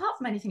 because apart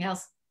from anything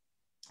else,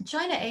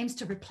 China aims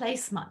to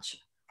replace much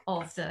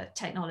of the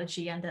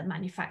technology and the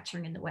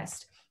manufacturing in the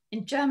West.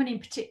 In Germany in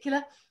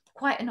particular,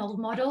 quite an old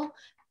model,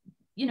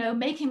 you know,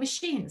 making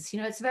machines, you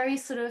know, it's very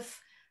sort of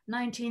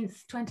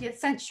 19th, 20th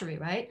century,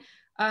 right?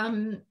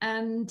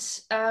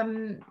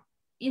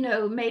 You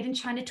know, made in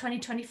China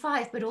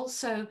 2025, but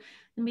also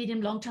the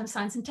medium long-term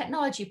science and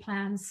technology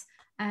plans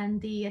and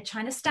the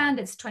China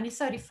Standards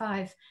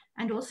 2035,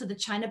 and also the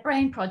China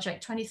Brain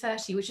Project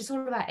 2030, which is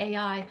all about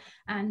AI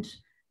and,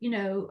 you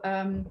know,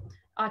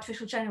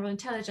 artificial general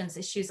intelligence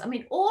issues. I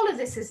mean, all of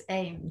this is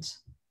aimed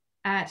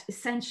at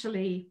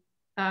essentially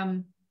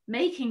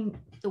making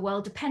the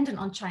world dependent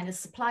on China's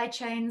supply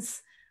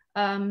chains,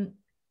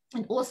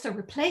 and also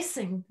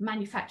replacing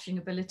manufacturing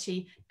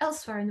ability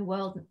elsewhere in the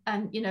world.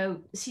 And, you know,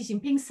 Xi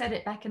Jinping said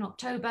it back in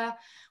October,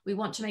 we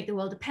want to make the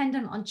world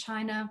dependent on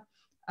China.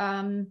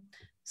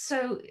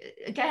 So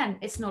again,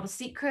 it's not a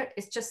secret.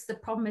 It's just the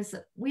problem is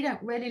that we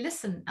don't really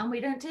listen and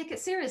we don't take it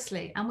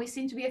seriously and we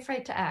seem to be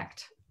afraid to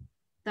act.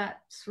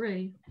 That's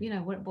really, you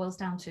know, what it boils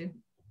down to.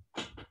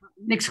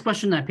 Next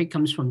question I pick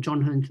comes from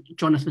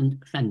Jonathan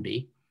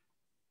Fenby.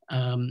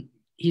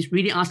 He's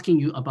really asking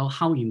you about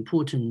how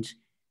important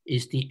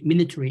is the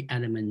military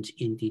element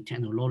in the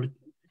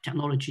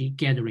technology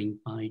gathering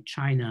by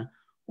China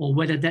or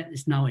whether that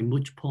is now a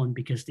moot point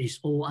because it's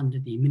all under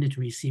the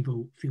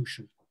military-civil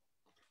fusion?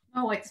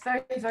 Oh, it's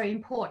very, very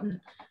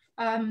important.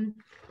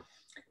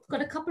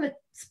 Got a couple of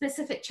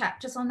specific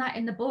chapters on that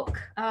in the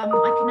book. I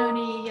can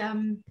only,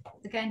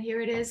 again, here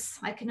it is.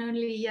 I can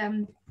only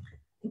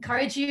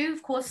encourage you,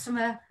 of course,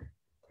 from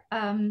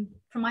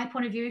my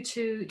point of view,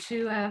 to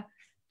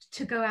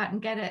go out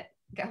and get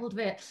hold of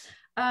it.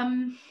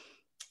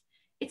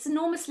 It's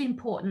enormously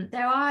important.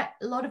 There are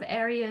a lot of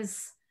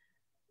areas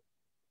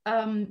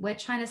where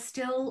China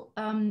still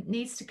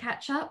needs to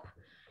catch up.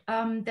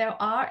 There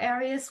are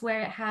areas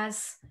where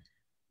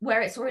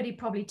it's already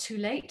probably too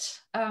late.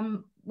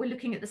 We're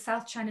looking at the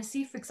South China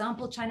Sea, for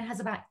example. China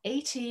has about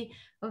 80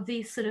 of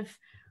these sort of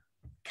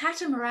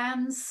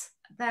catamarans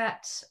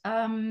that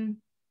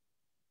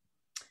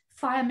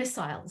fire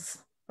missiles,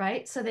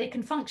 right? So they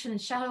can function in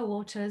shallow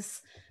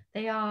waters.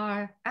 They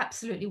are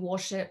absolutely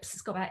warships.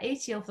 It's got about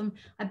 80 of them.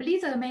 I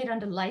believe they're made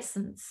under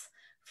license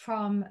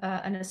from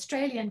an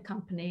Australian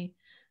company.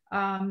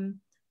 And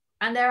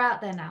they're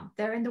out there now.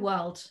 They're in the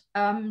world.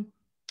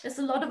 There's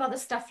a lot of other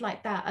stuff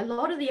like that. A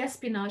lot of the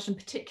espionage in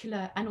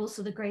particular, and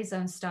also the gray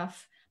zone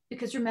stuff,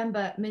 because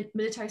remember,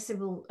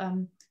 military-civil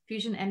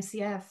fusion,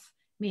 MCF,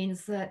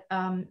 means that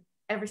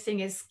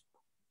everything is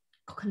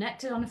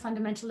connected on a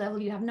fundamental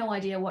level. You have no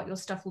idea what your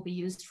stuff will be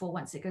used for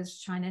once it goes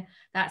to China.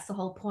 That's the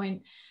whole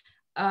point.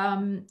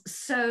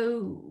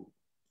 So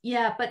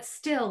yeah, but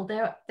still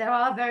there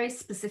are very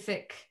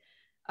specific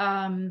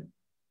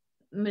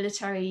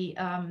military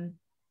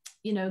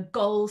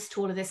goals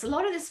to all of this. A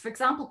lot of this, for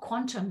example,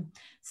 quantum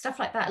stuff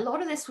like that, a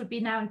lot of this would be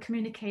now in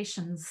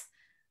communications.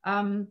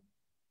 The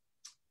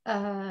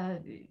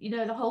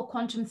whole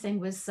quantum thing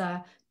was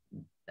a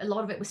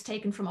lot of it was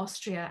taken from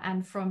Austria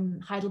and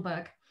from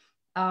Heidelberg,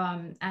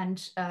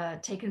 and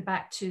taken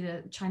back to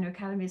the China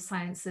Academy of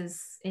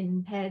Sciences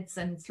in heads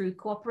and through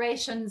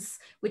cooperations,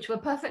 which were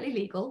perfectly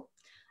legal.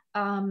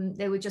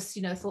 They were just,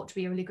 thought to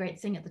be a really great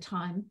thing at the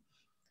time.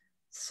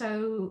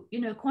 So,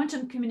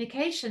 quantum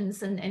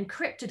communications and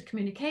encrypted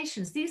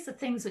communications, these are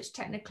things which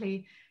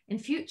technically in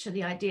future,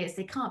 the idea is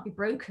they can't be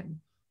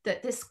broken,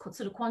 that this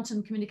sort of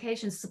quantum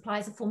communications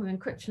supplies a form of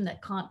encryption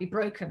that can't be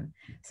broken.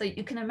 So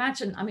you can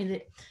imagine, I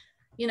mean,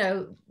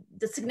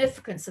 the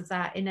significance of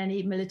that in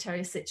any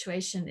military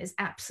situation is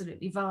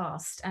absolutely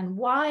vast, and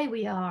why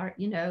we are,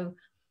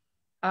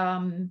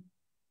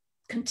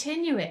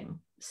 continuing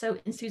so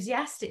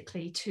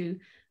enthusiastically to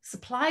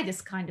supply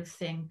this kind of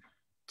thing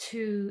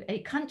to a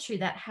country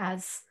that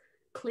has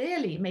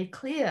clearly made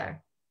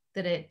clear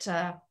that it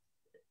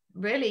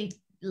really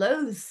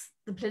loathes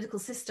the political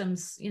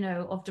systems,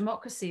 of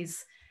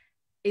democracies,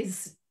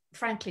 is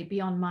frankly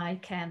beyond my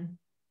ken.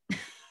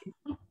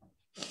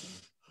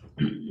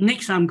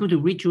 Next, I'm going to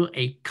read you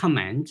a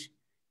comment,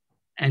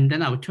 and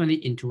then I'll turn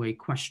it into a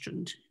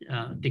question.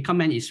 The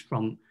comment is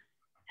from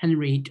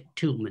Henry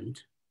Tillman.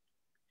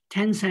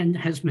 Tencent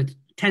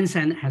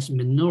has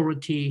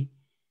minority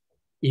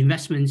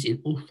investments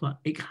in over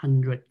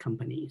 800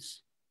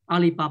 companies,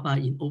 Alibaba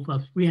in over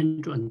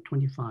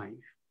 325.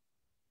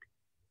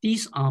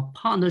 These are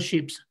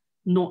partnerships,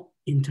 not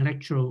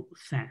intellectual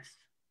theft.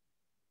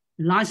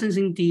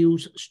 Licensing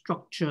deals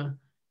structure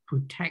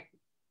protect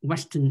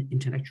Western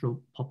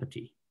intellectual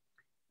property.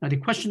 Now, the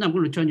question I'm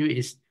going to turn to you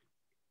is,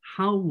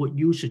 how would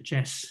you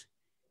suggest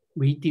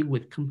we deal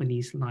with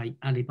companies like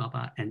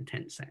Alibaba and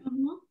Tencent?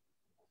 Mm-hmm.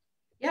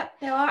 Yeah,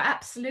 there are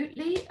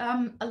absolutely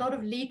a lot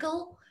of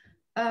legal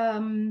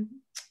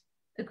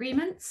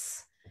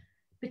agreements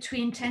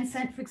between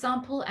Tencent, for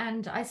example,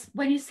 and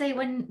when you say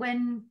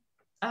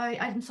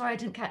I'm sorry, I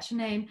didn't catch your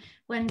name.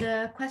 When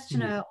the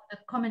questioner, the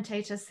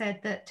commentator said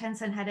that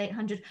Tencent had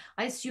 800,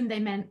 I assume they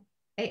meant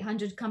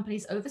 800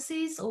 companies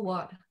overseas or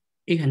what?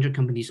 800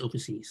 companies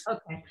overseas.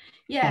 Okay,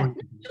 yeah,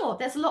 sure.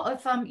 There's a lot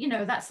of,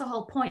 that's the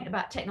whole point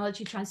about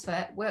technology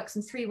transfer. It works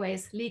in three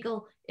ways: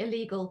 legal,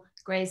 illegal,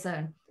 gray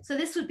zone. So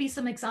this would be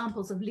some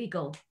examples of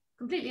legal,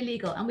 completely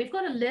legal. And we've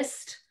got a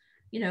list,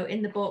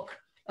 in the book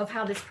of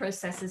how this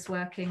process is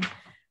working.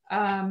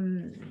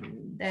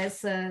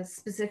 There's a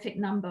specific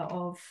number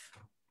of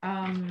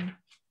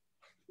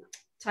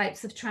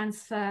types of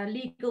transfer: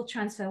 legal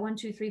transfer, 1,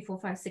 2, 3, 4,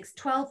 5, 6,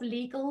 12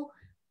 legal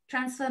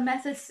transfer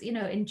methods,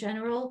 in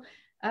general,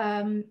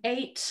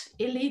 8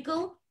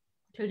 illegal,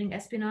 including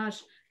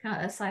espionage,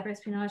 cyber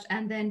espionage,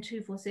 and then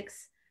 2, 4,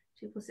 6,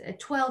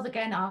 12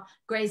 again are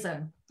gray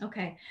zone.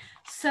 Okay,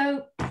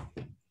 so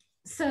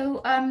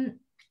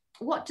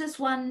what does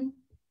one,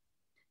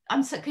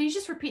 can you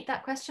just repeat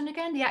that question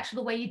again? The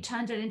actual way you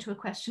turned it into a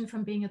question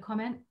from being a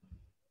comment?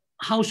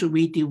 How should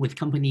we deal with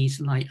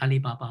companies like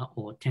Alibaba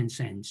or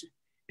Tencent?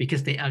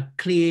 Because they are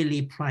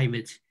clearly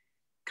private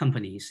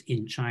companies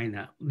in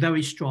China,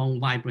 very strong,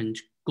 vibrant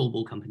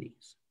global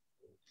companies.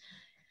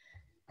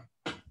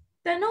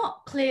 They're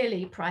not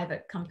clearly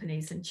private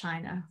companies in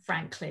China,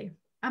 frankly.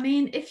 I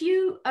mean, if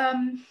you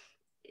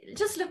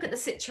just look at the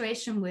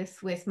situation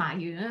with Ma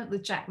Yun,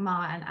 with Jack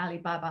Ma and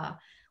Alibaba,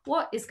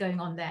 what is going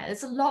on there?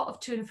 There's a lot of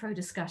to and fro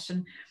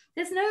discussion.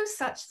 There's no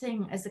such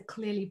thing as a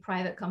clearly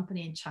private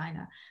company in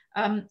China.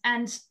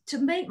 And to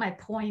make my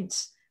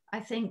point, I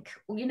think,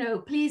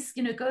 please,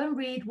 go and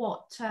read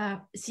what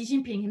Xi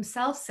Jinping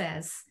himself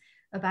says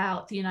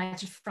about the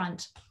United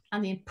Front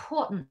and the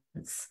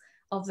importance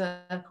of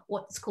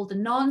what's called the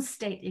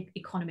non-state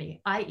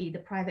economy, i.e. the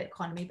private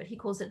economy, but he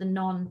calls it the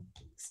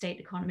non-state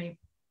economy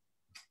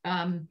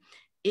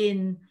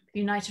in the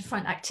United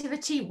Front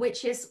activity,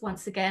 which is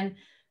once again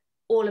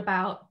all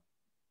about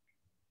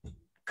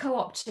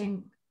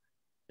co-opting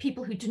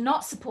people who do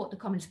not support the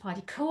Communist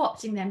Party,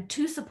 co-opting them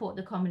to support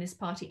the Communist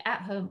Party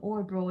at home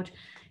or abroad.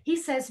 He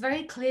says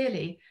very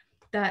clearly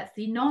that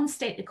the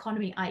non-state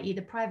economy, i.e.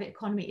 the private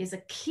economy, is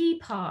a key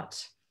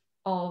part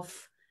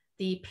of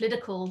the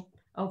political,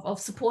 of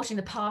supporting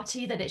the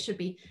party, that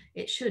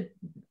it should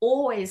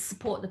always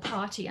support the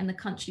party and the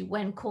country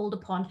when called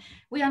upon.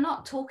 We are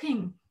not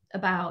talking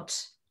about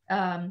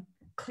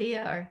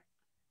clear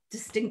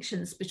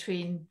distinctions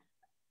between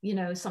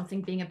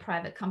something being a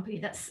private company.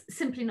 That's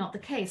simply not the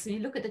case. When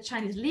you look at the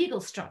Chinese legal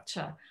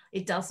structure,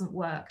 it doesn't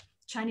work.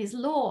 Chinese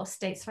law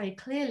states very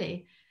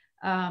clearly,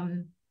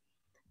 a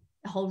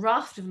whole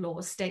raft of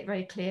laws state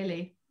very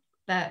clearly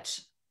that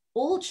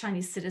all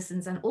Chinese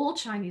citizens and all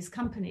Chinese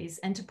companies,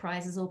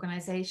 enterprises,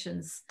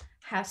 organizations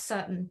have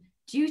certain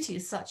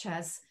duties, such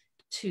as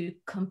to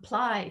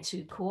comply,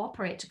 to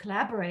cooperate, to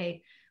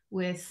collaborate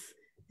with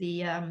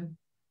the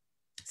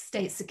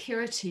state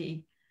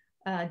security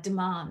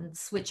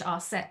demands, which are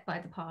set by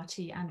the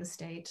party and the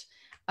state.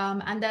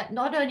 And that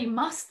not only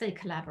must they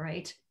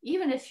collaborate,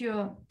 even if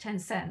you're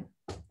Tencent,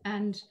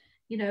 and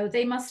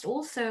they must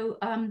also,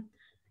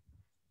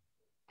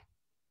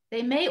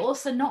 they may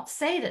also not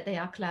say that they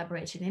are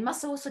collaborating. They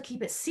must also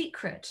keep it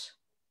secret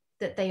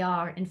that they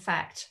are in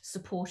fact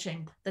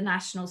supporting the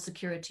national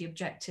security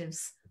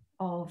objectives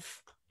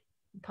of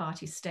the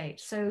party state.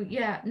 So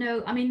yeah,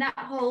 no, I mean, that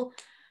whole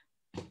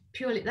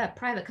that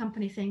private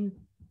company thing,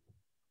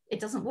 it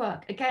doesn't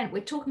work. Again,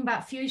 we're talking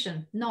about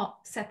fusion,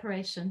 not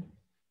separation.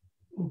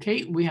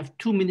 Okay, we have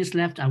 2 minutes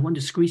left. I want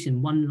to squeeze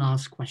in one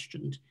last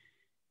question.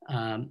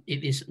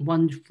 It is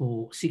one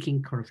for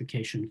seeking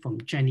clarification from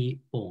Jenny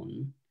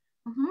Bourne.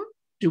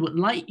 She would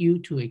like you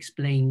to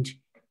explain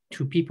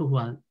to people who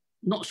are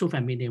not so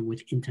familiar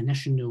with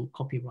international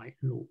copyright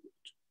law,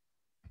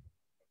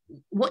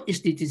 what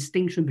is the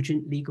distinction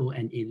between legal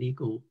and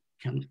illegal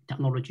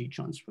technology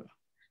transfer?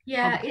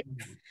 Yeah,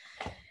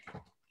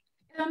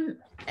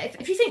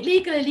 if you think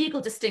legal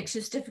illegal distinction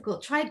is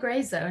difficult, try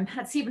gray zone.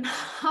 That's even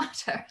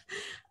harder.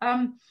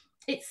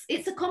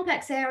 It's a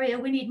complex area.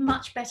 We need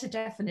much better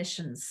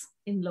definitions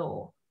in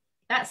law.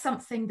 That's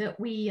something that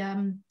we,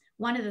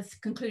 one of the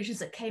conclusions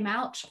that came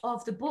out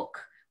of the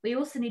book. We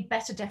also need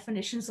better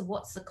definitions of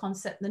what's the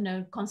concept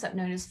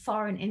known as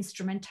foreign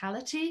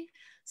instrumentality.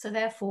 So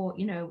therefore,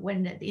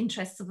 when the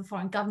interests of the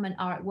foreign government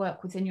are at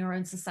work within your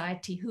own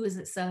society, who is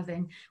it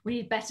serving? We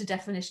need better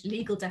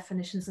legal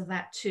definitions of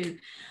that too.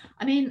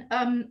 I mean,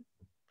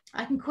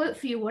 I can quote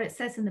for you what it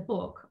says in the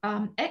book.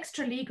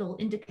 Extra legal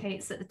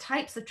indicates that the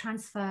types of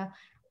transfer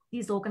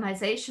these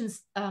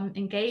organizations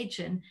engage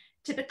in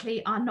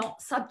typically are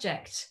not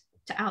subject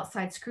to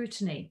outside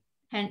scrutiny.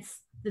 Hence,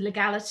 the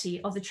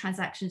legality of the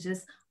transactions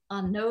is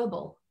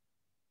unknowable.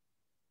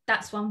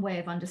 That's one way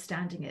of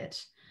understanding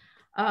it.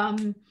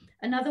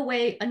 Another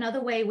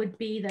way would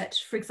be that,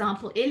 for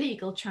example,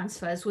 illegal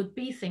transfers would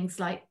be things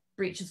like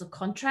breaches of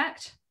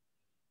contract,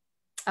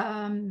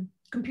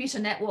 computer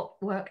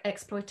network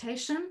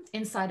exploitation,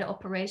 insider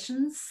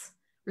operations,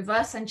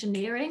 reverse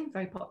engineering,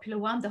 very popular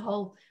one. The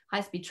whole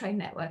high-speed train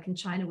network in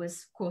China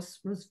was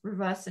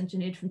reverse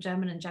engineered from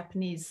German and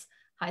Japanese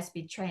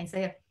high-speed trains.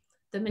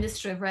 The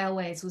Minister of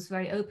Railways was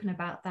very open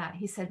about that.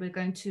 He said, we're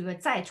going to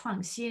再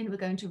创新, we're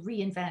going to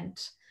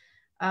reinvent.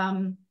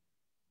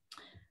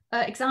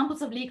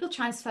 Examples of legal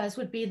transfers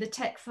would be the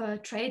tech for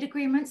trade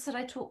agreements that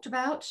I talked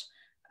about.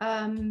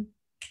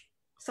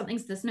 Something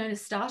that's known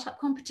as startup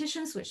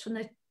competitions, which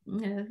when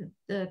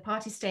the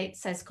party state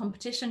says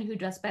competition, who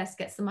does best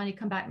gets the money,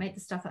 come back, make the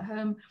stuff at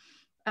home.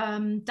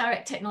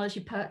 Direct technology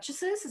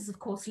purchases is of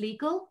course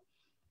legal.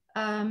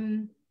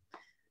 And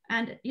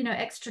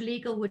extra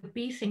legal would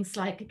be things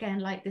like, again,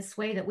 like this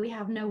way that we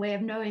have no way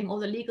of knowing, or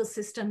the legal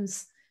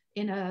systems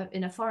in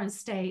a foreign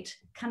state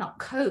cannot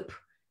cope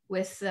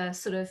with the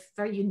sort of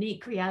very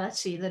unique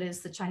reality that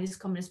is the Chinese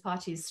Communist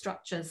Party's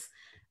structures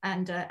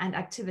and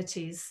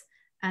activities.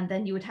 And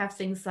then you would have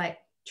things like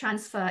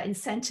transfer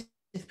incentive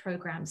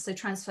programs. So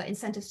transfer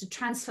incentives to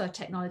transfer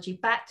technology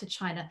back to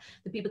China.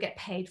 The people get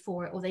paid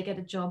for it, or they get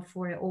a job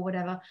for it, or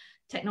whatever.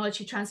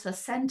 Technology transfer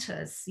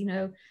centers,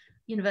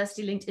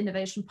 university-linked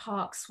innovation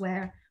parks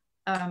where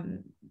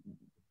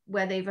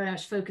they very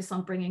much focus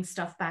on bringing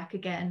stuff back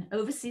again.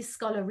 Overseas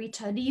scholar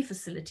returnee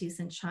facilities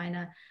in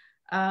China.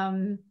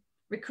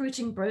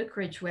 Recruiting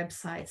brokerage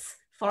websites,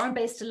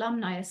 foreign-based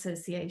alumni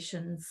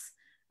associations,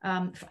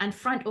 and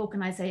front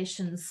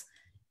organizations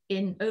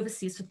in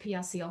overseas for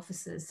PRC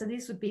offices. So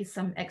these would be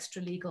some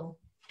extra legal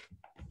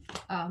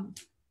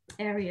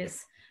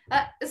areas.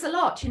 There's a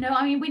lot,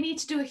 I mean, we need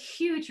to do a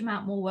huge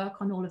amount more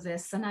work on all of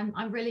this. And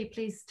I'm really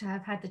pleased to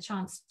have had the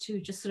chance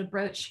to just sort of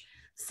broach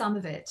some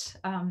of it,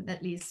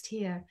 at least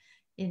here.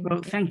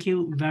 Well, thank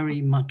you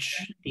very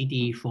much,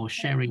 Didi, for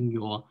sharing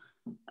your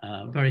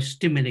very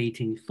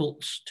stimulating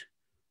thoughts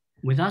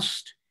with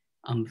us.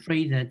 I'm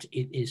afraid that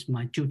it is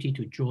my duty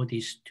to draw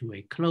this to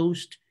a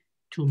close.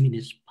 2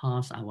 minutes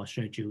past our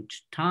scheduled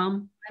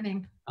time.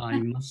 I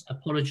must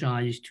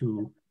apologize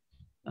to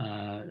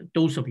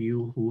those of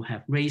you who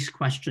have raised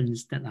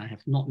questions that I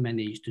have not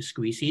managed to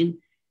squeeze in.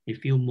 A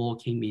few more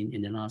came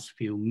in the last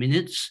few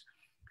minutes.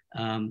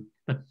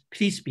 But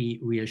please be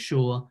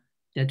reassured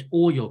that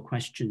all your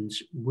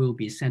questions will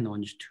be sent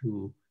on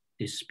to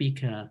the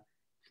speaker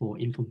for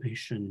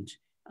information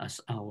as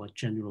our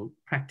general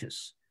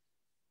practice.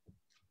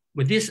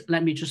 With this,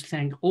 let me just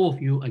thank all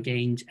of you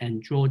again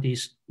and draw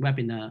this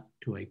webinar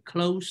to a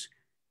close.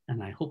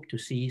 And I hope to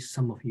see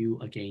some of you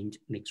again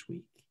next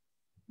week.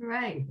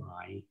 Right.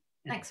 Bye.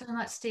 Thanks very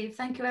much, Steve.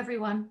 Thank you,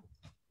 everyone.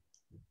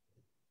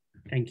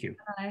 Thank you.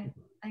 Bye.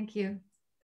 Thank you.